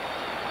it.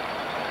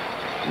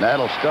 And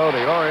that'll stow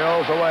the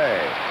Orioles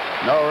away.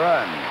 No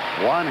runs,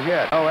 1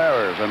 hit, no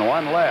errors, and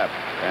 1 left.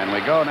 And we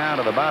go now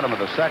to the bottom of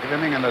the second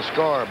inning, and the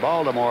score,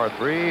 Baltimore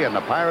 3 and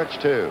the Pirates 2.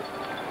 Okay, we're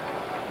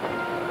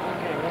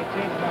going to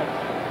change mics.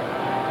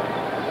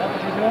 Is that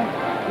what you're doing?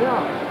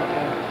 Yeah.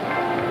 Okay.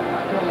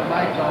 The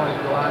mics always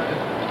go out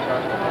just to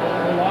discuss it.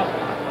 We lost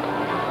it.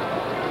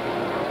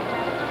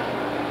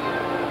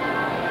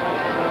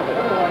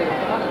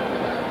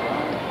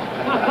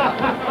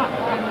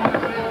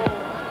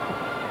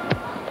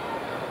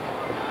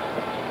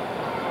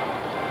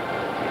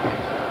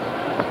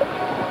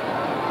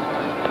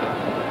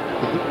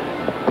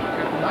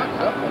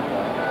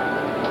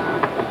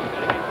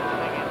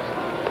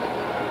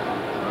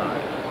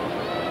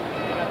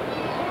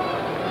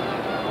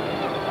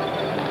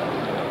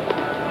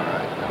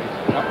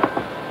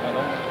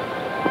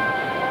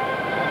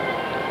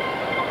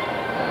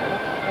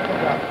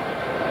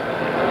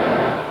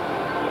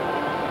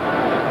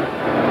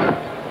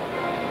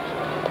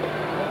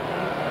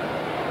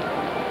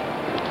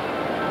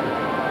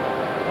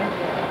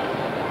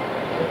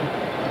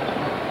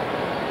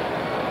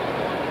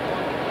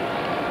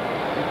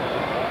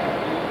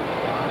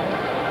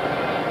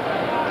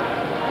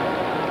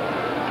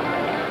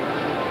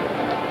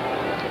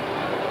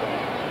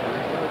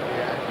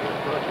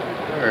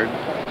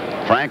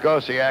 Frank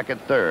Osiak at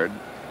third.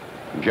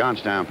 In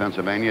Johnstown,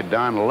 Pennsylvania,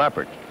 Don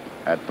Leppert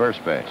at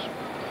first base.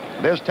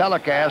 This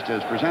telecast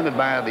is presented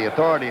by the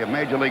authority of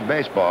Major League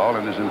Baseball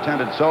and is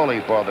intended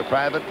solely for the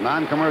private,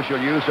 non-commercial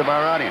use of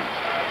our audience.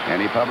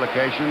 Any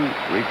publication,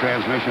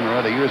 retransmission, or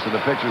other use of the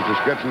pictures,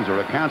 descriptions, or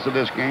accounts of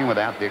this game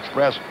without the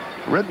express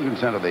written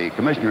consent of the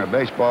Commissioner of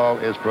Baseball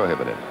is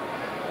prohibited.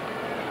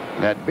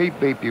 That beep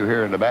beep you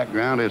hear in the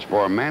background is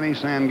for Manny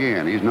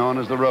Sanguin. He's known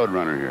as the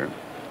Roadrunner here.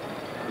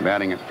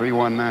 Batting at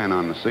 .319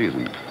 on the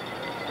season.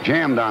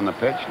 Jammed on the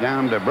pitch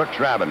down to Brooks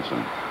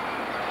Robinson.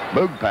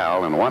 Boog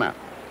Powell and 1 out.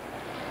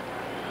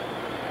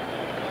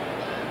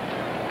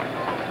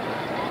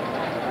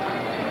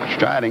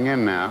 Striding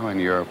in now,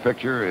 and your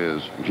picture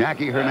is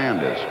Jackie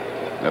Hernandez,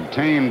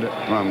 obtained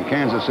from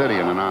Kansas City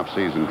in an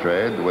off-season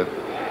trade with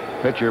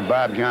pitcher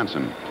Bob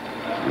Johnson,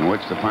 in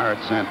which the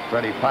Pirates sent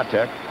Freddie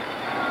Patek,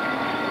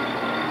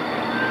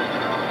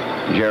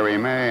 Jerry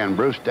May, and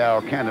Bruce Dow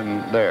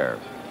Kenton there.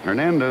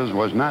 Hernandez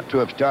was not to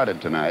have started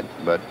tonight,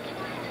 but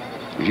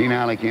Gene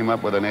Alley came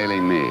up with an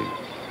ailing knee.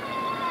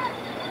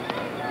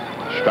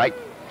 Strike.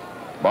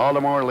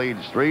 Baltimore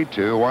leads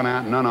 3-2, 1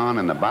 out, none on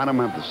in the bottom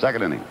of the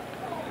second inning.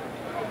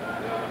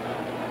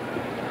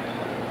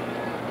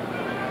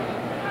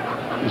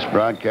 This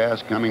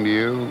broadcast coming to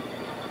you,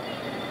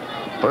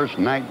 first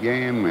night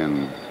game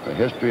in the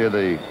history of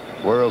the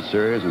World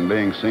Series and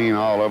being seen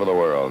all over the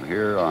world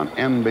here on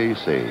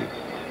NBC.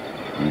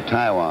 In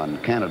Taiwan,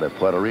 Canada,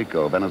 Puerto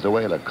Rico,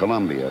 Venezuela,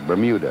 Colombia,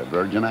 Bermuda,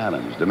 Virgin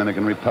Islands,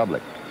 Dominican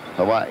Republic,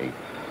 Hawaii,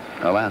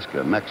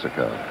 Alaska,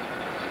 Mexico.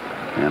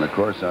 And, of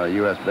course, our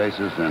U.S.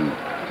 bases in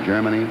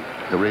Germany,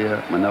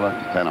 Korea, Manila,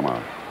 and Panama.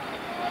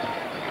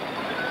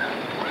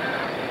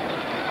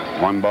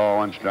 1 ball,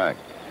 1 strike.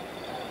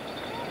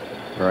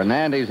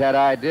 Hernandez had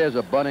ideas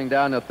of bunting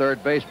down the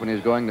third base when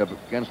he's going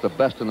against the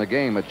best in the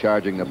game at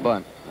charging the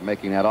bunt and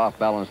making that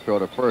off-balance throw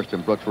to first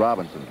in Brooks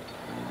Robinson.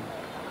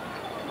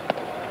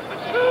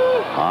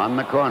 On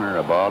the corner,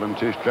 a ball and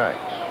 2 strikes.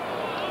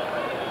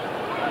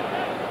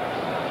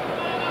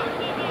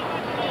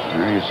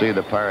 There you see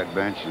the Pirate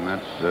bench, and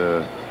that's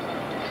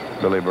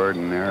Billy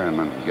Burden there,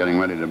 and getting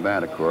ready to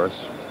bat, of course,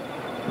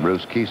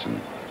 Bruce Keeson.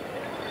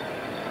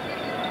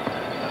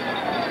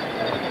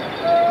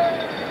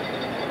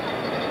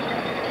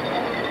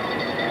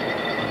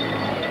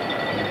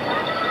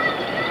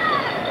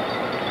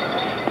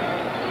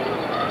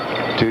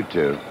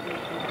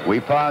 We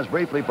pause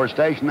briefly for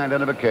station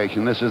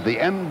identification. This is the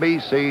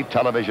NBC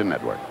television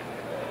network.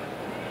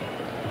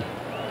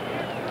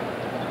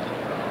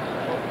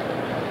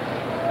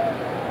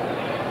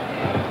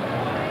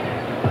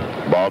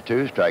 Ball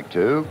 2, strike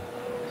 2.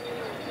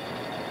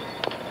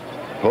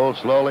 Pulled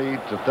slowly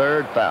to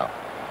third, foul.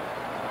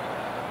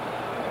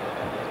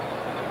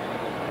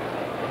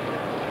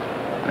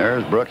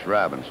 There's Brooks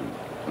Robinson,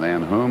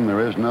 than whom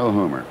there is no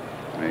Hoomer.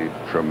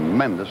 A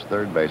tremendous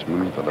third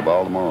baseman for the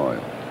Baltimore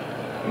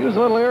Orioles. He was a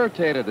little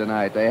irritated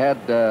tonight. They had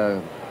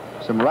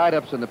some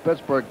write-ups in the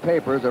Pittsburgh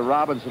papers that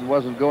Robinson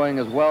wasn't going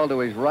as well to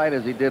his right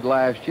as he did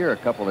last year. A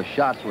couple of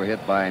shots were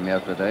hit by him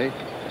yesterday.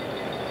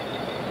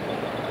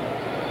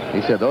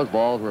 He said those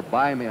balls were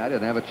by me. I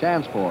didn't have a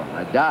chance for them.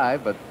 I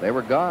dived, but they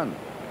were gone.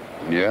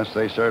 Yes,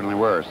 they certainly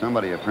were.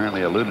 Somebody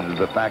apparently alluded to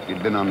the fact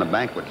he'd been on the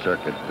banquet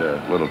circuit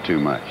a little too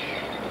much.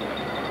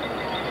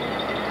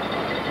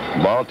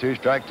 Ball 2,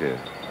 strike 2.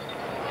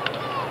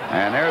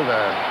 And there's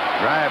a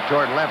drive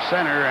toward left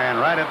center and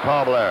right at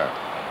Paul Blair.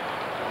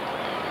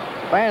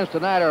 Fans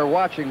tonight are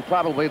watching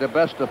probably the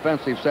best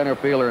defensive center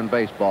fielder in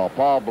baseball,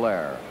 Paul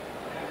Blair,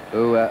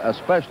 who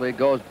especially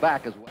goes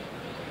back as well.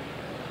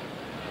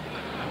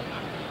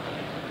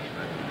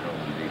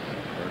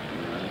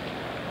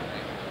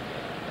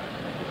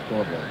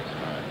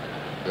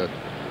 Good.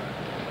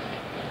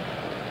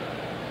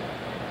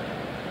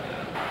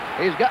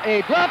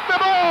 He dropped the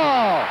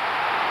ball.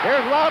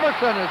 Here's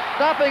Robertson is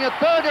stopping at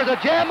third. There's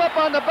a jam up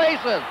on the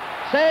bases.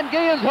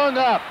 Sanguillen's hung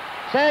up.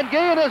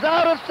 Sanguillen is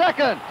out at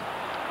second.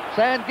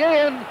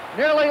 Sanguillen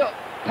nearly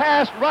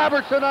passed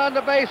Robertson on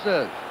the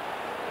bases.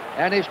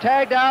 And he's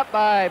tagged out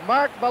by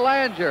Mark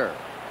Belanger.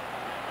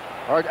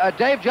 Or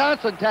Dave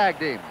Johnson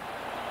tagged him.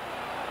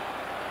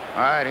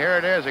 All right, here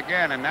it is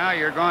again, and now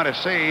you're going to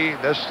see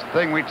this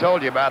thing we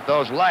told you about,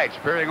 those lights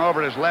peering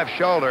over his left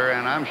shoulder,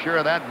 and I'm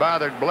sure that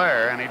bothered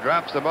Blair, and he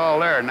drops the ball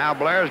there. Now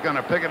Blair's going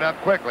to pick it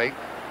up quickly,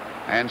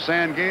 and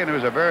Sanguillen,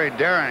 who's a very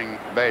daring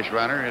base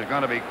runner, is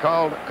going to be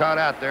caught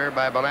out there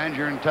by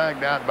Belanger and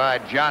tagged out by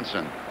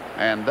Johnson.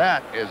 And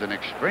that is an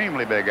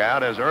extremely big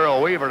out as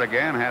Earl Weaver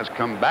again has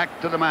come back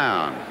to the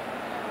mound.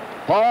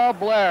 Paul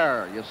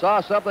Blair, you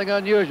saw something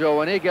unusual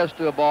when he gets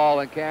to a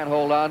ball and can't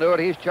hold on to it.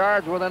 He's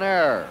charged with an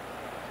error.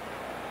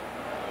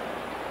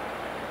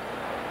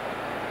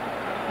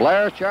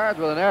 Blair's charged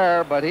with an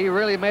error, but he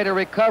really made a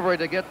recovery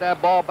to get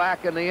that ball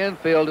back in the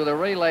infield to the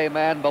relay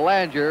man,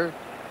 Belanger,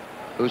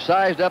 who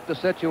sized up the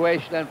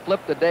situation and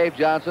flipped to Dave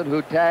Johnson,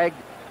 who tagged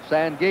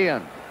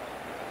Sanguillen.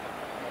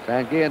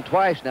 Sanguillen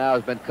twice now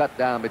has been cut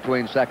down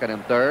between second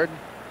and third.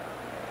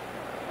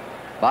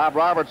 Bob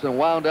Robertson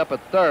wound up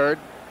at third.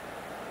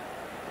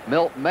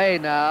 Milt May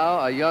now,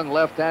 a young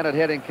left-handed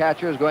hitting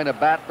catcher, is going to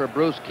bat for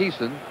Bruce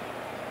Keeson.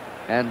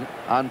 And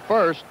on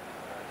first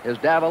is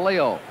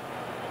Davalillo.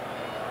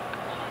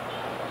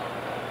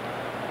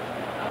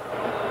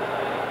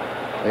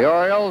 The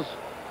Orioles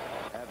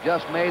have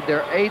just made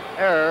their 8th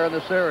error in the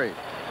series.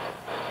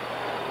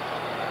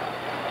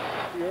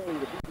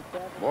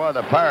 Boy,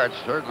 the Pirates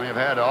certainly have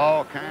had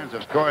all kinds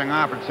of scoring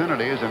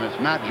opportunities, and it's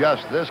not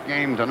just this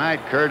game tonight,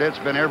 Curt. It's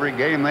been every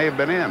game they've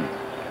been in.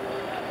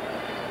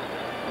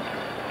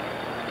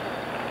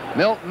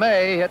 Milt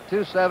May hit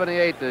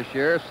 .278 this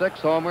year, 6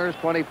 homers,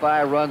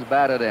 25 runs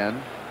batted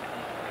in.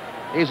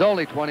 He's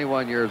only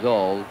 21 years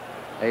old,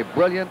 a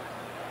brilliant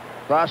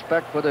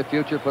prospect for the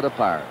future for the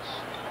Pirates.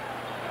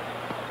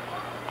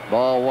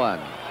 Ball 1.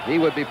 He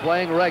would be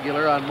playing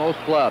regular on most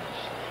clubs.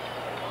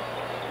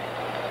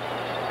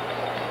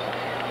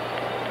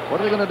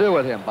 What are they going to do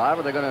with him, Bob?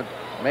 Are they going to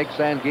make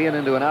Sanguillen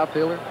into an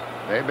outfielder?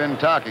 They've been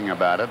talking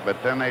about it,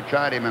 but then they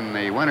tried him in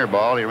the winter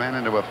ball. He ran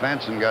into a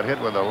fence and got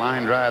hit with a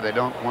line drive. They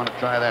don't want to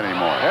try that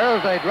anymore.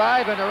 There's a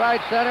drive into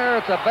right center.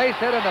 It's a base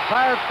hit, and the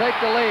Pirates take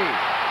the lead.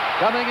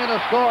 Coming in to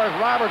score is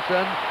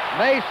Robertson.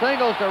 May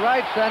singles to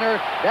right center.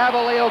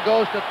 Davalillo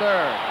goes to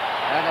third.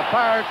 And the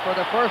Pirates, for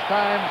the first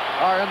time,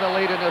 are in the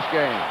lead in this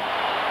game.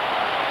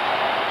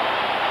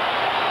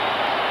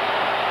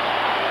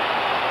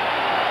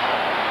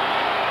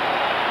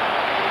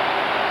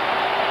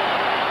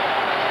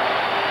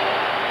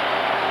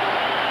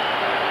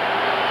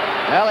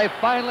 Well, they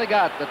finally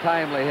got the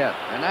timely hit.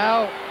 And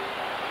now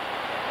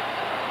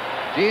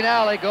Gene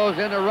Alley goes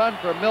in to run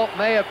for Milt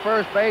May at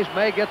first base.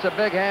 May gets a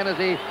big hand as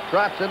he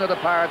trots into the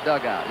Pirate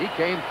dugout. He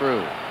came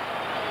through.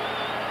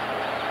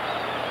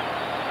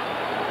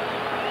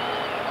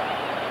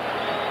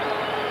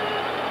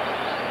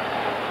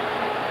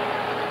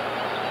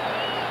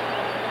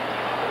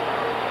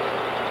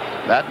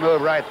 That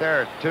move right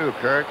there, too,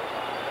 Curt,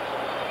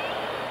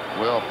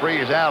 will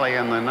freeze Alley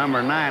in the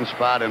number 9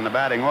 spot in the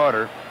batting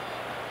order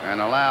and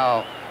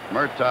allow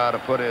Murtaugh to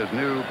put his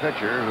new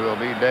pitcher, who will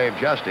be Dave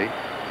Justy,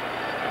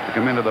 to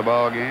come into the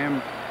ball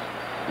game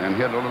and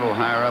hit a little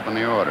higher up in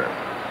the order.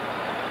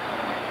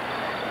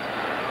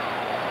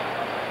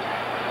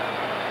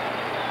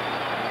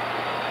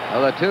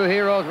 Well, the two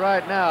heroes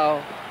right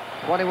now,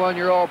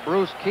 21-year-old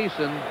Bruce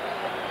Keeson,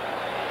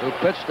 who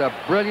pitched a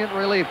brilliant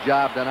relief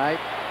job tonight,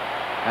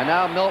 and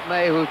now Milt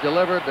May, who's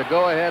delivered the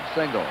go-ahead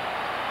single.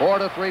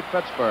 4-3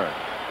 Pittsburgh.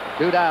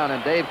 2 down,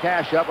 and Dave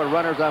Cash up with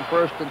runners on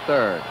first and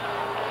third.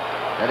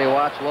 Eddie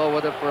Watts low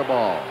with it for a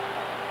ball.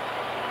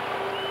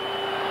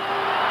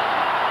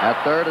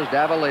 At third is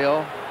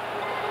Davalillo.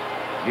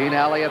 Gene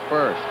Alley at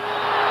first.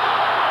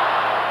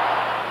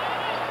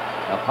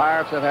 The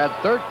Pirates have had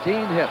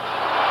 13 hits.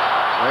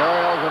 The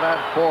Orioles have had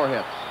 4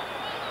 hits.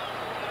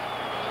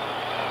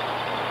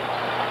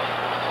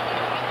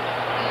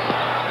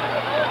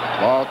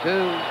 Ball 2,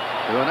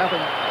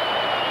 2-0.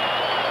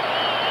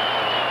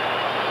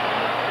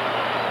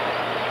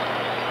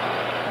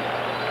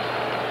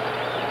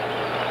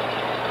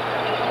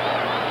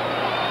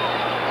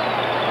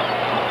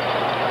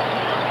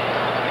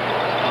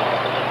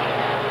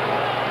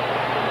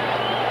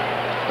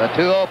 The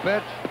 2-0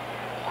 pitch,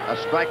 a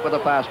strike with a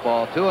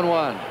fastball,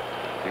 2-1.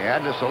 He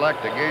had to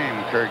select a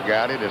game, Curt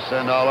Gowdy, to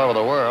send all over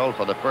the world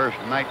for the first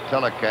night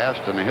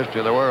telecast in the history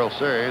of the World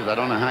Series. I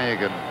don't know how you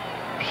could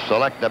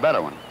select a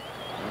better one.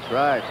 That's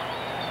right.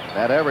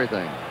 Had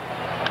everything.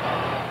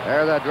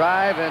 There's a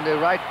drive into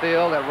right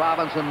field that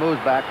Robinson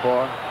moves back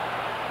for.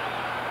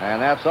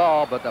 And that's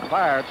all, but the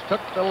Pirates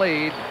took the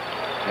lead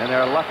in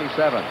their lucky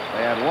 7th.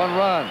 They had 1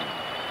 run,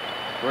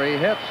 3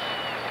 hits,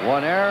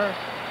 1 error,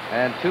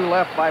 and 2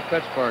 left by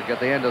Pittsburgh. At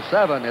the end of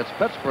 7, it's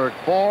Pittsburgh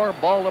 4,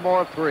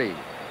 Baltimore 3.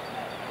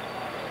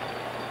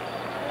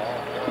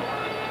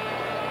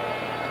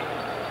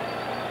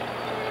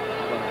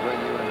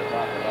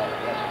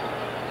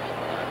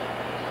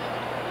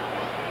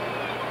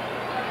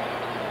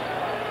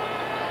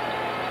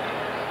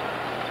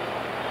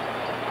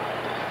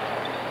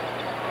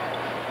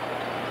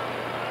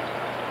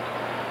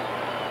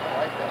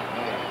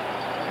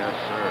 Yes,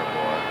 sir,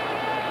 boy.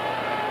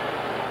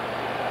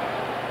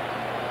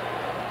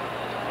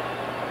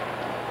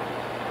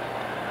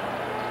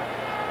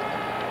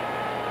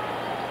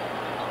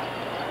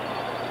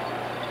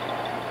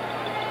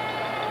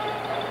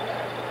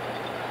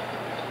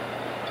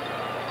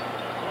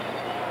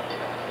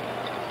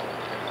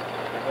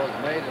 It was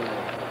made in the...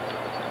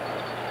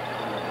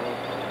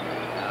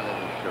 Not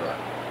even sure.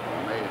 We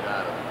made it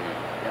out of the game.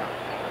 Yeah.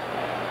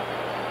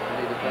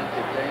 Any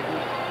defensive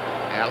changes?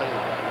 Alley?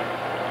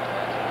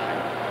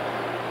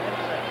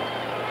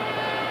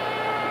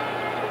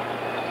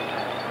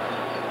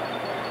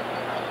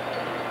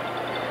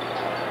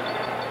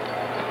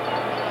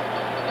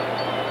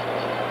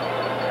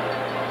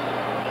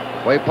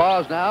 We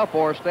pause now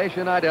for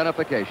station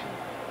identification.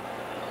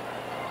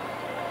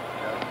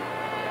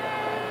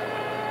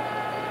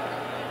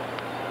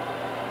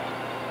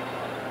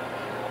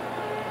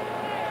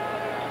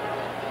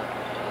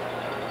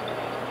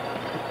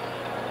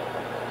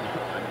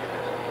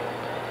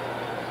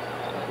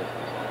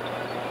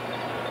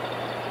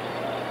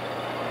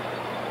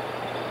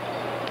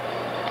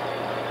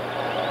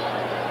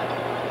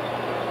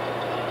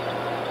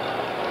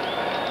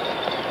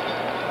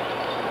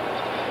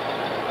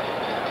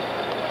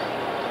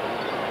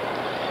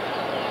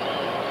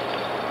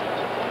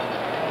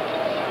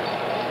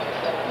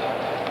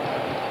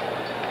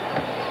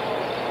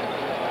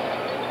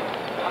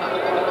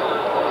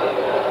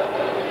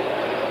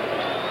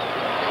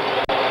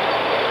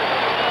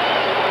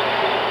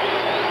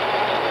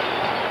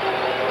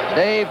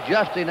 Dave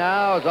Justy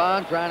now is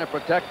on, trying to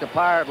protect the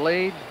Pirate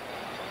lead.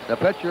 The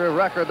pitcher of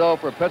record, though,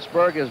 for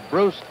Pittsburgh is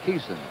Bruce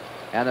Keeson.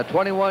 And the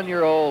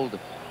 21-year-old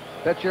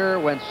pitcher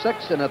went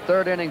 6 in the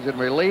 3rd innings in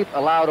relief,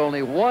 allowed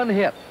only 1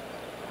 hit,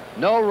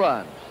 no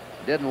runs,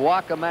 didn't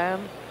walk a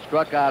man,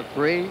 struck out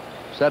 3,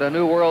 set a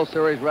new World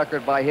Series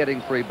record by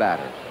hitting 3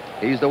 batters.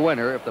 He's the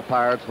winner if the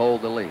Pirates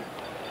hold the lead.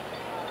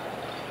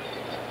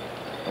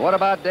 What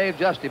about Dave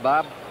Justy,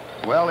 Bob?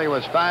 Well, he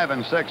was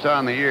 5-6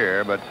 on the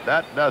year, but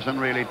that doesn't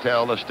really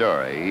tell the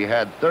story. He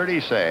had 30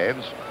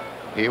 saves.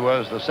 He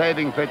was the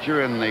saving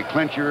pitcher in the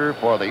clincher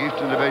for the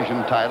Eastern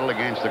Division title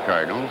against the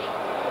Cardinals.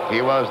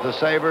 He was the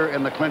saver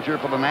in the clincher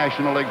for the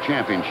National League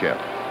Championship.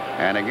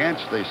 And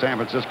against the San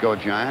Francisco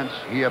Giants,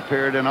 he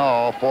appeared in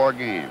all 4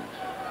 games.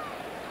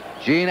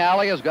 Gene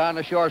Alley has gone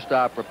to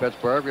shortstop for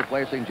Pittsburgh,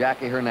 replacing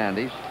Jackie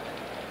Hernandez.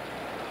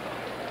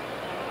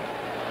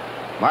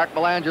 Mark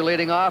Belanger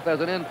leading off as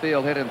an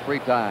infield hit in 3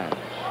 times.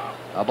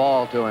 A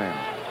ball to him.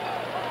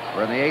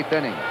 We're in the 8th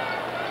inning.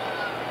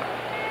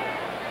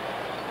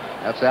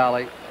 That's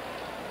Alley.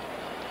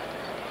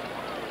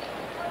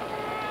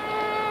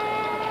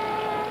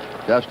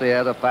 Justy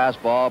has a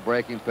fastball,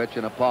 breaking pitch,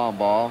 and a palm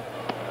ball.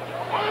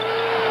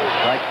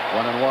 Strike,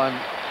 1-1.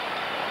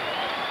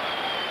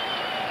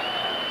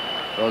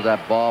 Throws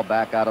that ball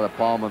back out of the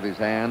palm of his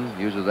hand.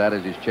 Uses that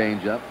as his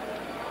changeup.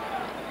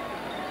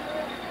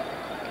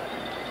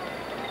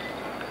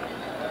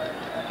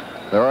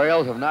 The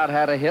Orioles have not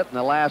had a hit in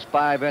the last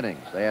 5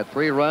 innings. They had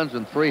 3 runs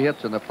and 3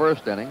 hits in the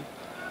 1st inning.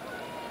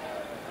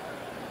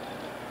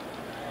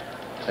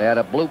 They had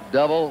a bloop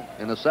double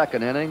in the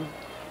 2nd inning,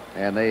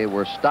 and they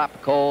were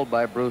stopped cold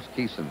by Bruce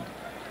Keeson.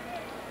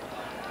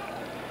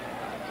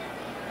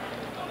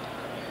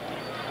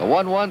 The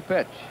 1-1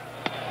 pitch.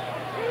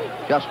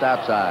 Just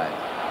outside.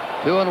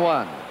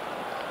 2-1.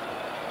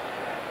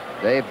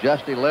 Dave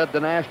Justy led the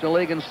National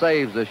League in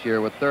saves this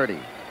year with 30.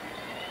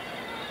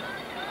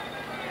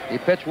 He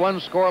pitched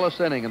 1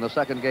 scoreless inning in the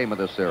 2nd game of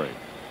this series.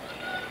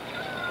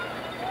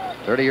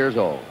 30 years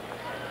old.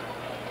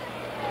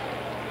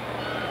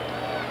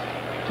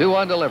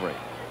 2-1 delivery.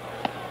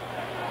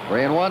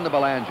 3-1 to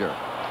Belanger.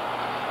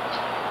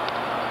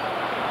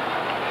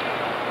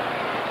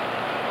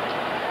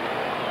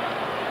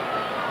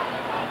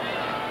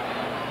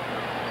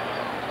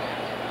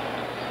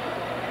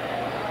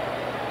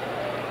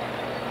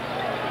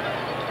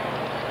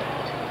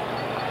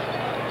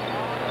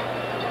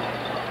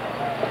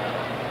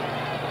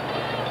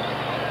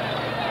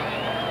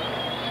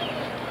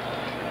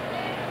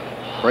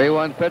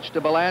 Three-one pitch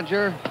to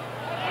Belanger.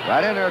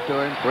 Right in there to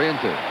him,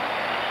 3-2.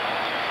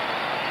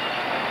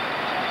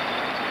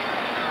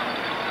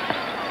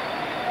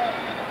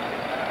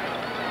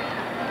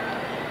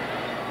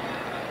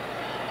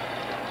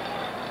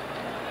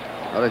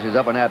 Notice he's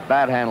up on that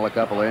bat handle a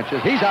couple of inches.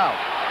 He's out.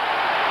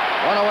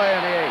 One away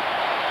in the 8th.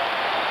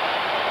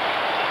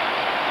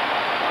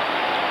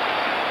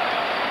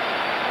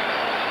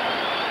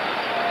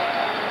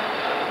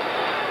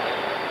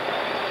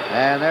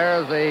 And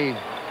there's the,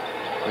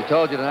 we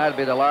told you tonight it'd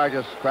be the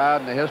largest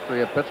crowd in the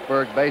history of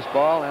Pittsburgh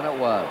baseball, and it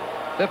was.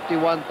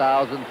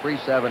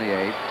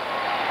 51,378.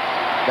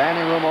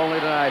 Standing room only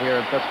tonight here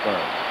in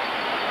Pittsburgh.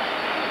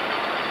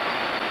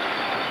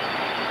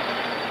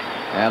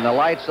 And the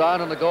lights on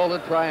in the Golden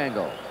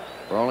Triangle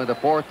for only the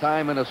 4th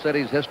time in the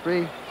city's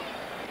history,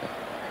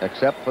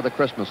 except for the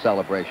Christmas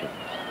celebration,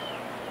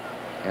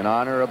 in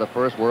honor of the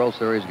first World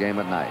Series game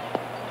at night.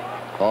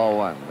 Ball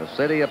 1. The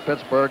city of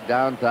Pittsburgh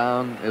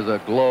downtown is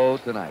aglow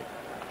tonight.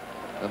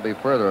 There'll be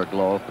further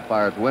aglow if the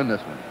Pirates win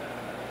this one.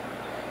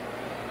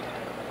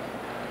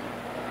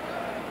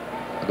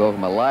 They'll go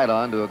from a light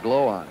on to a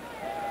glow on.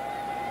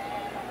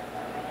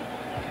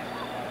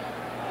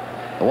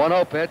 The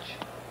 1-0 pitch.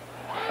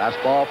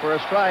 Fastball for a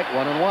strike,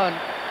 1-1.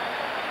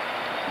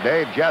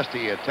 Dave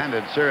Justy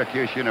attended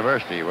Syracuse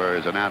University, where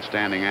he's an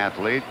outstanding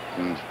athlete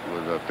and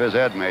was a phys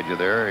ed major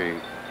there. He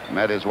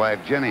met his wife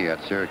Jenny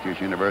at Syracuse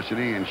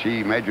University, and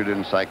she majored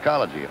in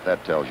psychology, if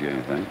that tells you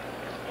anything.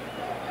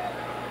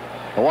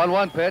 The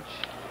 1-1 pitch.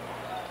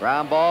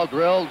 Ground ball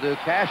drilled to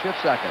Cash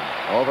at second.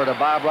 Over to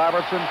Bob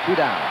Robertson, 2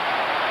 down.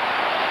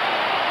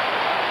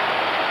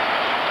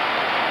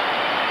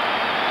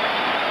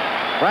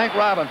 Frank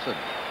Robinson.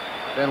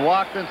 Been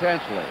walked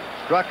intentionally,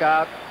 struck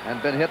out,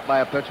 and been hit by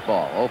a pitch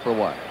ball. 0 for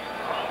 1.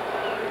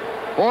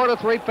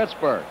 4-3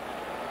 Pittsburgh.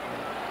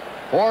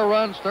 4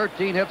 runs,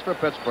 13 hits for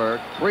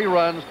Pittsburgh. 3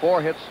 runs,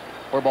 4 hits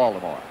for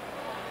Baltimore.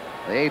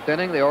 The 8th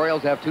inning, the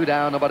Orioles have 2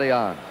 down, nobody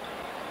on.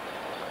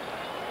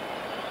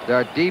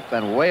 They're deep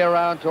and way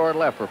around toward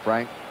left for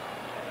Frank.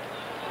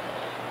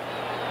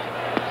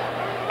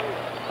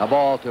 A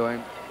ball to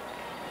him.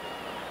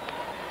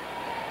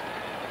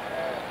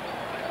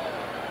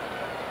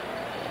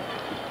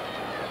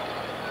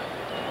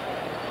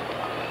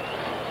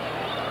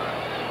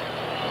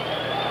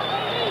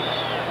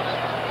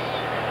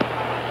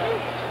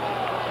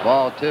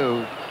 Ball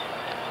 2.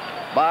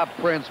 Bob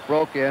Prince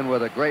broke in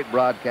with a great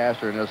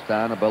broadcaster in this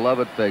town, a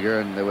beloved figure,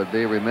 and it would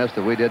be remiss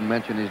if we didn't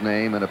mention his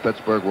name in a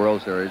Pittsburgh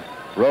World Series.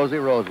 Rosie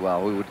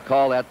Rosewell. We would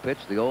call that pitch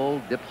the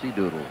old Dipsy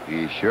Doodle.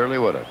 He surely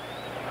would have.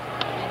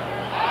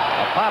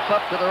 A pop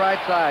up to the right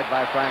side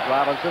by Frank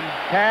Robinson.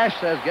 Cash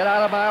says, get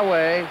out of my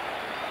way.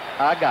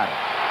 I got it.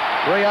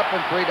 3 up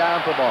and 3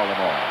 down for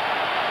Baltimore.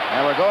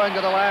 And we're going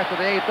to the last of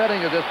the 8th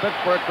inning as this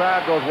Pittsburgh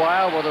crowd goes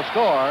wild with a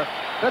score.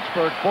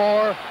 Pittsburgh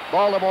 4,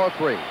 Baltimore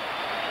 3.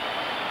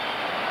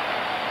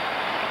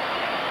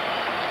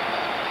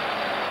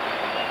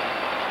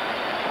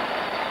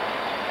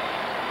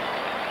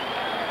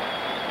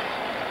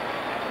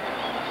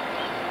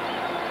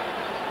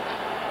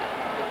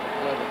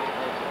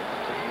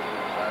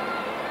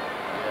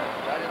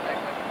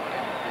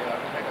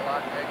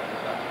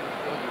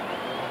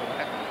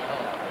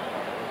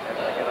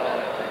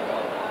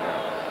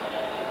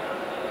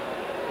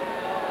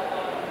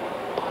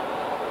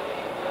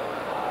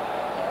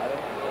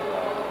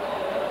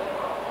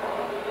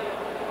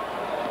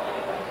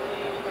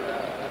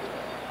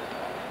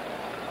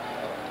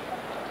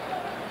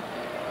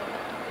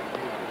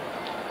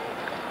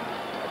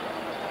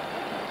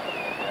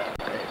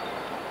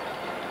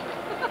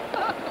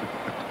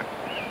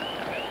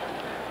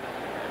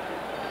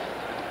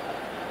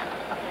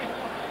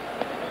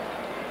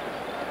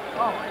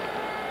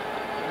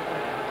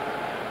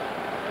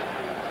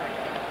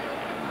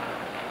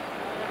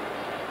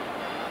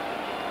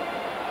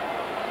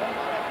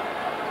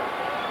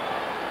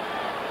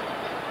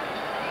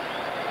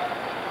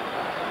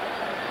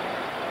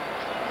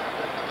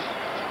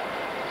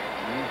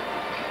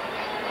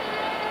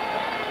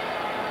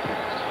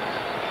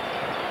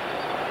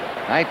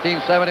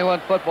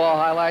 '71 football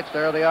highlights.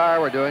 There they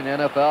are. We're doing the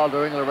NFL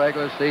during the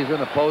regular season,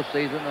 the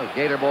postseason, the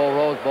Gator Bowl,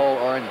 Rose Bowl,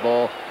 Orange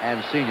Bowl,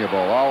 and Senior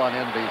Bowl, all on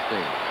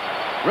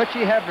NBC.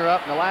 Richie Hebner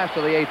up in the last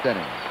of the 8th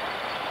inning.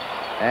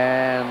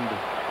 And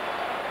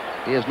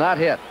he is not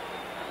hit.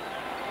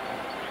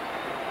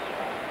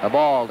 A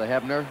ball to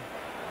Hebner.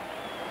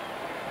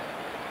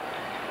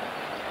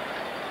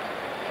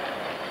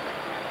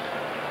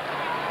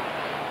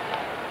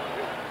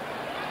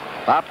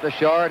 Popped to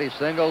short. He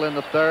singled in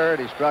the 3rd.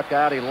 He struck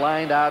out. He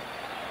lined out.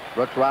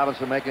 Brooks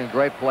Robinson making a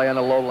great play on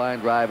a low line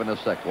drive in the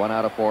 6th. 1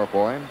 out of 4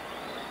 for him.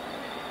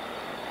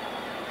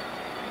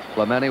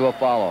 Clemente will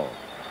follow.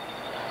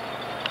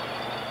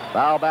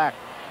 Foul back.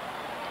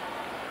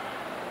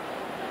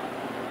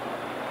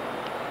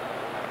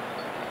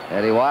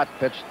 Eddie Watt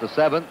pitched the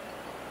 7th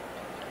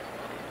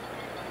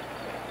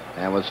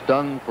and was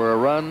stung for a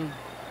run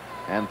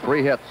and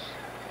 3 hits.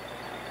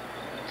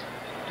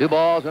 2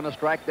 balls and a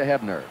strike to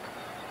Hebner.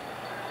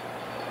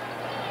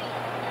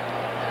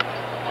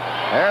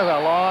 There's a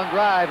long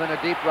drive and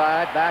a deep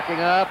ride, backing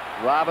up.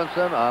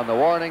 Robinson on the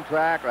warning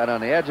track, right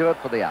on the edge of it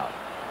for the out.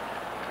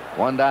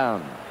 1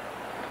 down.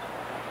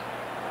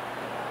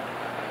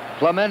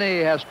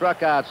 Clemente has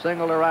struck out,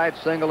 single to right,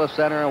 single to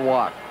center, and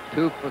walked.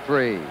 2 for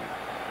 3.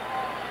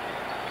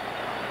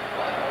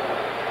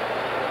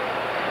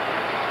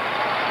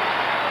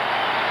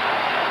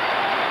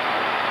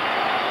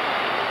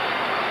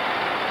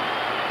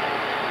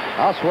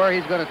 I'll swear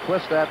he's going to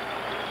twist that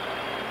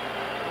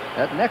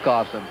neck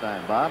off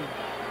sometime, Bob.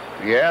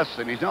 Yes,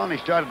 and he's only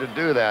started to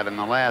do that in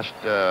the last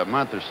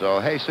month or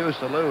so. Jesus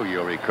Alou,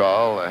 you'll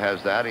recall,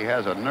 has that. He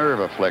has a nerve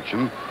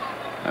affliction,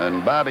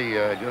 and Bobby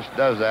just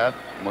does that.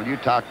 Well, you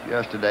talked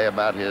yesterday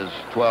about his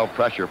 12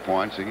 pressure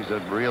points. He's a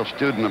real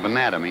student of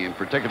anatomy, and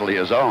particularly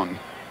his own.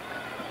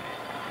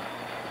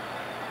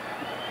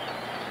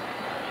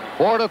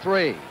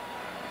 4-3.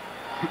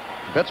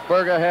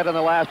 Pittsburgh ahead in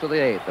the last of the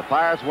 8th. The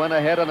Pirates went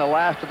ahead in the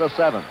last of the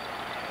 7th.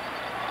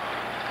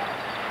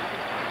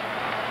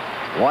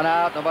 1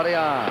 out, nobody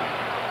on.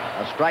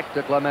 A strike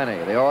to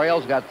Clemente. The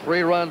Orioles got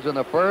 3 runs in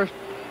the first.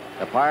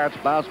 The Pirates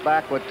bounced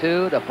back with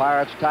 2. The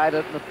Pirates tied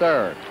it in the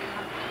 3rd.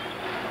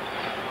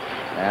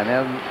 And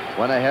then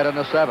went ahead in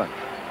the 7th.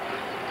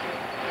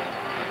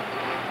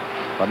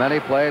 Clemente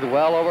played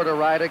well over to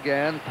right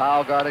again.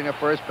 Powell guarding the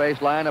first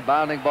base line. A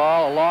bounding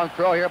ball. A long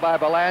throw here by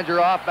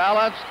Belanger, off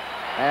balance.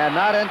 And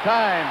not in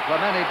time.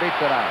 Clemente beats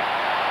it out.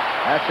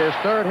 That's his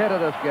 3rd hit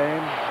of this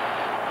game.